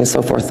recycling and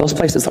so forth, those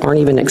places aren't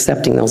even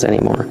accepting those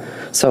anymore.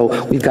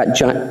 So we've got,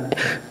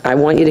 I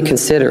want you to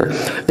consider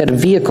that a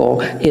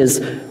vehicle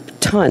is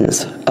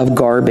tons of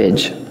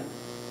garbage.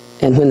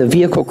 And when the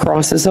vehicle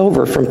crosses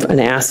over from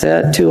an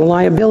asset to a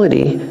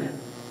liability,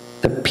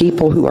 the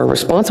people who are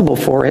responsible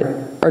for it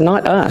are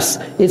not us.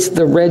 It's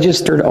the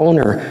registered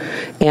owner.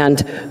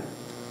 And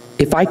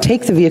if I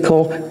take the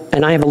vehicle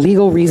and I have a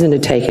legal reason to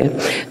take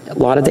it, a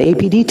lot of the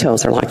APD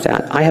tows are like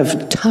that. I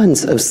have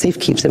tons of safe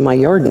keeps in my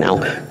yard now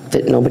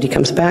that nobody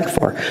comes back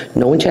for.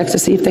 No one checks to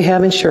see if they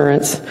have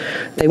insurance.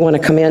 They want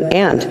to come in,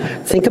 and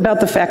think about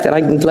the fact that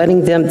I'm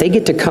letting them, they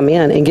get to come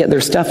in and get their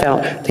stuff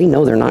out. They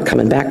know they're not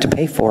coming back to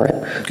pay for it.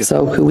 Okay.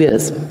 So who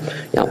is?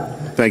 Yeah.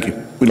 Thank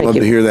you. We'd love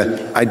to hear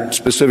that. I'm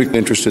specifically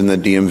interested in the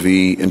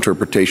DMV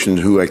interpretation,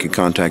 who I could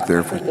contact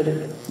there for.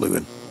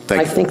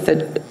 I think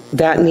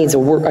that needs a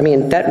work. I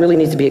mean, that really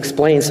needs to be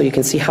explained so you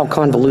can see how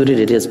convoluted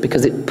it is,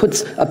 because it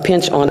puts a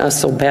pinch on us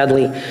so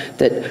badly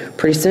that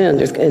pretty soon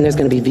there's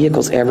going to be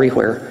vehicles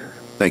everywhere.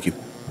 Thank you.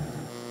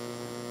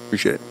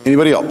 Appreciate it.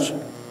 Anybody else?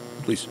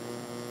 Please.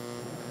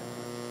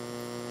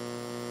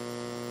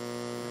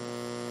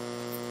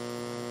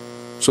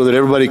 So that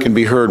everybody can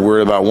be heard, we're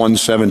at about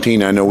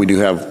 1:17. I know we do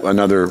have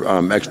another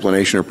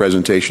explanation or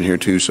presentation here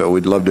too, so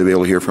we'd love to be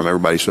able to hear from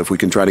everybody. So if we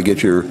can try to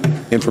get your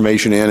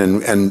information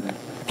in, and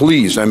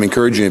please, I'm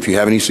encouraging, if you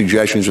have any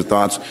suggestions or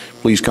thoughts,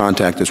 please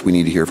contact us. We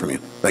need to hear from you.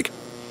 Thank you.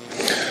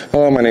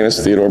 Hello, my name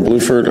is Theodore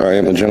Bluford. I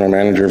am the general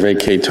manager of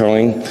AK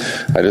Towing.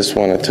 I just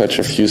want to touch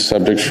a few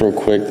subjects real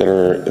quick that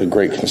are a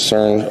great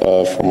concern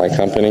for my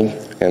company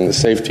and the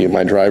safety of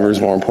my drivers,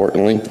 more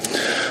importantly.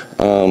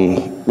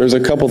 There's a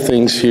couple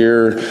things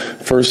here.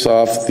 First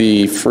off,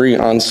 the free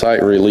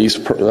on-site release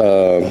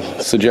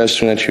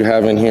suggestion that you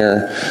have in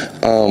here.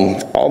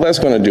 All that's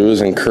going to do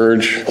is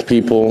encourage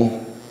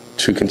people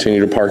to continue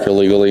to park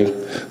illegally.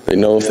 They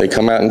know if they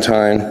come out in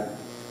time,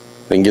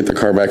 they can get their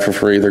car back for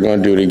free, they're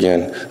going to do it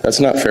again. That's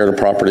not fair to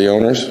property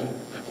owners.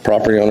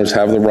 Property owners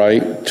have the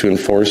right to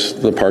enforce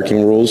the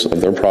parking rules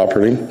of their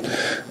property.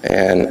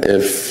 And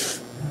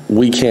if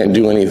we can't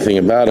do anything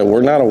about it,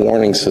 we're not a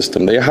warning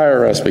system. They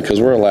hire us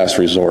because we're a last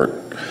resort.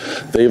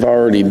 They've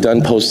already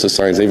done post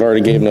signs. They've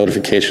already gave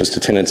notifications to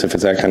tenants if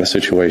it's that kind of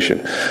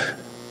situation.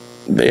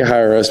 They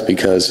hire us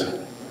because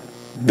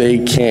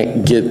they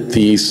can't get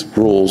these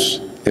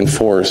rules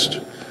enforced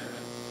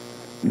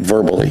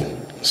verbally.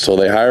 So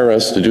they hire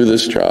us to do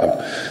this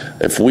job.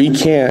 If we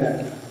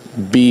can't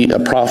be a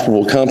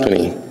profitable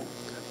company,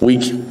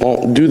 we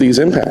won't do these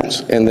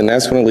impounds. And then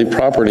that's going to leave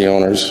property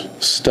owners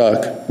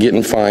stuck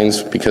getting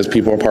fines because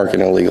people are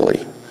parking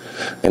illegally.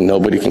 And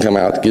nobody can come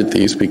out to get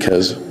these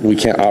because we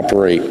can't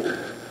operate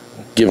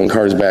giving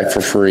cars back for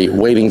free,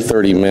 waiting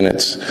 30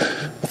 minutes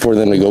for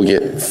them to go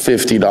get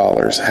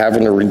 $50,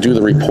 having to do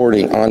the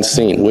reporting on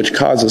scene, which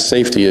causes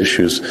safety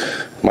issues.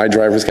 My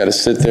driver's got to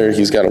sit there,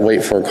 he's got to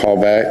wait for a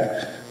call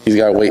back. He's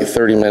got to wait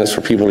 30 minutes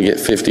for people to get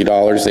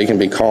 $50. They can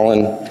be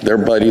calling their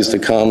buddies to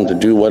come to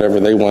do whatever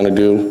they want to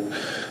do.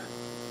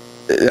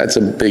 That's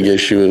a big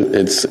issue.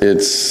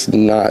 It's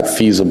not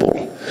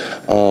feasible.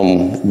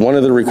 One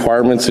of the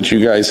requirements that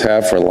you guys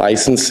have for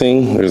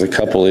licensing, there's a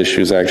couple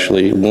issues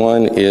actually.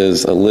 One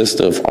is a list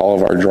of all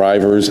of our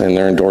drivers and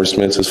their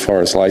endorsements as far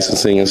as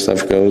licensing and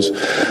stuff goes.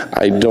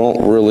 I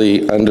don't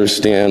really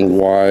understand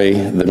why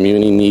the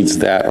Muni needs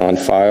that on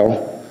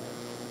file.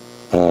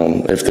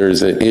 If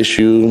there's an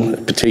issue,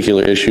 a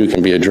particular issue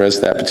can be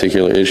addressed, that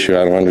particular issue.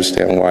 I don't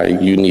understand why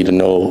you need to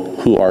know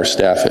who our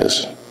staff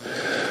is.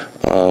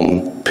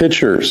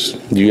 Pictures.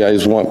 You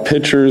guys want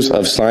pictures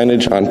of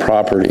signage on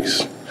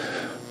properties.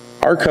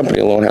 Our company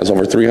alone has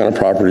over 300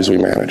 properties we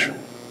manage.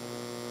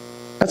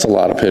 That's a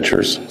lot of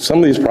pictures. Some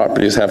of these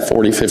properties have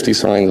 40, 50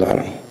 signs on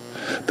them.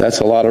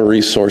 That's a lot of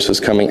resources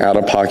coming out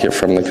of pocket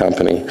from the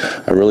company.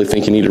 I really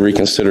think you need to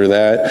reconsider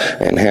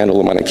that and handle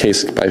them on a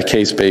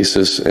case-by-case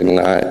basis and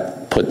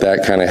not put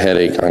that kind of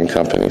headache on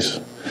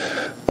companies.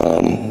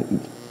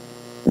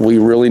 We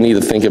really need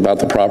to think about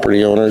the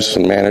property owners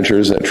and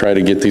managers that try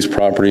to get these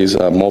properties,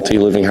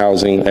 multi-living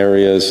housing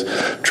areas,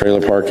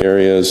 trailer park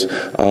areas,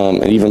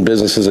 and even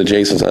businesses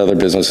adjacent to other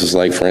businesses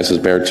like, for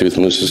instance, Beartooth,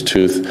 Moose's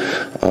Tooth.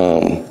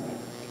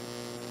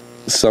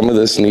 Some of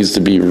this needs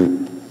to be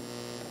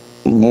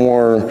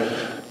more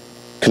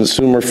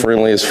consumer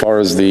friendly as far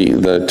as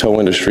the tow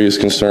industry is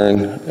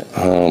concerned,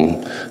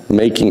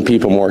 making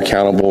people more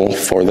accountable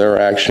for their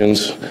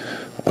actions,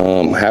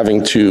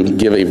 having to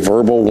give a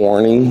verbal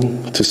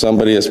warning to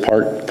somebody that's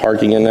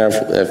parking in there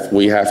if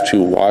we have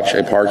to watch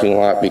a parking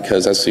lot,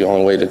 because that's the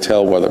only way to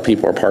tell whether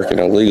people are parking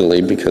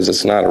illegally, because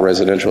it's not a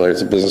residential area,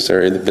 it's a business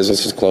area, the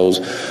business is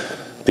closed.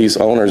 These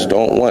owners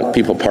don't want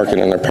people parking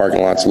in their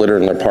parking lots,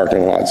 littering their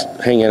parking lots,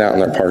 hanging out in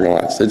their parking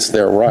lots. It's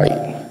their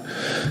right.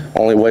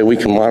 Only way we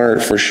can monitor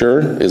it for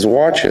sure is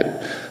watch it.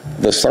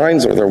 The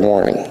signs are their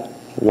warning.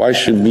 Why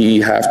should we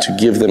have to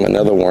give them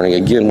another warning?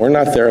 Again, we're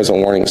not there as a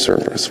warning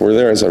service. We're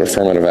there as an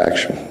affirmative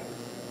action.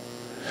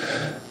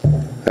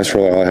 That's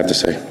really all I have to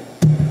say.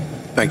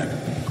 Thank you.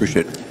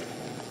 Appreciate it.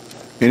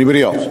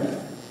 Anybody else?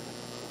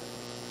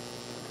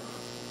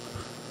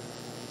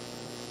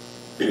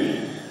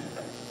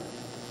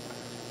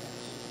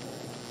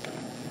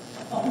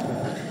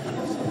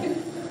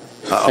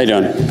 How you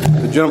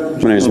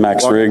doing? My name is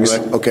Max Riggs.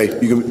 Okay,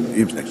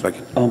 you next. Thank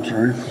you. Oh, I'm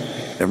sorry.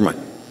 Never mind.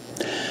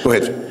 Go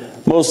ahead.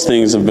 Most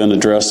things have been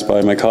addressed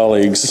by my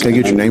colleagues. Can I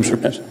get your name, sir,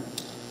 please?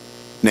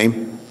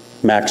 Name?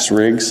 Max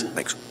Riggs.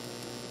 Thanks.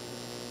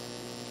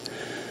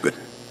 Good.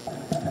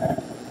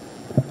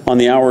 On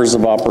the hours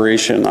of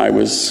operation, I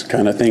was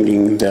kind of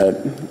thinking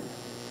that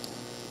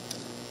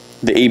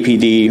the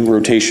APD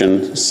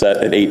rotation set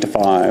at 8 to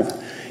 5,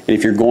 and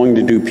if you're going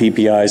to do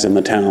PPIs in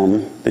the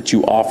town, that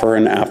you offer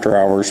an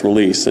after-hours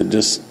release. And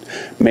just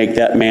make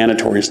that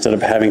mandatory instead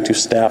of having to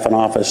staff an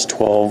office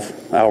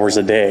 12 hours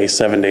a day,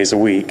 7 days a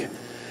week.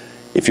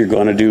 If you're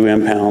going to do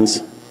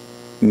impounds,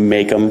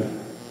 make them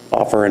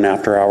offer an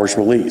after-hours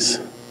release.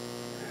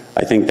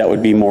 I think that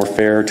would be more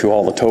fair to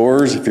all the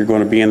towers. If you're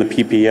going to be in the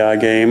PPI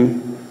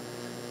game,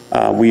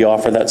 we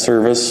offer that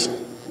service.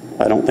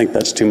 I don't think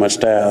that's too much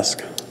to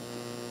ask.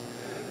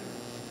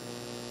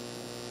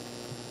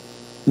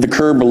 The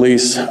curb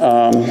release,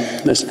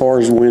 as far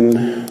as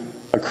when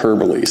a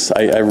curb release,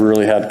 I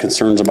really had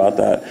concerns about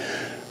that.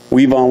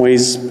 We've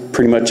always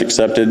pretty much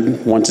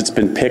accepted once it's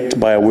been picked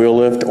by a wheel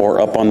lift or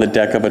up on the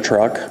deck of a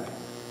truck,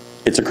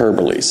 it's a curb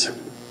release.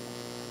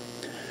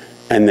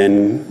 And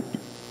then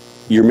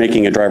you're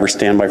making a driver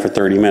stand by for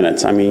 30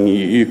 minutes. I mean,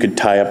 you could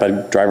tie up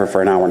a driver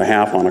for an hour and a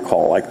half on a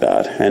call like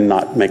that and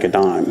not make a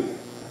dime.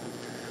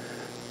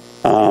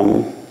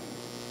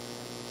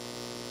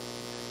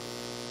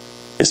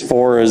 As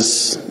far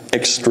as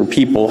extra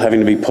people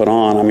having to be put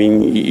on, I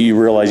mean, you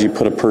realize you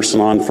put a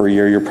person on for a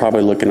year, you're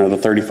probably looking at a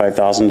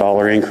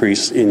 $35,000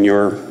 increase in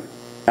your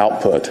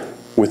output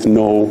with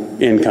no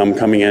income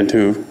coming in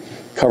to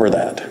cover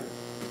that.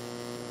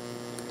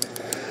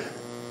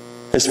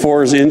 As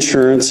far as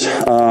insurance,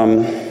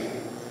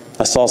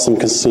 I saw some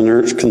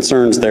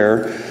concerns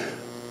there.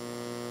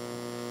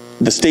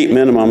 The state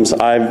minimums,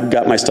 I've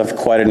got my stuff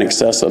quite in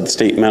excess of the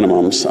state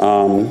minimums.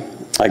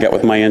 I got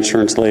with my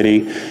insurance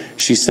lady.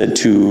 She said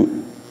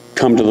to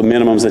come to the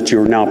minimums that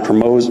you're now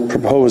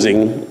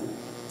proposing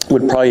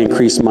would probably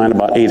increase mine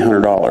about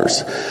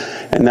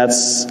 $800. And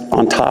that's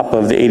on top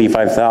of the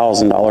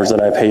 $85,000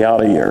 that I pay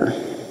out a year.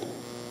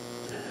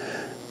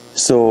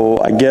 So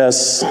I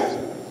guess,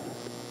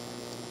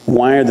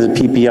 why are the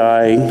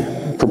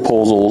PPI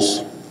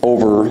proposals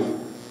over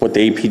what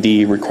the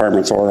APD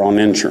requirements are on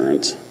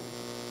insurance?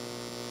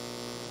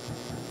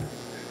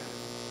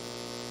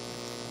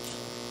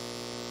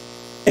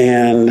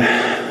 And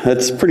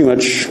that's pretty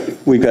much,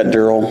 we've got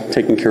Daryl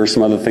taking care of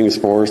some other things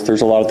for us.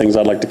 There's a lot of things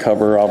I'd like to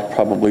cover. I'll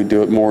probably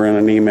do it more in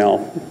an email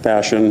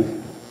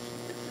fashion.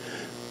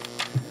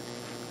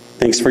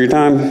 Thanks for your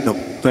time. No,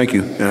 thank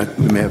you.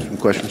 We may have some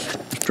questions.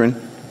 Mr. Trin?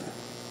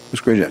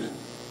 Ms. Grayjack?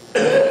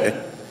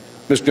 Okay.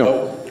 Ms.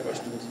 Jones?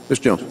 Ms.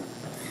 Jones?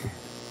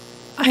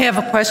 I have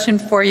a question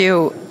for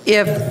you.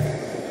 If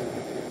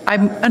I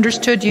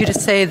understood you to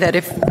say that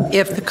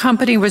if the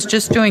company was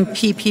just doing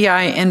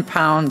PPI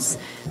impounds,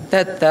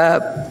 that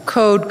the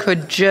code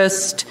could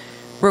just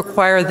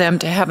require them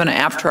to have an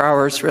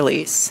after-hours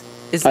release.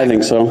 I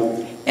think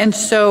so. And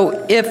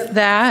so if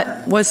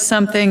that was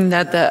something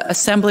that the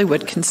assembly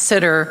would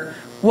consider,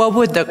 what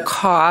would the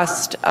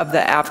cost of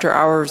the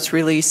after-hours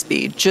release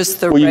be?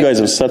 Just the well, you guys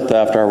have set the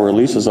after-hour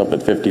releases up at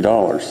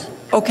 $50.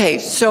 Okay,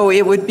 so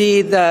it would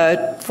be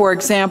for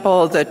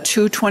example, the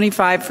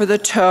 $225 for the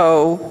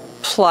tow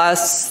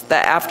plus the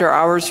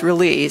after-hours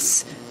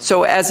release.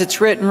 So as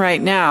it's written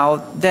right now,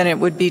 then it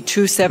would be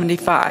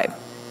 $275.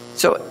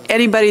 So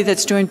anybody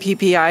that's doing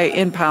PPI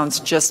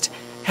impounds just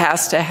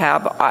has to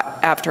have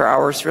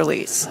after-hours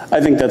release. I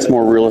think that's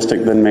more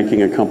realistic than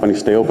making a company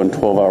stay open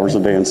 12 hours a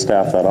day and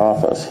staff that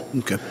office.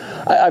 Okay.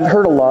 I've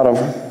heard a lot of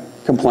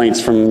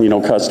complaints from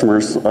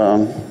customers.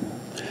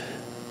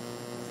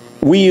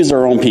 We use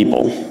our own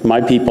people.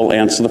 My people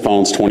answer the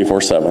phones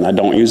 24/7. I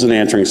don't use an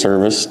answering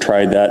service.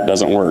 Tried that,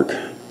 doesn't work.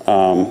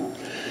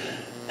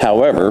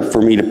 However,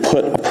 for me to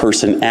put a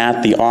person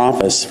at the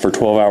office for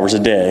 12 hours a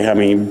day, I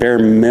mean, bare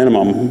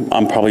minimum,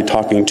 I'm probably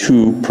talking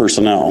 2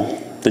 personnel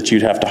that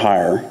you'd have to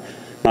hire,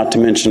 not to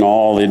mention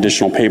all the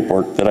additional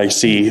paperwork that I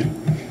see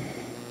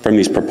from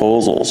these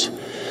proposals.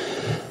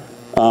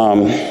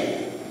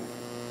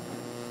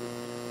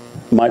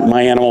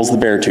 My animal's the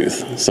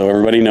Beartooth, so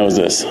everybody knows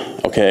this,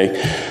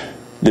 okay?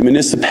 The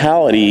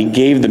municipality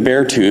gave the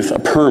Beartooth a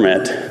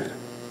permit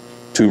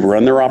to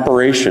run their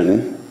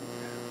operation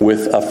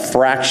with a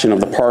fraction of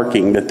the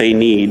parking that they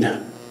need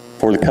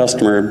for the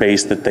customer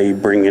base that they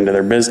bring into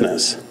their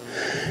business.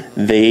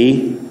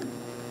 They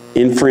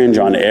infringe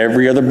on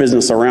every other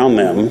business around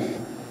them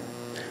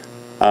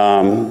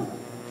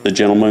the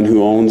gentleman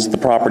who owns the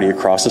property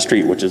across the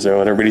street, which is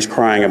what everybody's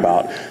crying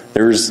about.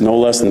 There's no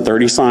less than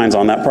 30 signs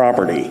on that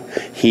property.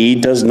 He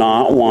does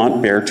not want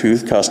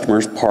Beartooth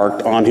customers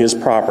parked on his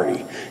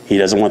property. He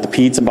doesn't want the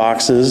pizza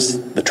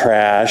boxes, the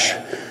trash,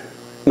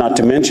 not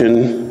to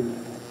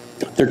mention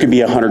there could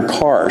be 100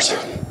 cars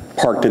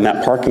parked in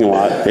that parking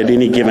lot at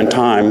any given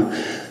time.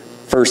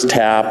 First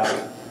tap,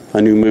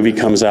 a new movie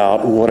comes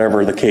out,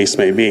 whatever the case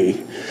may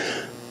be.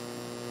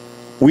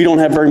 We don't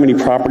have very many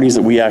properties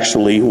that we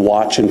actually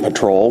watch and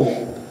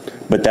patrol,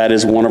 but that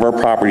is one of our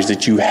properties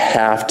that you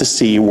have to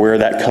see where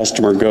that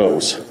customer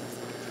goes.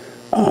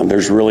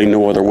 There's really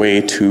no other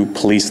way to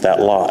police that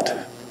lot.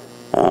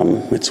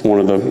 It's one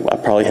of the, I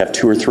probably have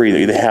 2 or 3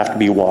 that they have to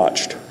be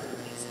watched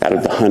out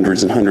of the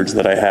hundreds and hundreds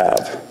that I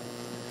have.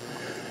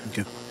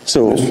 Okay.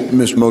 So,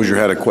 Ms. Mosier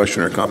had a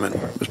question or comment.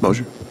 Ms.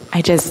 Mosier?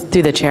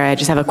 Through the chair, I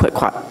just have a quick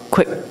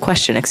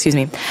question, excuse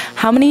me.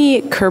 How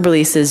many curb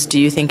releases do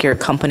you think your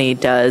company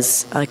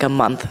does, like a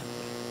month?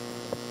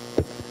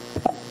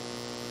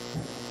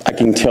 I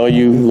can tell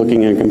you,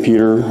 looking at a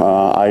computer,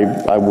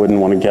 I wouldn't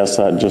want to guess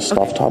that just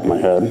off the top of my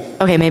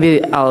head. Okay,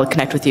 maybe I'll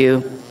connect with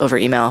you over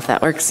email if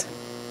that works.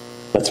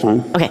 That's fine.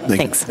 Okay,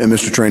 thanks. And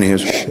Mr. Trainee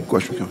has a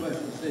question.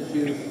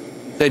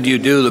 Said you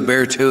do the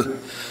Beartooth.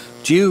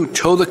 Do you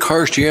tow the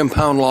cars to your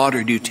impound lot,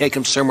 or do you take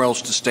them somewhere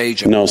else to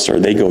stage them? No, sir.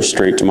 They go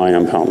straight to my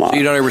impound lot. So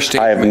you don't ever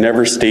stage? I have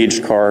never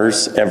staged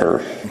cars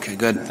ever. Okay,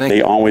 good. Thank They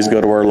you. always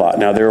go to our lot.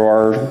 Now, there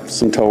are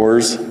some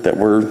towers that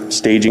were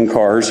staging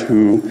cars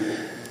who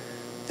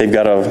they've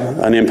got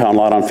an impound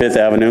lot on 5th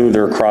Avenue.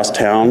 They're across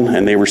town,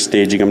 and they were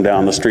staging them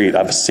down the street.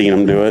 I've seen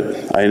them do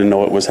it. I didn't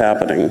know it was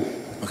happening.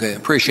 Okay,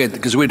 appreciate it,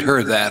 because we'd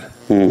heard that.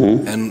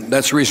 And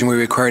that's the reason we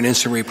require an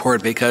instant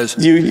report, because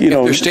you if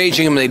know, they're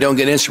staging them and they don't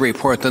get instant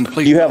report, then the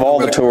police... You have all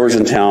the towers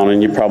in town,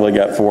 and you probably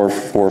got four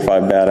or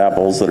five bad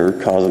apples that are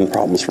causing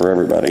problems for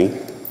everybody.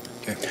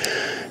 Okay.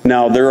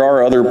 Now, there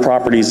are other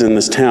properties in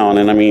this town,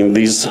 and I mean,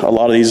 a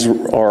lot of these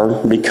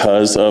are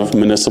because of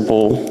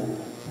municipal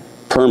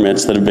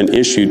permits that have been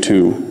issued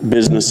to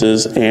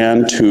businesses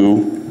and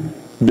to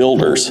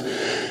builders.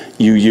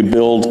 You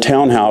build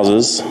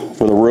townhouses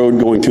with a road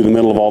going through the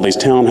middle of all these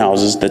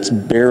townhouses that's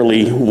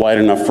barely wide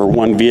enough for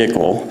one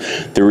vehicle.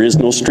 There is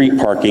no street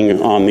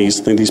parking on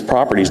these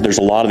properties. There's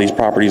a lot of these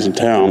properties in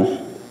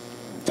town.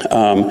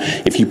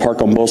 If you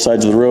park on both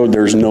sides of the road,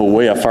 there's no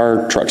way a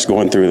fire truck's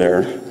going through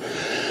there.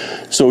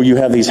 So you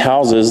have these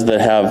houses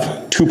that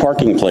have 2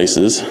 parking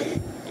places,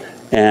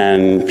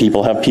 and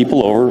people have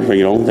people over,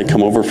 you know, they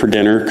come over for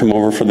dinner, come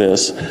over for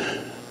this.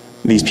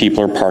 These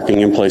people are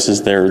parking in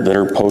places there that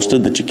are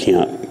posted that you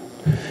can't.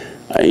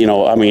 You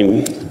know, I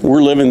mean,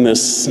 we're living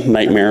this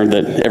nightmare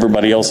that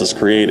everybody else has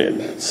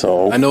created.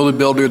 So I know the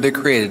builder that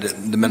created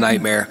it, the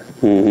nightmare.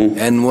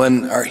 And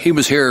when he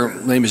was here,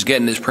 when he was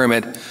getting his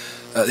permit,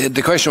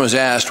 the question was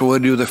asked, well,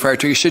 what do you do with the fire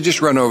truck? He said,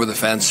 just run over the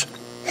fence.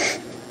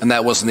 And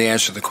that wasn't the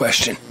answer to the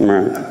question.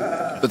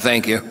 Right. But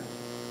thank you.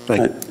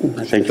 Thank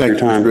you for your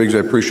time. Mr. Briggs, I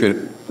appreciate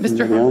it.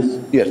 Mr.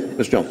 Jones? Yes,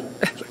 Ms. Jones.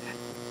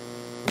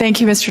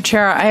 Thank you, Mr.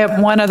 Chair. I have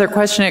one other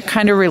question. It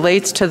kind of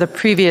relates to the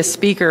previous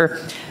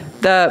speaker.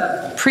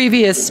 The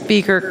previous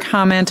speaker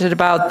commented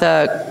about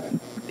the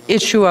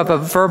issue of a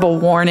verbal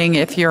warning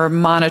if you're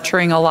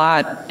monitoring a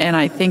lot, and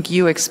I think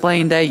you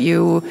explained that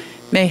you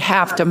may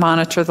have to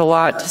monitor the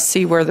lot to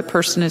see where the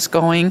person is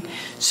going.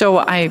 So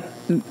I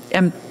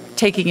am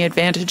taking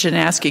advantage and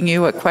asking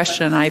you a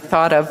question I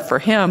thought of for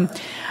him.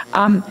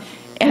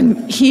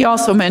 And he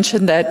also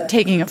mentioned that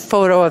taking a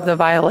photo of the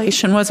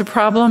violation was a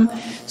problem.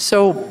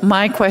 So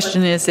my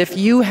question is, if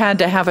you had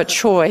to have a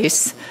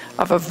choice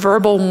of a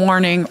verbal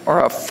warning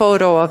or a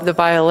photo of the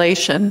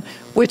violation,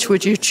 which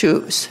would you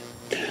choose?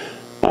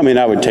 I mean,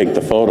 I would take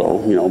the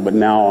photo, you know, but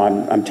now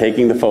I'm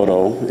taking the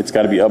photo. It's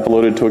got to be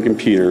uploaded to a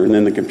computer, and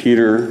then the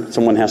computer,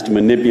 someone has to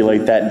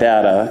manipulate that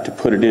data to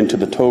put it into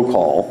the tow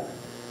call,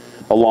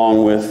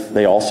 along with,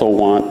 they also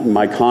want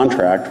my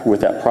contract with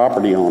that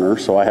property owner,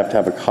 so I have to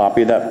have a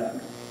copy of that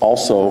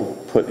also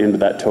put into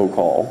that tow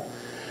call.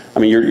 I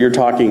mean, you're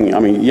talking, I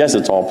mean, yes,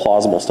 it's all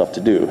plausible stuff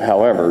to do.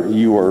 However,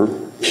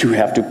 you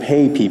have to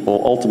pay people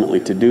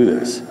ultimately to do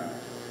this.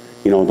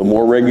 You know, the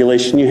more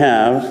regulation you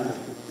have,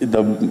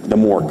 the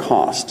more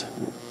cost.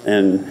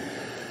 And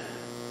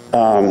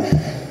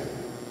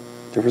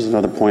there was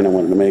another point I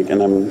wanted to make,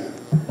 and I'm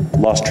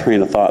lost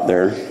train of thought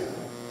there.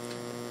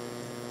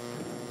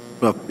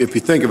 Well, if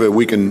you think of it,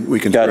 we can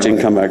gotcha, and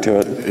come back to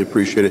it. I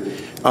appreciate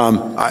it.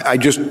 I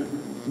just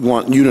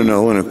want you to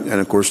know, and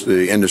of course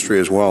the industry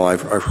as well,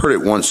 I've heard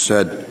it once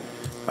said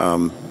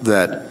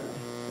that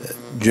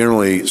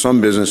generally some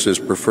businesses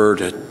prefer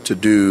to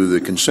do the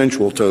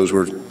consensual tows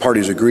where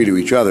parties agree to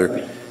each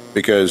other,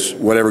 because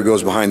whatever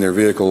goes behind their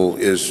vehicle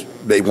is,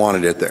 they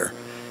wanted it there.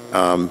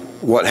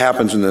 What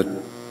happens on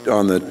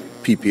the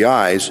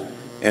PPIs,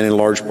 and in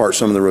large part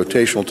some of the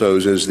rotational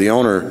tows, is the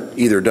owner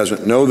either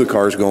doesn't know the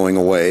car's going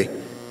away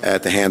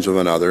at the hands of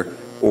another,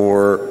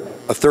 or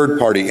a third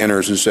party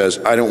enters and says,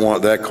 I don't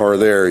want that car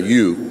there,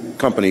 you,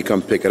 company,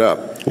 come pick it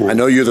up. I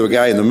know you're the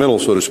guy in the middle,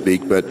 so to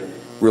speak, but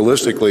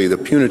realistically, the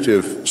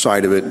punitive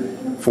side of it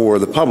for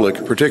the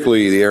public,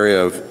 particularly the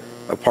area of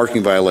a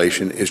parking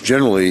violation, is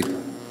generally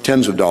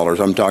tens of dollars.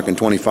 I'm talking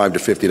 $25 to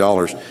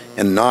 $50,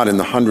 and not in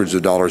the hundreds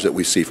of dollars that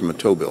we see from a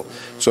tow bill.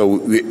 So,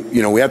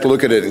 we have to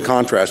look at it in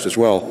contrast as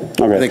well.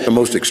 Okay. I think the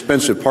most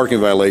expensive parking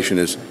violation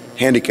is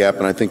handicap,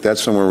 and I think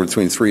that's somewhere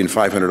between $300 and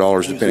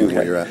 $500, depending on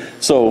where you're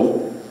at.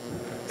 So,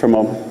 from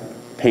a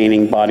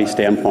painting body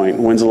standpoint,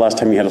 when's the last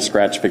time you had a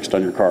scratch fixed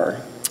on your car?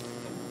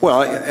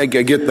 Well, I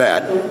get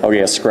that. Okay,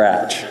 a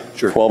scratch.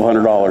 Sure.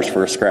 $1,200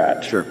 for a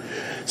scratch. Sure.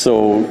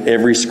 So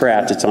every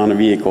scratch that's on a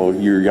vehicle,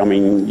 you're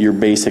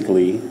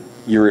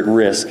at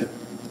risk.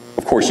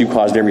 Of course, you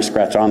caused every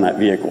scratch on that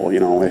vehicle,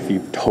 if you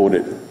towed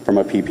it from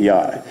a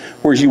PPI.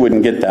 Whereas you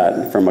wouldn't get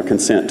that from a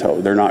consent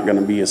tow. They're not going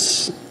to be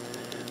as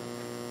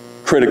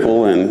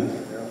critical and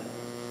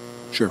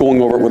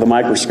going over it with a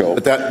microscope.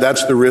 But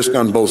that's the risk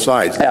on both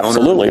sides.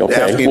 Absolutely.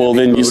 Okay. Well,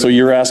 then, so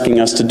you're asking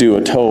us to do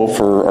a tow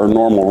for our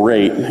normal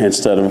rate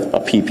instead of a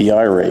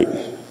PPI rate.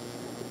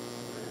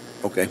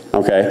 Okay.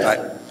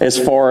 Okay. As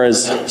far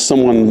as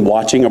someone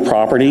watching a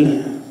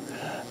property,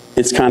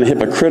 it's kind of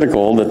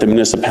hypocritical that the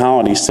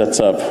municipality sets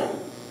up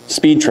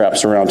speed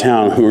traps around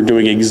town who are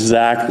doing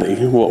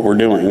exactly what we're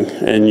doing,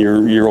 and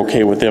you're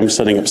okay with them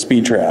setting up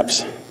speed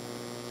traps.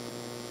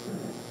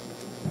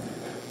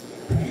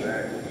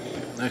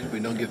 We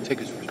don't give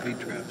tickets for speed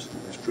traps.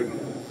 It's true.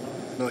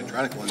 No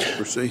electronic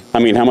ones. I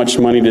mean, how much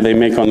money do they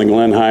make on the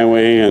Glen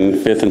Highway and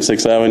 5th and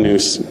 6th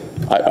Avenues?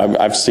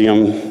 I've seen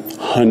them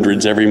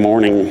hundreds every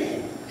morning.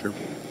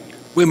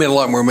 We made a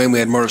lot more money. We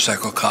had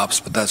motorcycle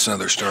cops, but that's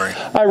another story.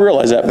 I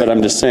realize that, but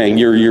I'm just saying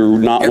you're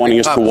not wanting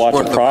us to watch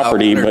a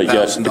property, but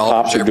yet the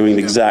cops are doing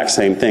the exact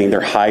same thing. They're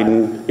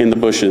hiding in the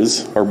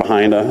bushes or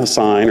behind a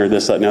sign or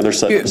this, that, and the other.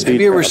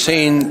 Have you ever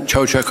seen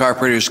tow truck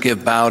operators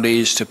give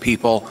bounties to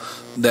people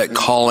that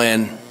call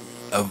in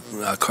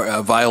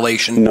a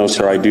violation? No,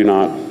 sir, I do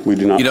not. We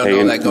do not. You don't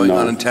know that going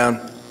on in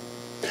town?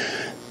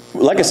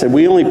 Like I said,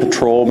 we only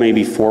patrol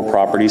maybe 4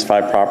 properties,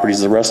 5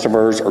 properties. The rest of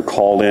ours are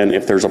called in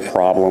if there's a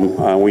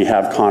problem. We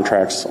have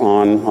contracts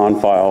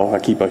on file. I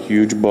keep a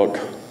huge book.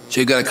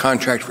 So you got a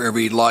contract for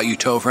every lot you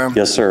tow from?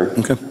 Yes, sir.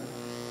 Okay.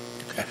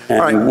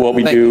 And what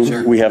we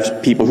do, we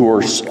have people who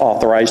are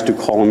authorized to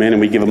call them in,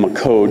 and we give them a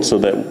code so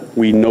that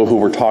we know who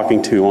we're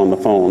talking to on the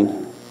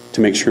phone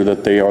to make sure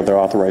that they are the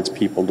authorized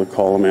people to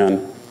call them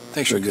in.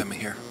 Thanks for coming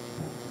here.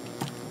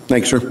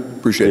 Thanks, sir.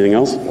 Appreciate it. Anything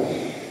else?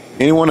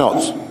 Anyone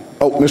else?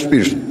 Oh, Mr.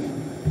 Peterson.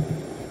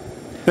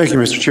 Thank you,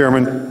 Mr.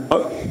 Chairman.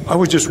 I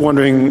was just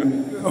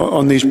wondering,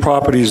 on these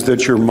properties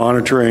that you're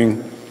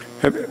monitoring,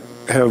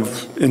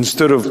 have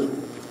instead of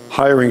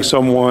hiring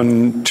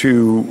someone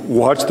to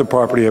watch the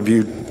property, have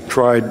you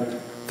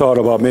thought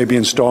about maybe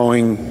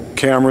installing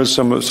cameras?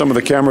 Some of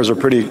the cameras are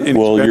pretty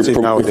inexpensive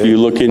nowadays. If you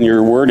look in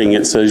your wording,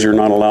 it says you're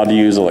not allowed to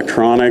use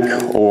electronic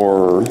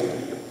or.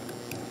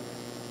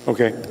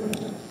 Okay.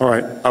 All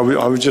right. I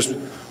was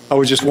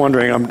just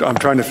wondering. I'm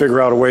trying to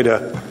figure out a way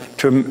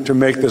to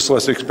make this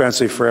less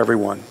expensive for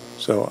everyone.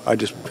 So I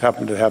just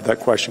happened to have that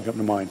question come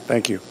to mind.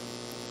 Thank you.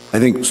 I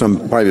think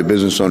some private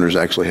business owners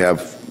actually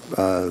have,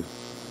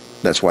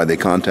 that's why they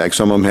contact.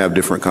 Some of them have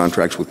different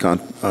contracts with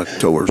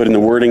towers. But in the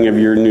wording of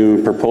your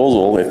new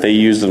proposal, if they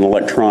used an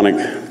electronic,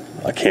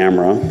 a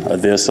camera, a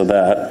this or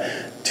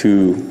that,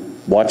 to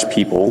watch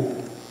people,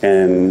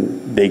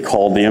 and they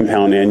called the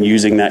impound in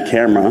using that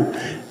camera,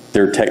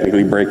 they're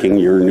technically breaking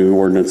your new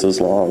ordinance's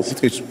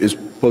laws. It's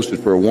posted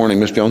for a warning,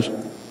 Ms. Jones?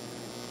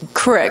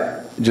 Correct.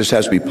 It just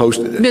has to be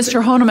posted.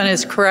 Mr. Honeman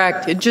is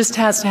correct. It just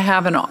has to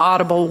have an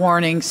audible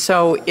warning.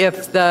 So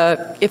if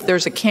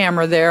there's a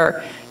camera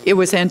there, it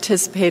was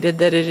anticipated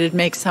that it'd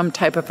make some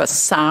type of a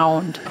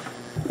sound.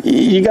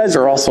 You guys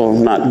are also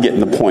not getting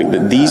the point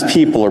that these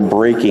people are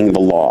breaking the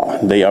law.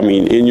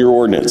 In your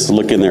ordinance,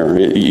 look in there.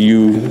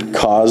 You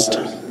caused.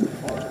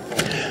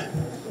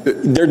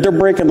 They're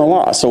breaking the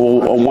law. So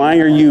why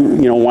are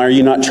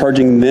you not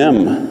charging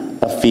them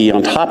a fee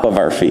on top of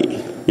our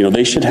fee?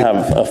 They should have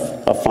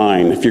a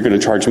fine. If you're going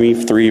to charge me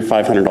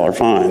 $500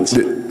 fines.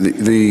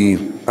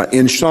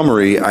 In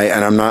summary,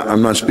 and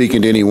I'm not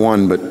speaking to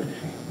anyone, but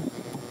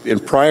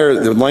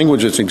the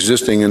language that's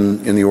existing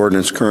in the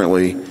ordinance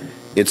currently,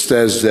 it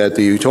says that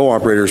the tow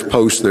operators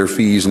post their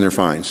fees and their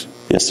fines.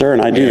 Yes, sir,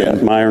 and I do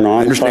that. Mine are not.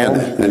 I understand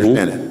that. I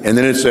understand it. And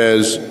then it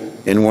says,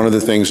 and one of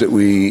the things that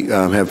we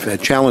have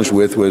had challenged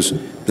with was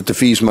that the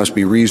fees must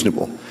be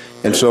reasonable.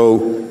 And so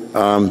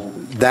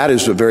that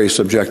is a very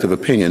subjective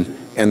opinion,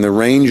 and the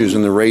ranges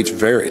and the rates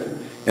varied.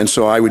 And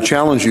so I would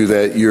challenge you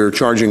that you're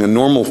charging a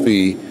normal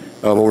fee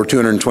of over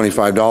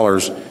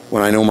 $225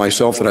 when I know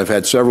myself that I've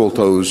had several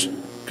tows,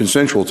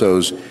 consensual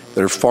tows,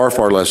 that are far,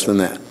 far less than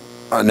that.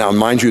 Now,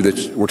 mind you,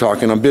 that we're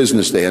talking on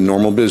business day, a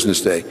normal business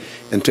day.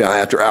 And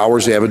after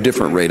hours, they have a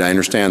different rate. I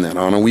understand that.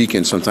 On a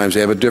weekend, sometimes they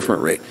have a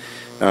different rate.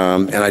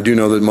 And I do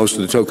know that most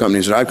of the tow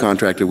companies that I've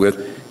contracted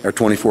with are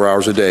 24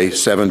 hours a day,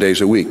 7 days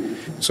a week.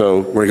 So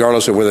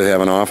regardless of whether they have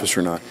an office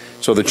or not.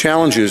 So the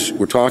challenge is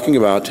we're talking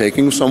about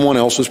taking someone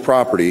else's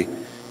property,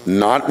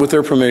 not with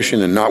their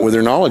permission and not with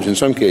their knowledge in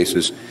some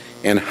cases,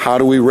 and how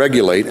do we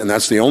regulate, and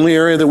that's the only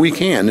area that we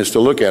can, is to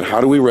look at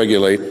how do we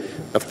regulate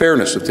a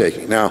fairness of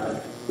taking. Now,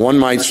 one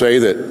might say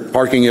that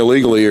parking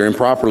illegally or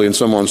improperly in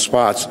someone's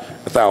spots,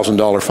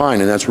 $1,000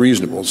 fine, and that's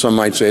reasonable. Some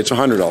might say it's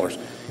 $100.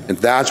 And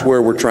that's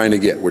where we're trying to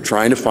get. We're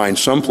trying to find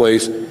some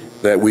place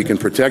that we can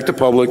protect the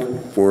public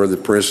for the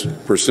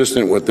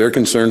persistent, what their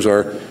concerns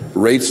are,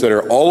 rates that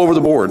are all over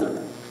the board,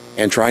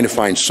 and trying to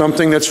find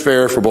something that's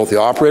fair for both the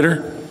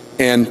operator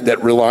and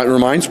that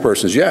reminds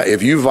persons, yeah,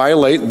 if you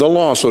violate the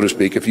law, so to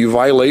speak, if you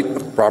violate a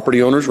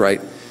property owner's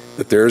right,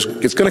 that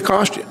it's going to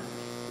cost you.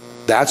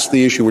 That's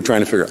the issue we're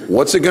trying to figure out.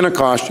 What's it going to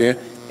cost you,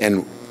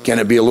 and can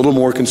it be a little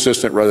more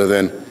consistent rather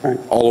than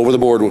all over the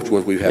board with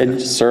what we've had?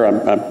 And, sir,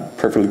 I'm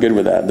perfectly good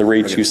with that. The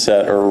rates you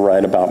set are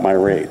right about my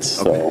rates.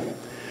 So,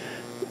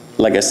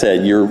 like I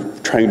said, you're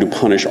trying to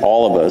punish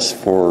all of us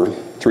for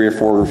 3 or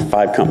 4 or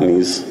 5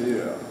 companies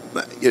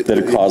that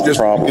have caused the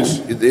problem.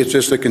 It's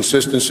just a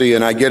consistency,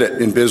 and I get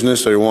it. In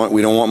business, we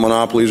don't want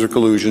monopolies or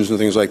collusions and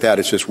things like that.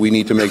 It's just we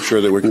need to make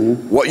sure that we're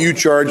what you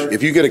charge.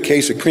 If you get a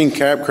case of cream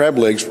crab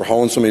legs for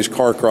hauling somebody's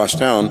car across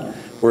town,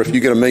 or if you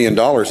get $1 million,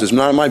 it's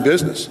not my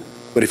business.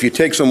 But if you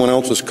take someone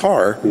else's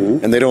car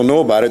and they don't know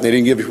about it, and they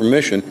didn't give you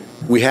permission,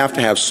 we have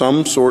to have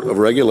some sort of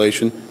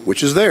regulation,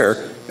 which is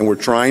there, and we're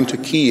trying to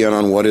key in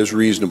on what is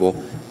reasonable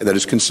and that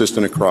is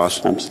consistent across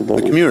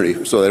the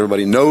community, so that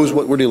everybody knows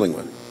what we're dealing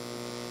with.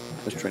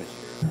 Mr. Trainee.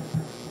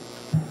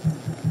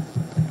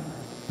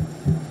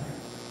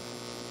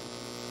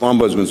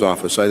 Ombudsman's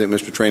office. I think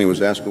Mr. Trainee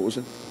was asked, what was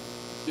it?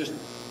 Just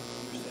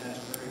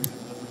ask Barry from the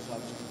Ombudsman's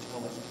office to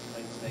tell us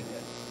complaints they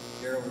get.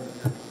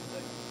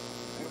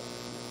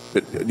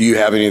 But do you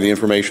have any of the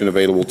information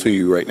available to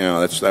you right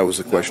now? That was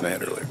the question I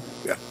had earlier.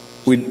 Yeah.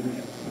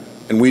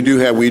 We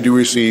do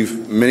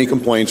receive many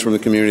complaints from the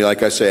community.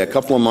 Like I say, a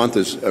couple a month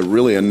is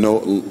really a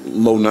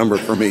low number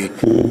for me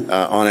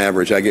on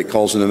average. I get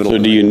calls in the middle. So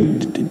do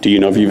you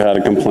know if you've had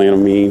a complaint of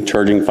me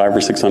charging $500 or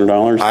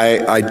 $600?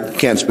 I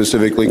can't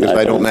specifically because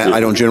I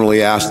don't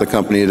generally ask the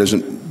company. It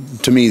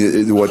doesn't. To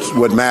me,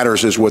 what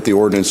matters is what the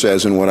ordinance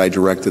says and what I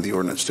directed the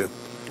ordinance to.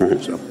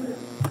 Right. So,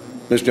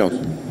 Ms.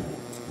 Jones.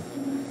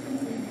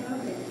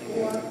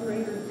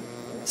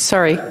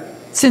 Sorry.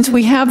 Since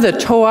we have the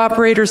tow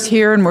operators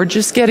here and we're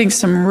just getting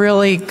some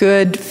really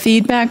good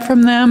feedback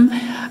from them,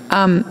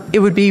 it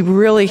would be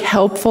really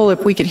helpful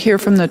if we could hear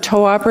from the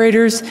tow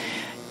operators.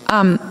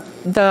 The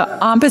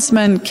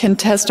ombudsman can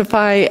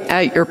testify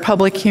at your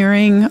public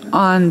hearing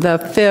on the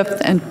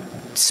 5th and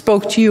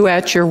spoke to you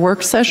at your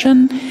work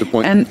session. Good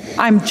point. And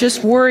I'm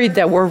just worried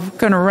that we're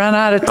going to run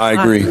out of time.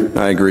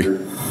 I agree.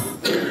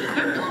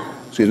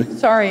 Excuse me?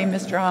 Sorry,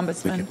 Mr.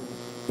 Ombudsman.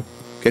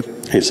 Okay.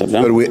 Hey, step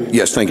down.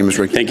 Yes, thank you, Mr.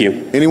 Rick. Thank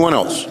you. Anyone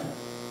else?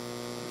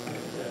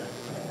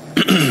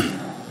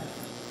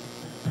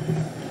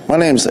 My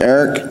name's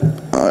Eric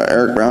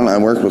Brown. I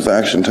work with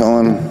Action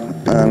Towing,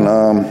 and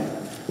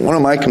one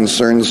of my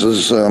concerns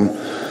is on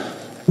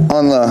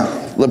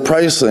the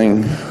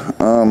pricing.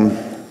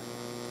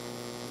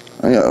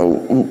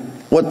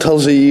 What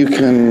tells you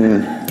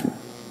can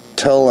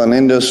tell an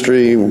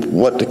industry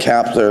what to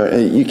cap there?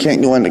 You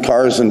can't go into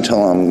cars and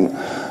tell them,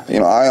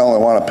 I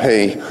only want to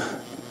pay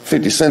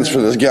 50 cents for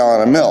this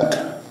gallon of milk.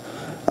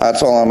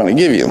 That's all I'm going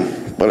to give you.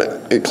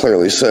 But it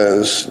clearly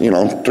says,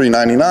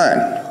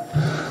 $3.99.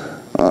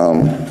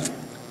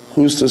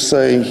 Who's to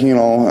say,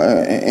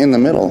 in the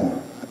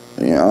middle?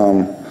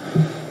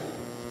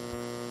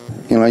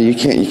 You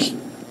can't.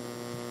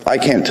 I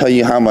can't tell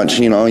you how much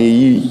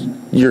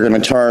you're going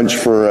to charge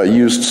for a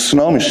used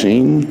snow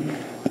machine.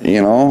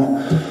 And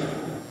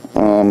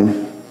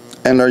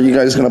are you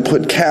guys going to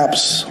put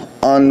caps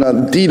on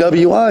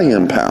DWI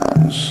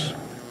impounds?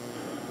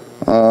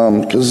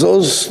 Because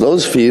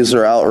those fees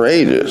are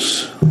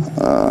outrageous.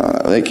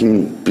 They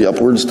can be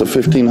upwards to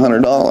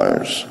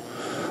 $1,500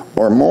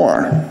 or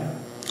more.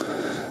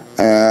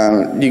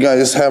 And you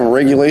guys have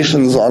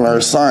regulations on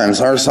our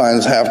signs. Our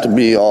signs have to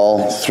be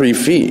all 3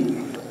 feet.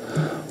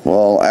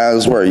 Well,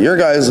 as where your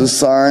guys'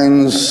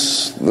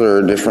 signs, there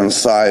are different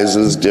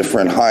sizes,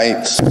 different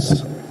heights,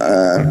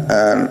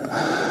 and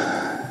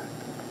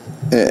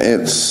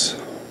it's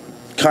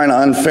kind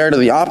of unfair to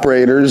the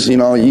operators.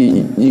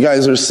 You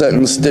guys are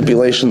setting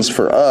stipulations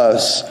for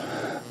us,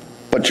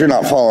 but you're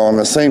not following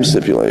the same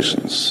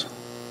stipulations.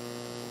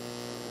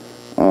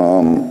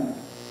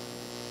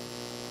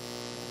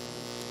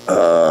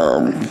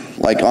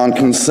 Like on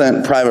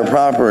consent private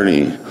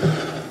property.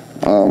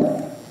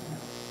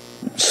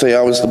 Say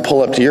I was to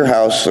pull up to your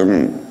house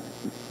and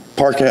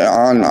park it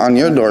on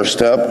your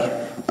doorstep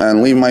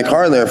and leave my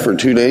car there for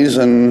 2 days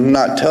and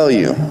not tell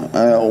you.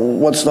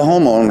 What's the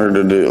homeowner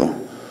to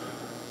do?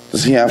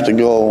 Does he have to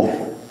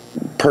go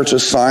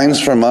purchase signs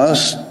from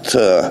us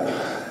to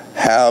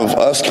have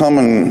us come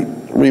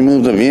and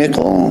remove the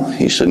vehicle?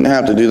 He shouldn't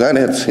have to do that.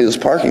 It's his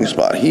parking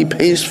spot. He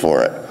pays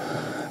for it.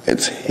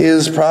 It's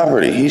his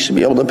property. He should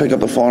be able to pick up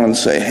the phone and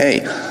say,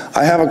 hey,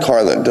 I have a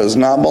car that does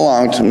not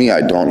belong to me. I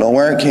don't know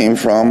where it came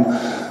from.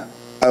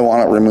 I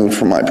want it removed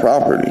from my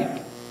property.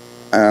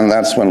 And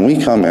that's when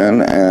we come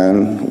in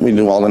and we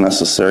do all the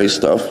necessary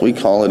stuff. We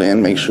call it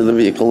in, make sure the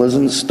vehicle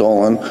isn't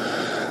stolen.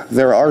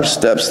 There are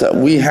steps that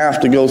we have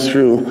to go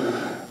through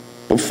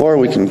before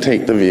we can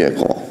take the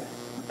vehicle,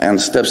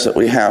 and steps that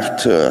we have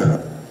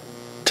to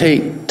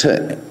take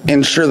to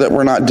ensure that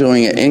we're not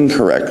doing it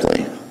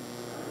incorrectly.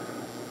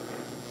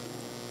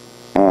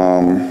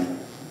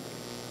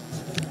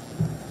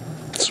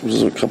 This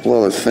was a couple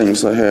other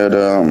things I had.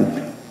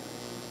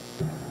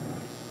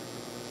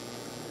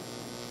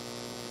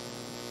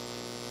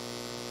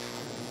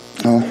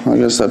 I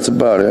guess that's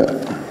about it.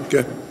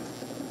 Okay.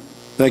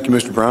 Thank you,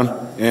 Mr. Brown.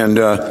 And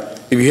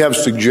if you have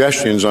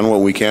suggestions on what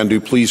we can do,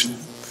 please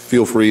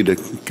feel free to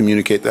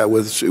communicate that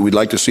with us. We'd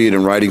like to see it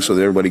in writing so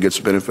that everybody gets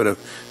the benefit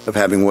of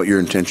having what your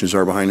intentions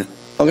are behind it.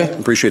 Okay.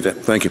 Appreciate that.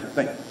 Thank you.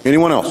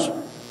 Anyone else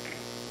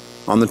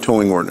on the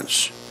towing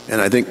ordinance? And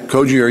I think,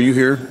 Koji, are you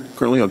here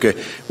currently? Okay.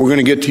 We're going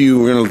to get to you.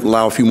 We're going to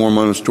allow a few more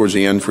moments towards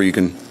the end for you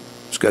can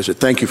discuss it.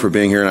 Thank you for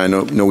being here, and I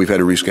know we've had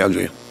to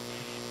reschedule you.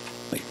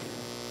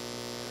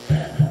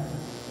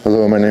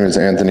 Hello, my name is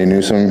Anthony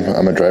Newsom.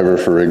 I'm a driver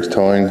for Riggs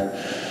Towing.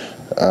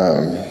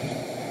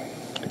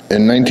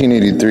 In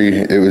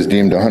 1983, it was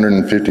deemed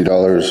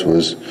 $150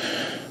 was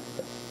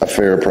a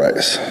fair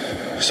price.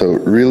 So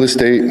real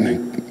estate,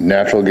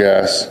 natural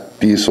gas,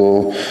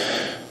 diesel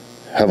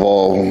have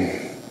all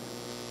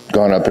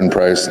gone up in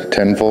price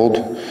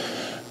tenfold.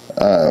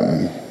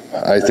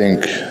 I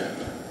think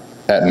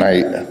at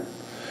night,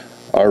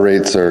 our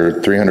rates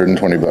are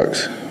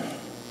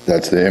 $320.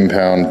 That's the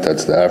impound,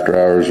 that's the after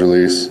hours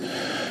release.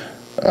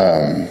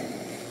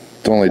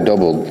 It's only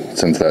doubled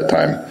since that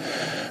time.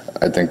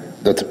 I think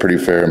that's a pretty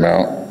fair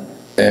amount.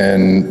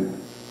 And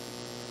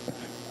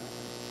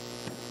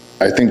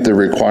I think they're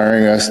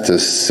requiring us to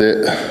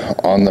sit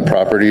on the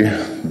property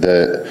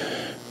that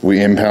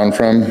we impound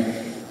from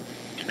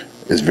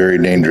is very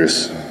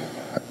dangerous.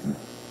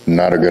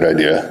 Not a good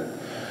idea.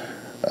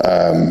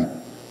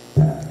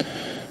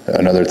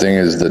 Another thing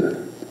is that,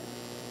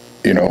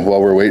 you know,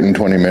 while we're waiting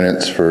 20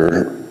 minutes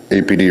for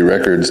APD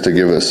records to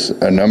give us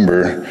a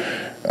number,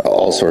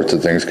 all sorts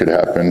of things could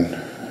happen.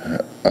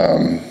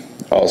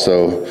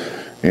 Also,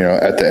 you know,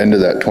 at the end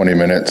of that 20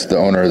 minutes, the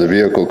owner of the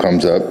vehicle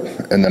comes up,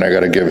 and then I got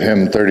to give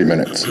him 30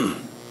 minutes.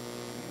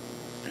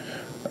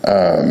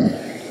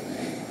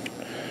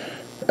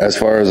 As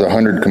far as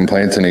 100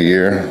 complaints in a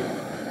year,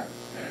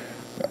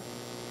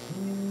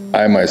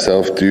 I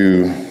myself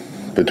do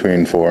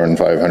between 400 and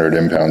 500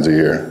 impounds a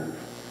year.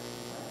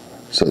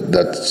 So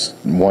that's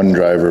one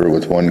driver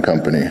with one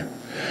company.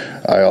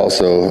 I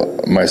also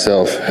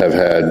myself have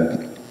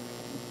had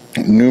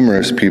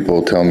numerous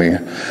people tell me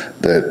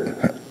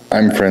that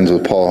I'm friends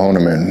with Paul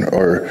Honeman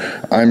or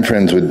I'm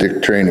friends with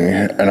Dick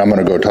Traney and I'm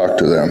going to go talk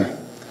to them.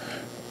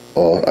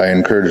 Well, I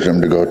encouraged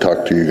them to go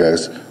talk to you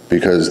guys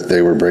because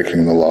they were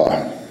breaking the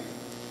law.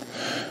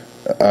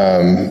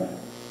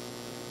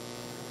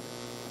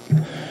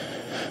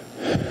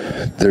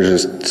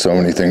 There's just so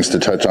many things to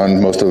touch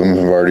on. Most of them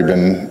have already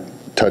been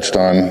touched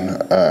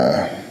on.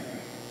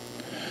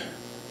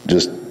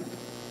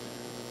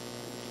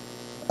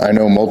 I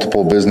know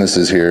multiple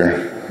businesses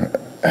here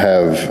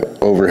have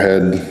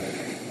overhead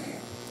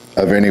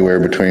of anywhere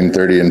between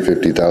 $30,000 and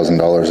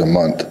 $50,000 a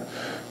month.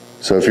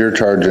 So if you're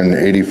charging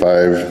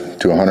 $85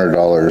 to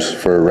 $100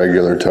 for a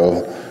regular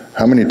tow,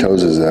 how many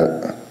tows is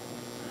that?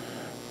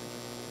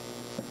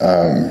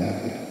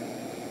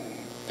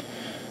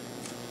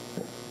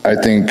 I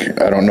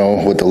think, I don't know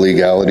what the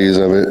legalities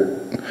of it,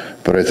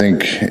 but I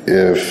think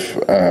if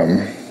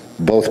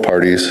both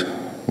parties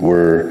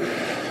were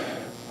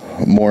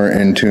more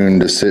in tune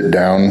to sit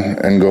down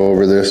and go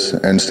over this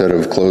instead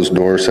of closed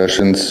door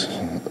sessions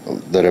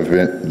that have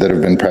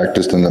been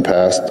practiced in the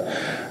past.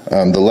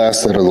 The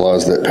last set of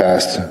laws that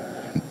passed,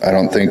 I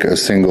don't think a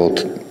single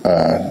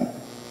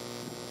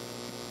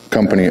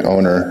company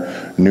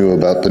owner knew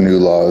about the new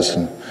laws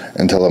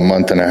until a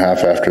month and a half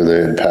after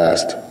they had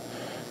passed,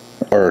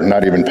 or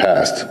not even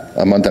passed,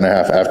 a month and a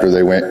half after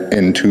they went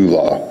into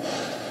law.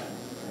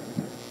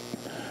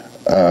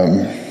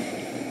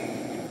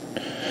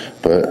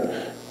 But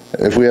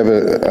if we have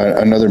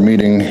another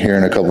meeting here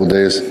in a couple of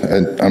days,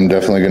 I'm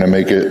definitely going to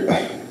make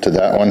it to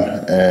that one.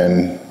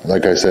 And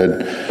like I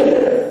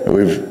said,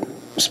 we've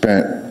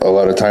spent a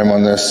lot of time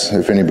on this.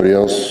 If anybody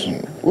else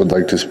would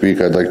like to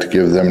speak, I'd like to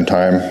give them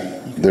time.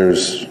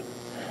 There's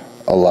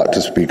a lot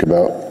to speak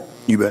about.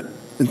 You bet.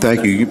 And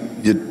thank you. You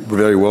did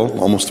very well,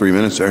 almost 3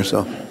 minutes there.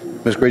 So,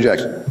 Ms.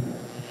 Gray-Jackson.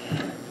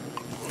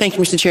 Thank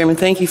you, Mr. Chairman.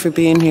 Thank you for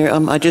being here.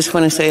 I just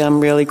want to say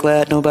I'm really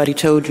glad nobody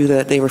told you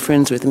that they were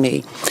friends with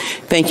me.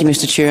 Thank you,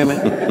 Mr. Chairman.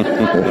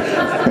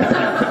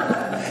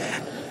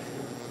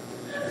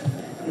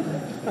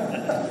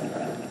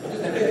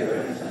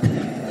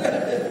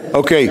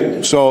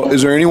 Okay, so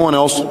is there anyone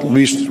else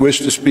wish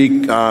to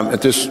speak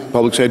at this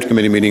Public Safety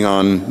Committee meeting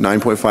on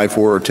 9.54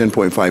 or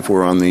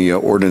 10.54 on the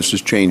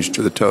ordinances changed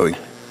to the towing?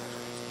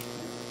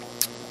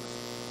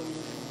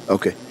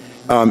 Okay.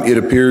 It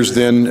appears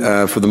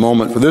then, for the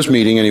moment, for this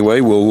meeting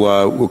anyway,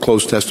 we'll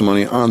close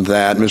testimony on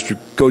that. Mr.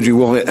 Koji,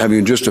 we'll have you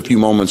in just a few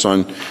moments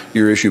on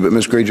your issue, but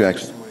Ms.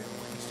 Gray-Jackson.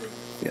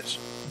 Yes.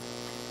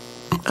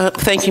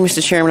 Thank you,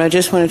 Mr. Chairman. I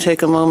just want to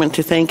take a moment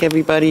to thank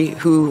everybody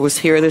who was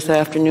here this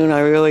afternoon.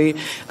 I really,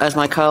 as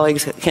my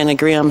colleagues can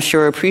agree, I'm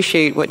sure,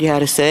 appreciate what you had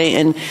to say.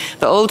 And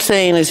the old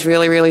saying is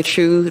really, really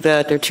true,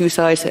 that there are two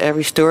sides to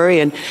every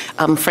story. And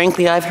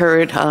frankly, I've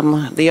heard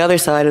the other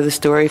side of the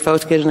story,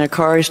 folks getting their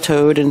cars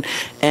towed, and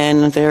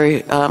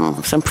there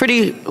are some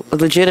pretty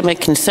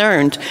legitimate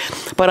concerns.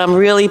 But I'm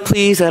really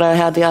pleased that I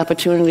had the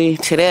opportunity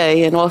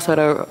today, and also at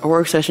our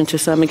work session to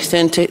some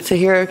extent, to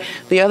hear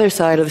the other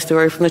side of the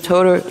story from the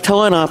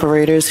towing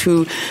operators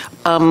who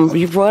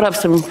you brought up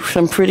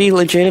some pretty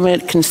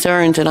legitimate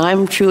concerns, and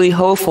I'm truly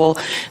hopeful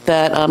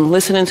that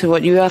listening to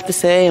what you have to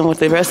say and what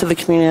the rest of the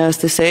community has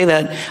to say,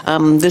 that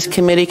this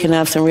committee can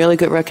have some really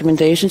good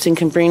recommendations and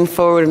can bring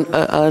forward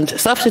a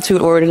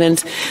substitute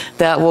ordinance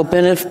that will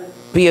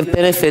be of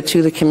benefit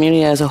to the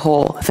community as a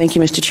whole. Thank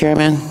you, Mr.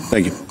 Chairman.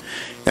 Thank you.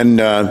 And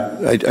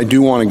I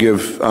do want to give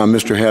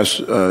Mr. Hess,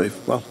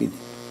 well, he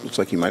looks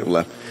like he might have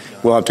left.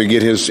 We'll have to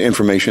get his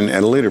information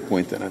at a later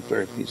point then. I'm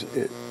sorry.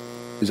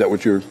 Is that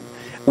what you're...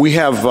 We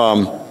have,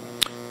 and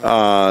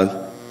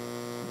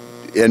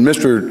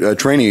Mr.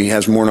 Trainee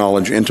has more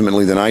knowledge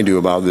intimately than I do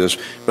about this,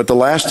 but the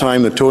last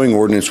time the towing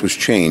ordinance was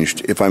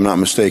changed, if I'm not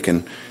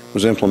mistaken,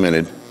 was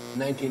implemented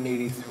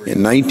 1983.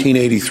 In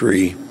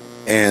 1983,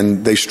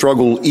 and they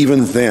struggled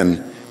even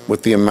then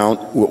with the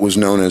amount, what was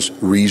known as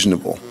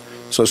reasonable.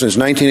 So since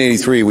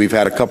 1983, we've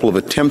had a couple of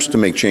attempts to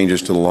make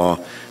changes to the law,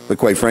 but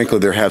quite frankly,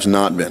 there has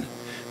not been.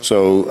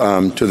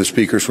 So to the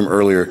speakers from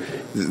earlier,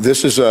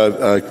 this is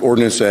an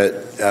ordinance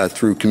that,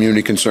 through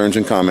community concerns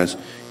and comments,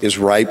 is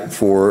ripe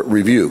for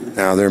review.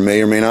 Now, there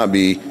may or may not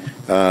be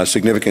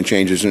significant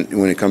changes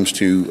when it comes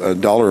to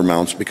dollar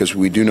amounts, because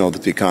we do know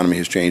that the economy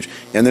has changed.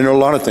 And there are a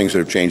lot of things that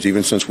have changed,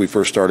 even since we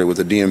first started with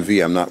the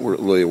DMV, I'm not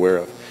really aware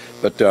of.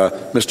 But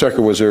Ms.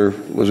 Tucker, was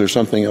there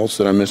something else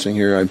that I'm missing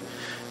here?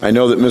 I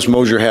know that Ms.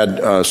 Mosier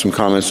had some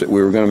comments that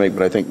we were going to make,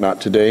 but I think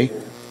not today.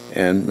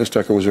 And Ms.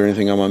 Tucker, was there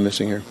anything I'm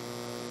missing here?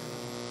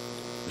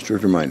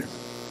 Mr. Reminder.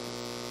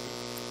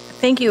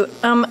 Thank you.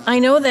 I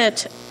know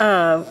that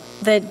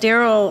that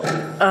Daryl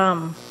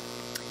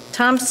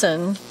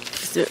Thompson,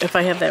 if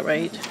I have that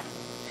right,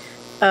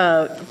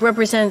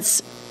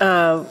 represents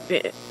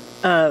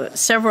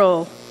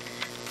several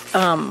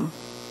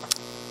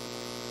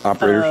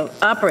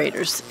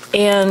operators.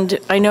 And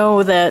I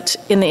know that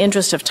in the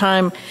interest of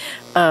time,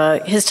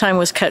 his time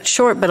was cut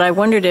short, but I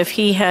wondered if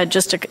he had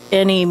just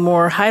any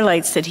more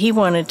highlights that he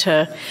wanted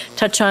to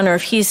touch on, or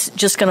if he's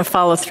just going to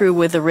follow through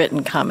with the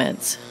written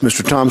comments.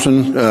 Mr.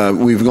 Thompson,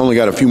 we've only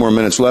got a few more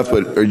minutes left,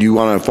 but do you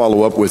want to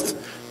follow up with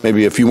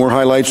maybe a few more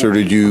highlights, or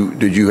did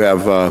you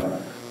have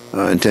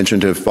intention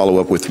to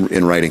follow up with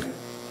in writing?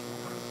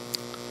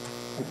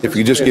 If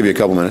we could just give you a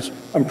couple minutes.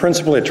 I'm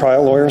principally a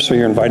trial lawyer, so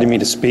you're inviting me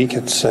to speak.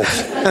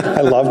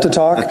 I love to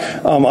talk.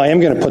 I am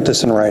going to put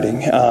this in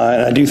writing, and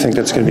I do think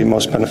that's going to be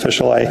most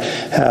beneficial. I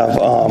have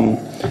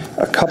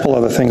a couple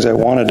other things I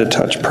wanted to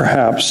touch,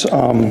 perhaps.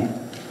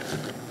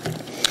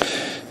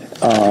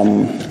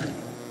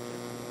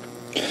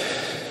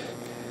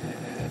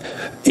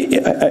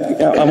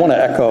 I want to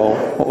echo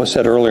what was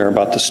said earlier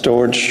about the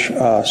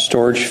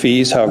storage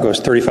fees, how it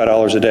goes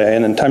 $35 a day,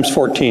 and then times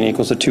 14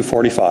 equals the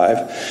 $245.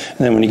 And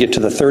then when you get to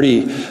the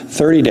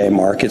 30-day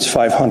mark, it's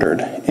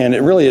 $500. And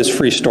it really is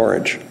free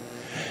storage.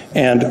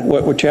 And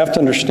what you have to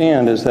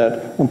understand is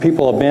that when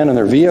people abandon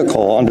their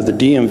vehicle under the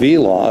DMV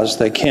laws,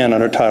 they can,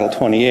 under Title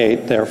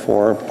 28,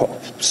 therefore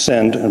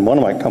send, and one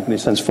of my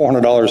companies sends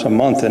 $400 a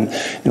month in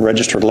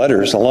registered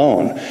letters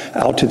alone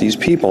out to these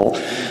people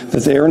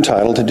that they are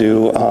entitled to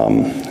do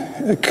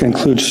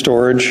conclude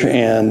storage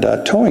and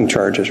towing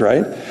charges,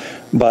 right?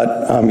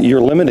 But you're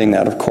limiting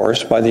that, of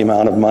course, by the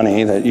amount of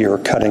money that you're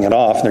cutting it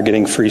off. They're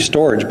getting free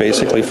storage,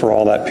 basically, for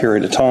all that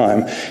period of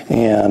time,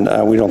 and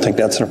we don't think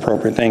that's an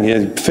appropriate thing.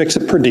 You fix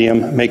it per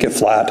diem, make it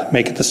flat,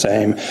 make it the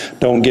same.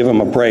 Don't give them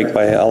a break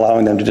by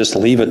allowing them to just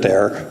leave it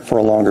there for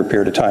a longer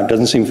period of time.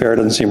 Doesn't seem fair,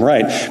 doesn't seem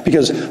right,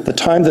 because the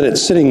time that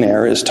it's sitting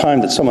there is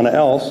time that someone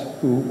else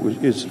who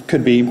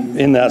could be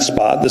in that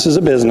spot. This is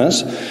a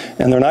business,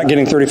 and they're not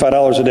getting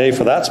 $35 a day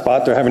for that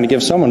spot. They're having to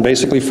give someone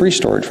basically free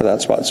storage for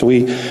that spot. So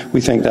we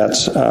think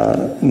that's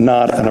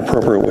not an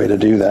appropriate way to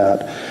do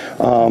that.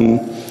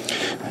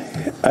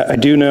 I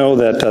do know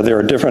that there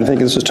are different, I think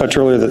this was touched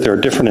earlier, that there are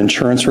different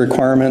insurance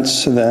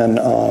requirements than,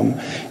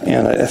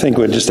 and I think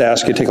we'd just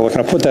ask you to take a look,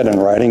 and I'll put that in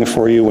writing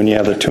for you when you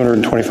have the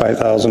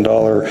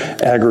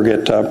 $225,000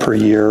 aggregate per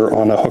year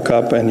on a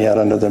hookup, and yet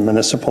under the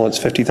municipal it's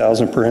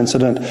 $50,000 per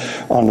incident.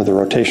 Under the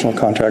rotational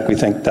contract, we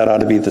think that ought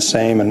to be the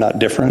same and not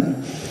different.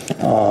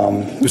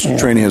 Mr.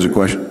 Trainee has a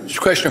question. It's a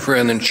question for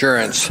an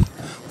insurance.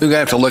 We're going to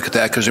have to look at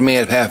that, because we may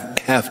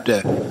have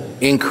to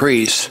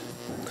increase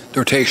the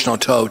rotational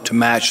tow to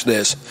match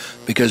this,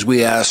 because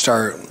we asked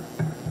our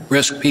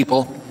risk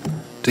people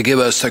to give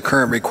us the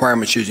current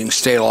requirements using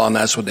state law, and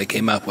that's what they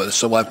came up with.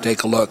 So we'll have to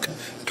take a look at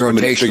the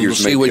rotational to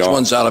see which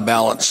one's out of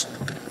balance.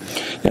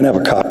 and have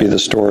a copy of the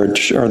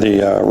storage or the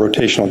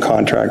rotational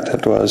contract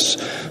that was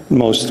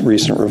most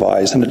recent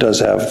revised. And it does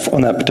have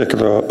on that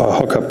particular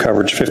hookup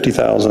coverage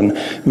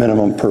 50,000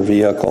 minimum per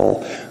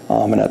vehicle.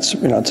 And that's,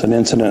 it's an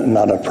incident and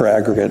not a per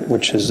aggregate,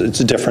 which is, it's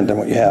different than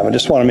what you have. I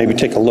just want to maybe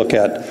take a look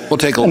at. We'll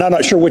take a look. And I'm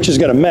not sure which is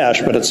going to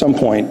mesh, but at some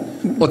point.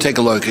 We'll take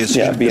a look.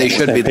 Yeah, they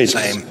should be the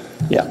same.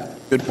 Yeah.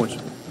 Good points.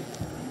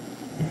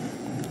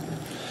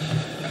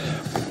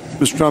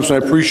 Mr.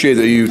 Thompson, I appreciate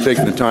that you've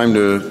taken the time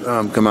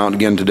to come out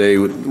again today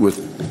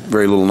with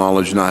very little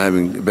knowledge, not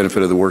having the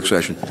benefit of the work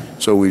session.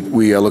 So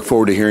we look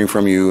forward to hearing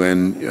from you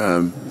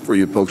and for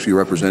you folks you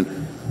represent,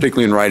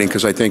 particularly in writing,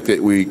 because I think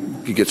that we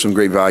could get some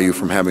great value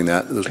from having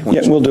those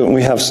points. Yeah, we'll do it.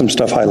 We have some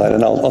stuff highlighted,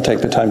 and I'll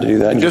take the time to do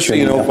that. And just so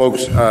you know,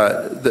 folks,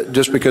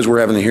 just because we're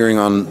having the hearing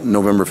on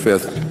November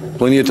 5th,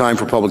 plenty of time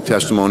for public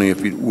testimony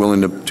if you're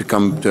willing to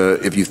come to,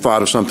 if you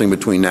thought of something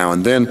between now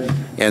and then.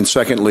 And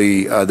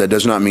secondly, that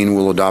does not mean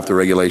we'll adopt the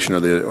regulation or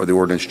the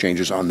ordinance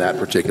changes on that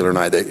particular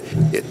night.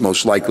 It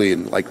most likely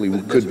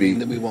could be.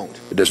 That we won't.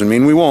 It doesn't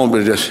mean we won't,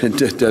 but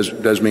it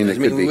does mean it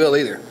could be. We will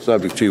either.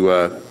 Subject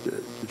to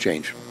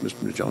change,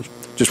 Mr. Jones.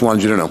 Just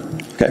wanted you to know.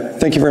 Okay.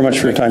 Thank you very much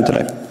for your time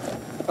today.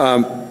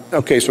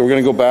 Okay, so we're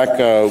going to go back.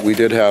 We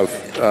did have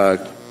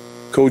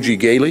Koji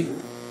Gailey.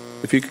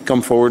 If you could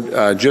come forward.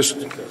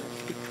 Just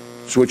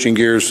switching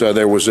gears,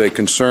 there was a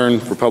concern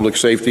for public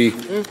safety.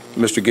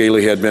 Mr.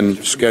 Gailey had been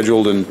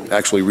scheduled and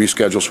actually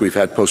rescheduled, so we've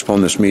had to postpone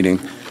this meeting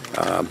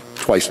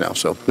twice now.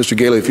 So, Mr.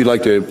 Gailey, if you'd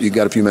like to, you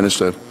got a few minutes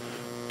to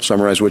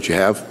summarize what you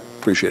have.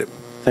 Appreciate it.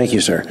 Thank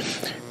you, sir.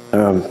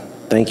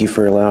 Thank you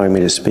for allowing me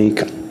to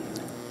speak.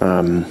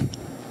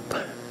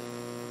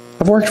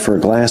 I've worked for a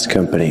glass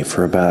company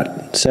for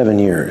about 7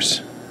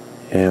 years,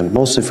 and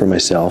mostly for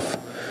myself.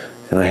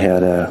 And I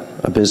had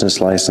a business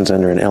license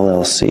under an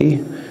LLC,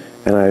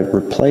 and I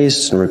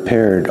replaced and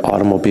repaired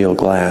automobile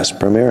glass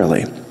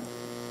primarily,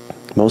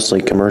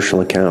 mostly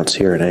commercial accounts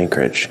here in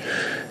Anchorage.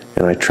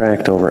 And I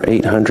tracked over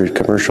 800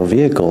 commercial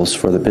vehicles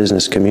for the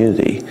business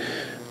community.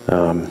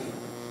 And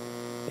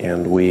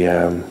we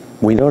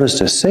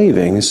noticed a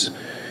savings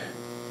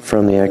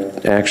from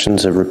the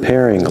actions of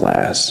repairing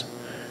glass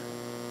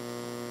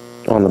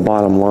on the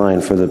bottom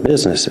line for the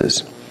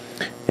businesses.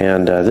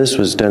 And this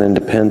was done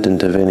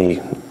independent of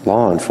any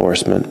law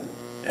enforcement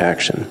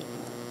action.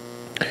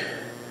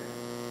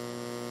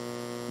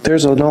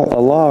 There's a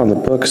law in the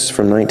books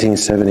from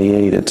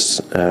 1978. It's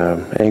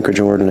Anchorage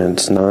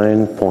Ordinance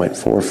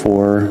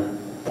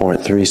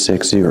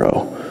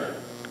 9.44.360.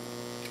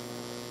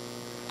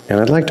 And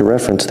I'd like to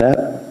reference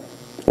that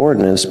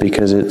ordinance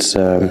because it's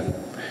the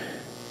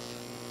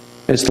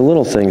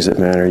little things that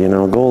matter. You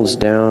know, gold's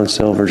down,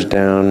 silver's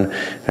down,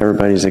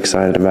 everybody's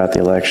excited about the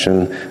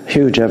election.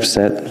 Huge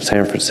upset in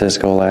San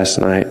Francisco last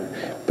night.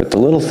 But the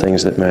little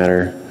things that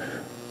matter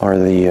are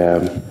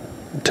the,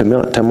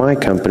 to my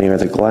company, are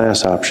the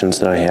glass options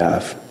that I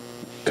have.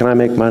 Can I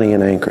make money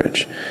in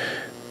Anchorage?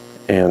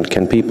 And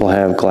can people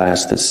have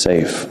glass that's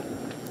safe,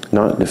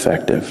 not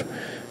defective,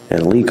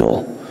 and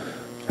legal?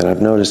 And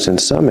I've noticed in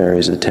some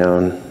areas of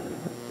town,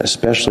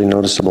 especially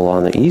noticeable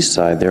on the east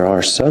side, there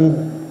are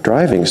some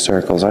driving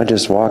circles. I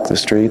just walk the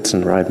streets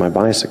and ride my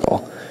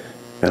bicycle,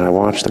 and I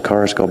watch the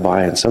cars go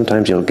by, and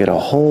sometimes you'll get a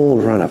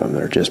whole run of them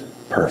that are just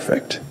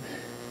perfect.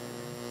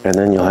 And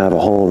then you'll have a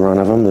whole run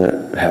of them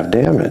that have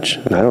damage.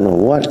 And I don't know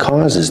what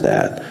causes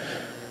that,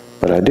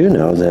 but I do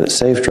know that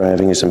safe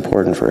driving is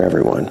important for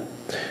everyone.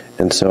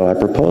 And so I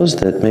propose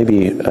that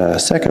maybe a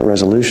second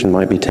resolution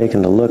might be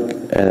taken to look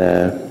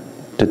at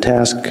to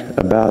task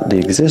about the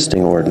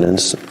existing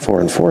ordinance for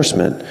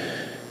enforcement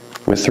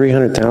with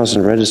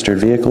 300,000 registered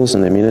vehicles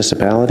in the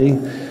municipality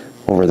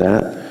over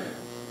that.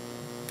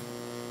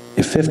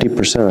 If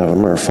 50% of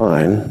them are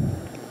fine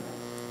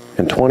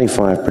and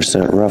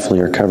 25% roughly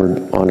are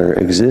covered under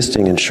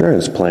existing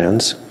insurance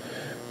plans,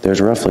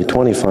 there's roughly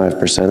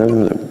 25% of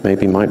them that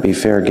maybe might be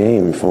fair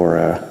game for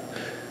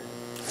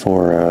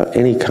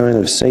any kind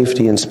of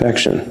safety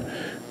inspection,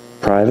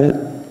 private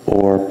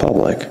or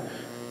public.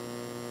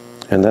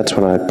 And that's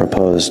what I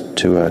propose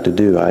to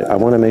do. I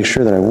want to make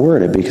sure that I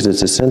word it because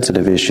it's a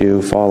sensitive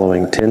issue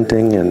following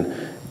tinting and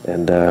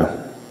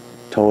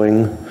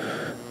towing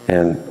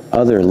and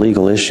other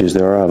legal issues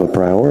that are of a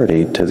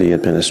priority to the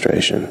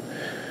administration.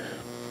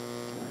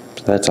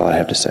 So that's all I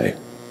have to say.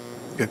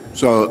 Okay.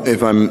 So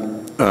if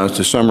I'm,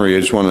 to summary, I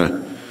just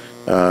want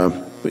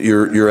to,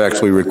 you're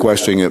actually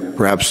requesting that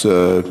perhaps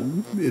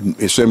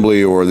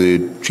Assembly or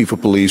the Chief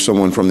of Police,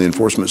 someone from the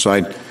enforcement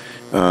side,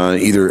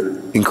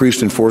 either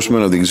increased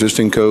enforcement of the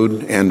existing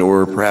code and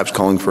or perhaps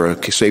calling for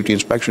a safety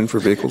inspection for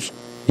vehicles?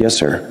 Yes,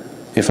 sir.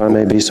 If I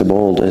may be so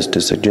bold as to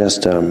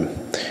suggest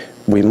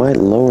we might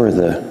lower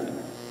the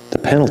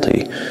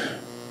penalty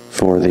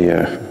for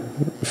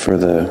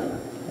the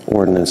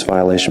ordinance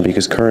violation,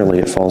 because currently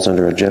it falls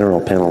under a general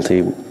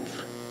penalty,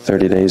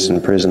 30 days in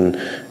prison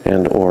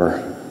and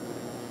or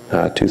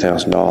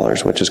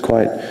 $2,000, which is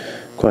quite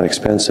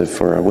expensive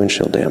for a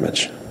windshield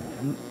damage.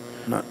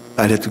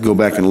 I'd have to go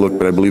back and look,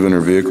 but I believe in our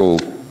vehicle,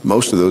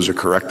 most of those are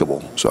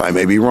correctable. So I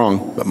may be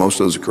wrong, but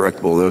most of those are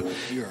correctable.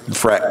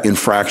 The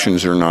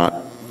infractions are not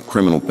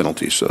criminal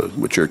penalties. So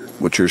what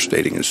you're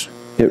stating is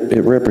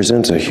It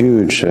represents a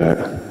huge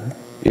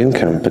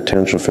income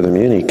potential for the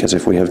community, because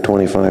if we have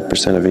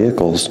 25% of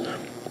vehicles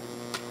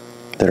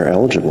that are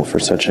eligible for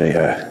such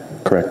a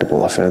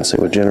correctable offense, it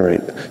would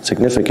generate a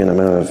significant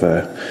amount of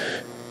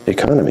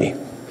economy.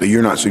 But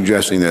you're not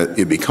suggesting that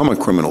it become a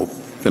criminal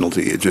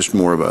penalty. It's just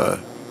more of a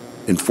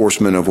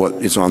enforcement of what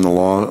is on the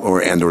law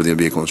or the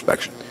vehicle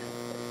inspection.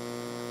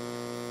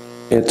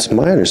 It's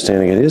my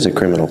understanding it is a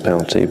criminal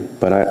penalty,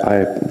 but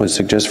I would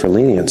suggest for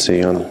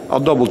leniency on... I'll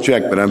double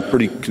check, but I'm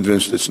pretty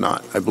convinced it's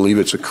not. I believe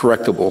it's a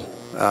correctable.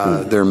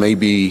 There may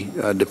be,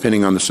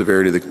 depending on the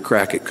severity of the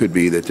crack, it could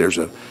be that there's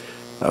a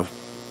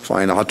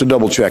fine. I'll have to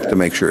double check to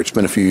make sure. It's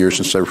been a few years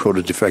since I wrote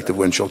a defective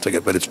windshield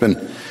ticket, but it's been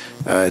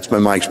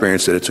my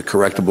experience that it's a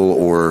correctable,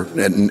 or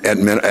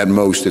at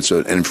most it's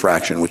an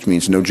infraction, which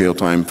means no jail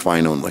time,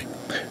 fine only.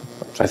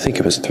 I think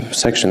it was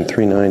section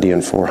 390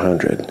 and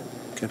 400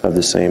 of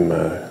the same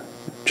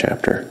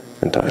chapter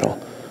and title.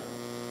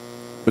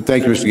 But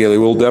thank you, Mr. Gailey.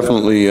 We'll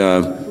definitely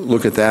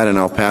look at that, and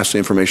I'll pass the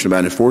information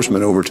about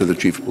enforcement over to the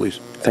Chief of Police.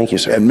 Thank you,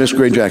 sir. And Ms.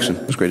 Gray-Jackson.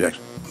 Ms.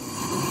 Gray-Jackson.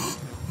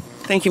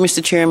 Thank you,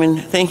 Mr. Chairman.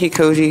 Thank you,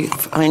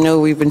 Koji. I know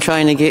we've been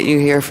trying to get you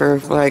here for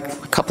like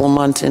a couple of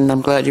months, and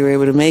I'm glad you were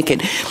able to make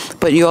it.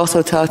 But you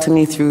also talked to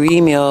me through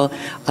email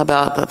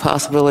about the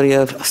possibility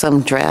of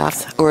some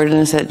draft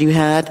ordinance that you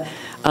had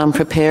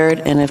prepared,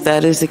 and if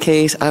that is the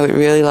case, I would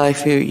really like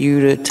for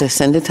you to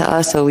send it to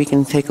us so we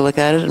can take a look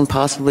at it and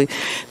possibly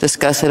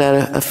discuss it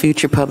at a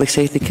future Public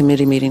Safety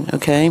Committee meeting,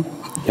 okay?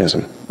 Yes,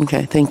 ma'am.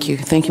 Okay, thank you.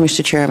 Thank you,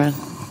 Mr. Chairman.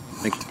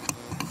 Thank you.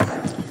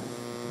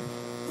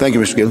 Thank you,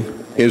 Mr. Gailey.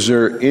 Is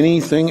there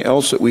anything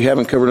else that we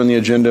haven't covered on the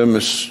agenda,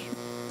 Ms.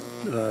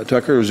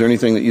 Tucker? Is there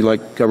anything that you'd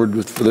like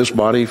covered for this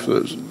body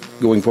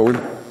going forward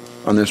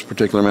on this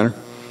particular matter?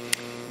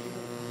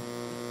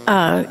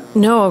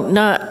 No,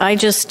 not. I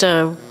just,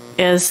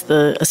 as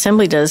the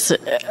Assembly does,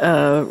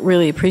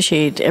 really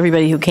appreciate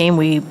everybody who came.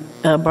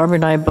 Barbara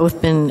and I have both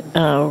been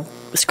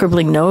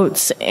scribbling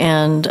notes,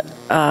 and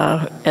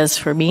as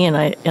for me, and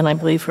I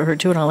believe for her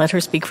too, and I'll let her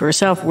speak for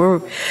herself,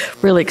 we're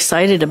really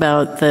excited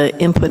about the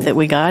input that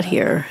we got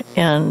here,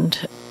 and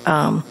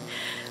are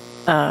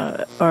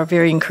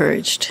very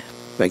encouraged.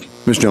 Thank you.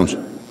 Ms. Jones.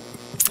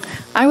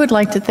 I would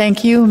like to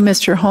thank you,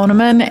 Mr.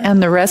 Honeman,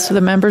 and the rest of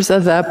the members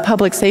of the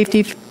Public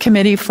Safety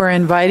Committee for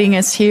inviting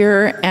us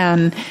here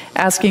and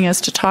asking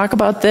us to talk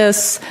about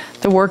this,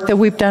 the work that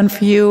we've done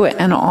for you,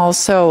 and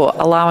also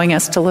allowing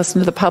us to listen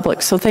to the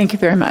public. So thank you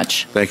very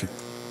much. Thank you.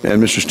 And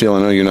Mr. Steele,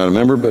 I know you're not a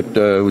member, but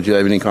would you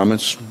have any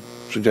comments,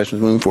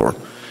 suggestions moving forward?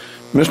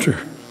 Mr.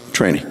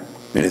 Trainee,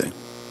 anything?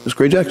 Ms.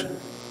 Gray-Jackson?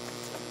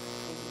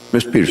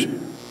 Mr.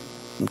 Peterson?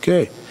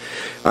 Okay.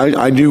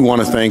 I do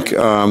want to thank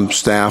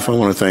staff. I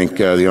want to thank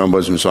the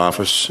Ombudsman's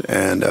Office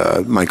and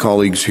my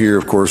colleagues here,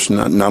 of course,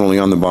 not only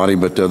on the body,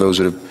 but those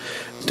that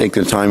have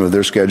taken the time of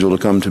their schedule to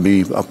come to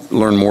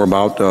learn more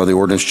about the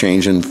ordinance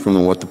change and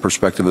from what the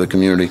perspective of the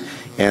community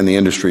and the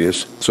industry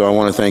is. So I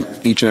want to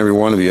thank each and every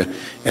one of you.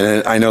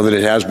 And I know that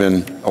it has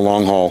been a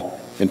long haul,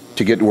 and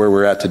to get to where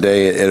we're at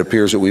today, it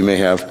appears that we may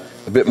have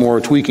a bit more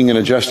tweaking and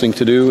adjusting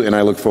to do, and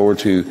I look forward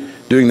to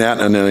doing that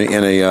in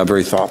a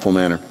very thoughtful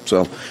manner.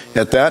 So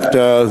at that,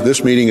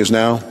 this meeting is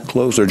now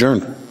closed or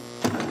adjourned.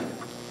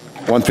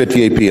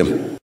 1:58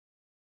 p.m.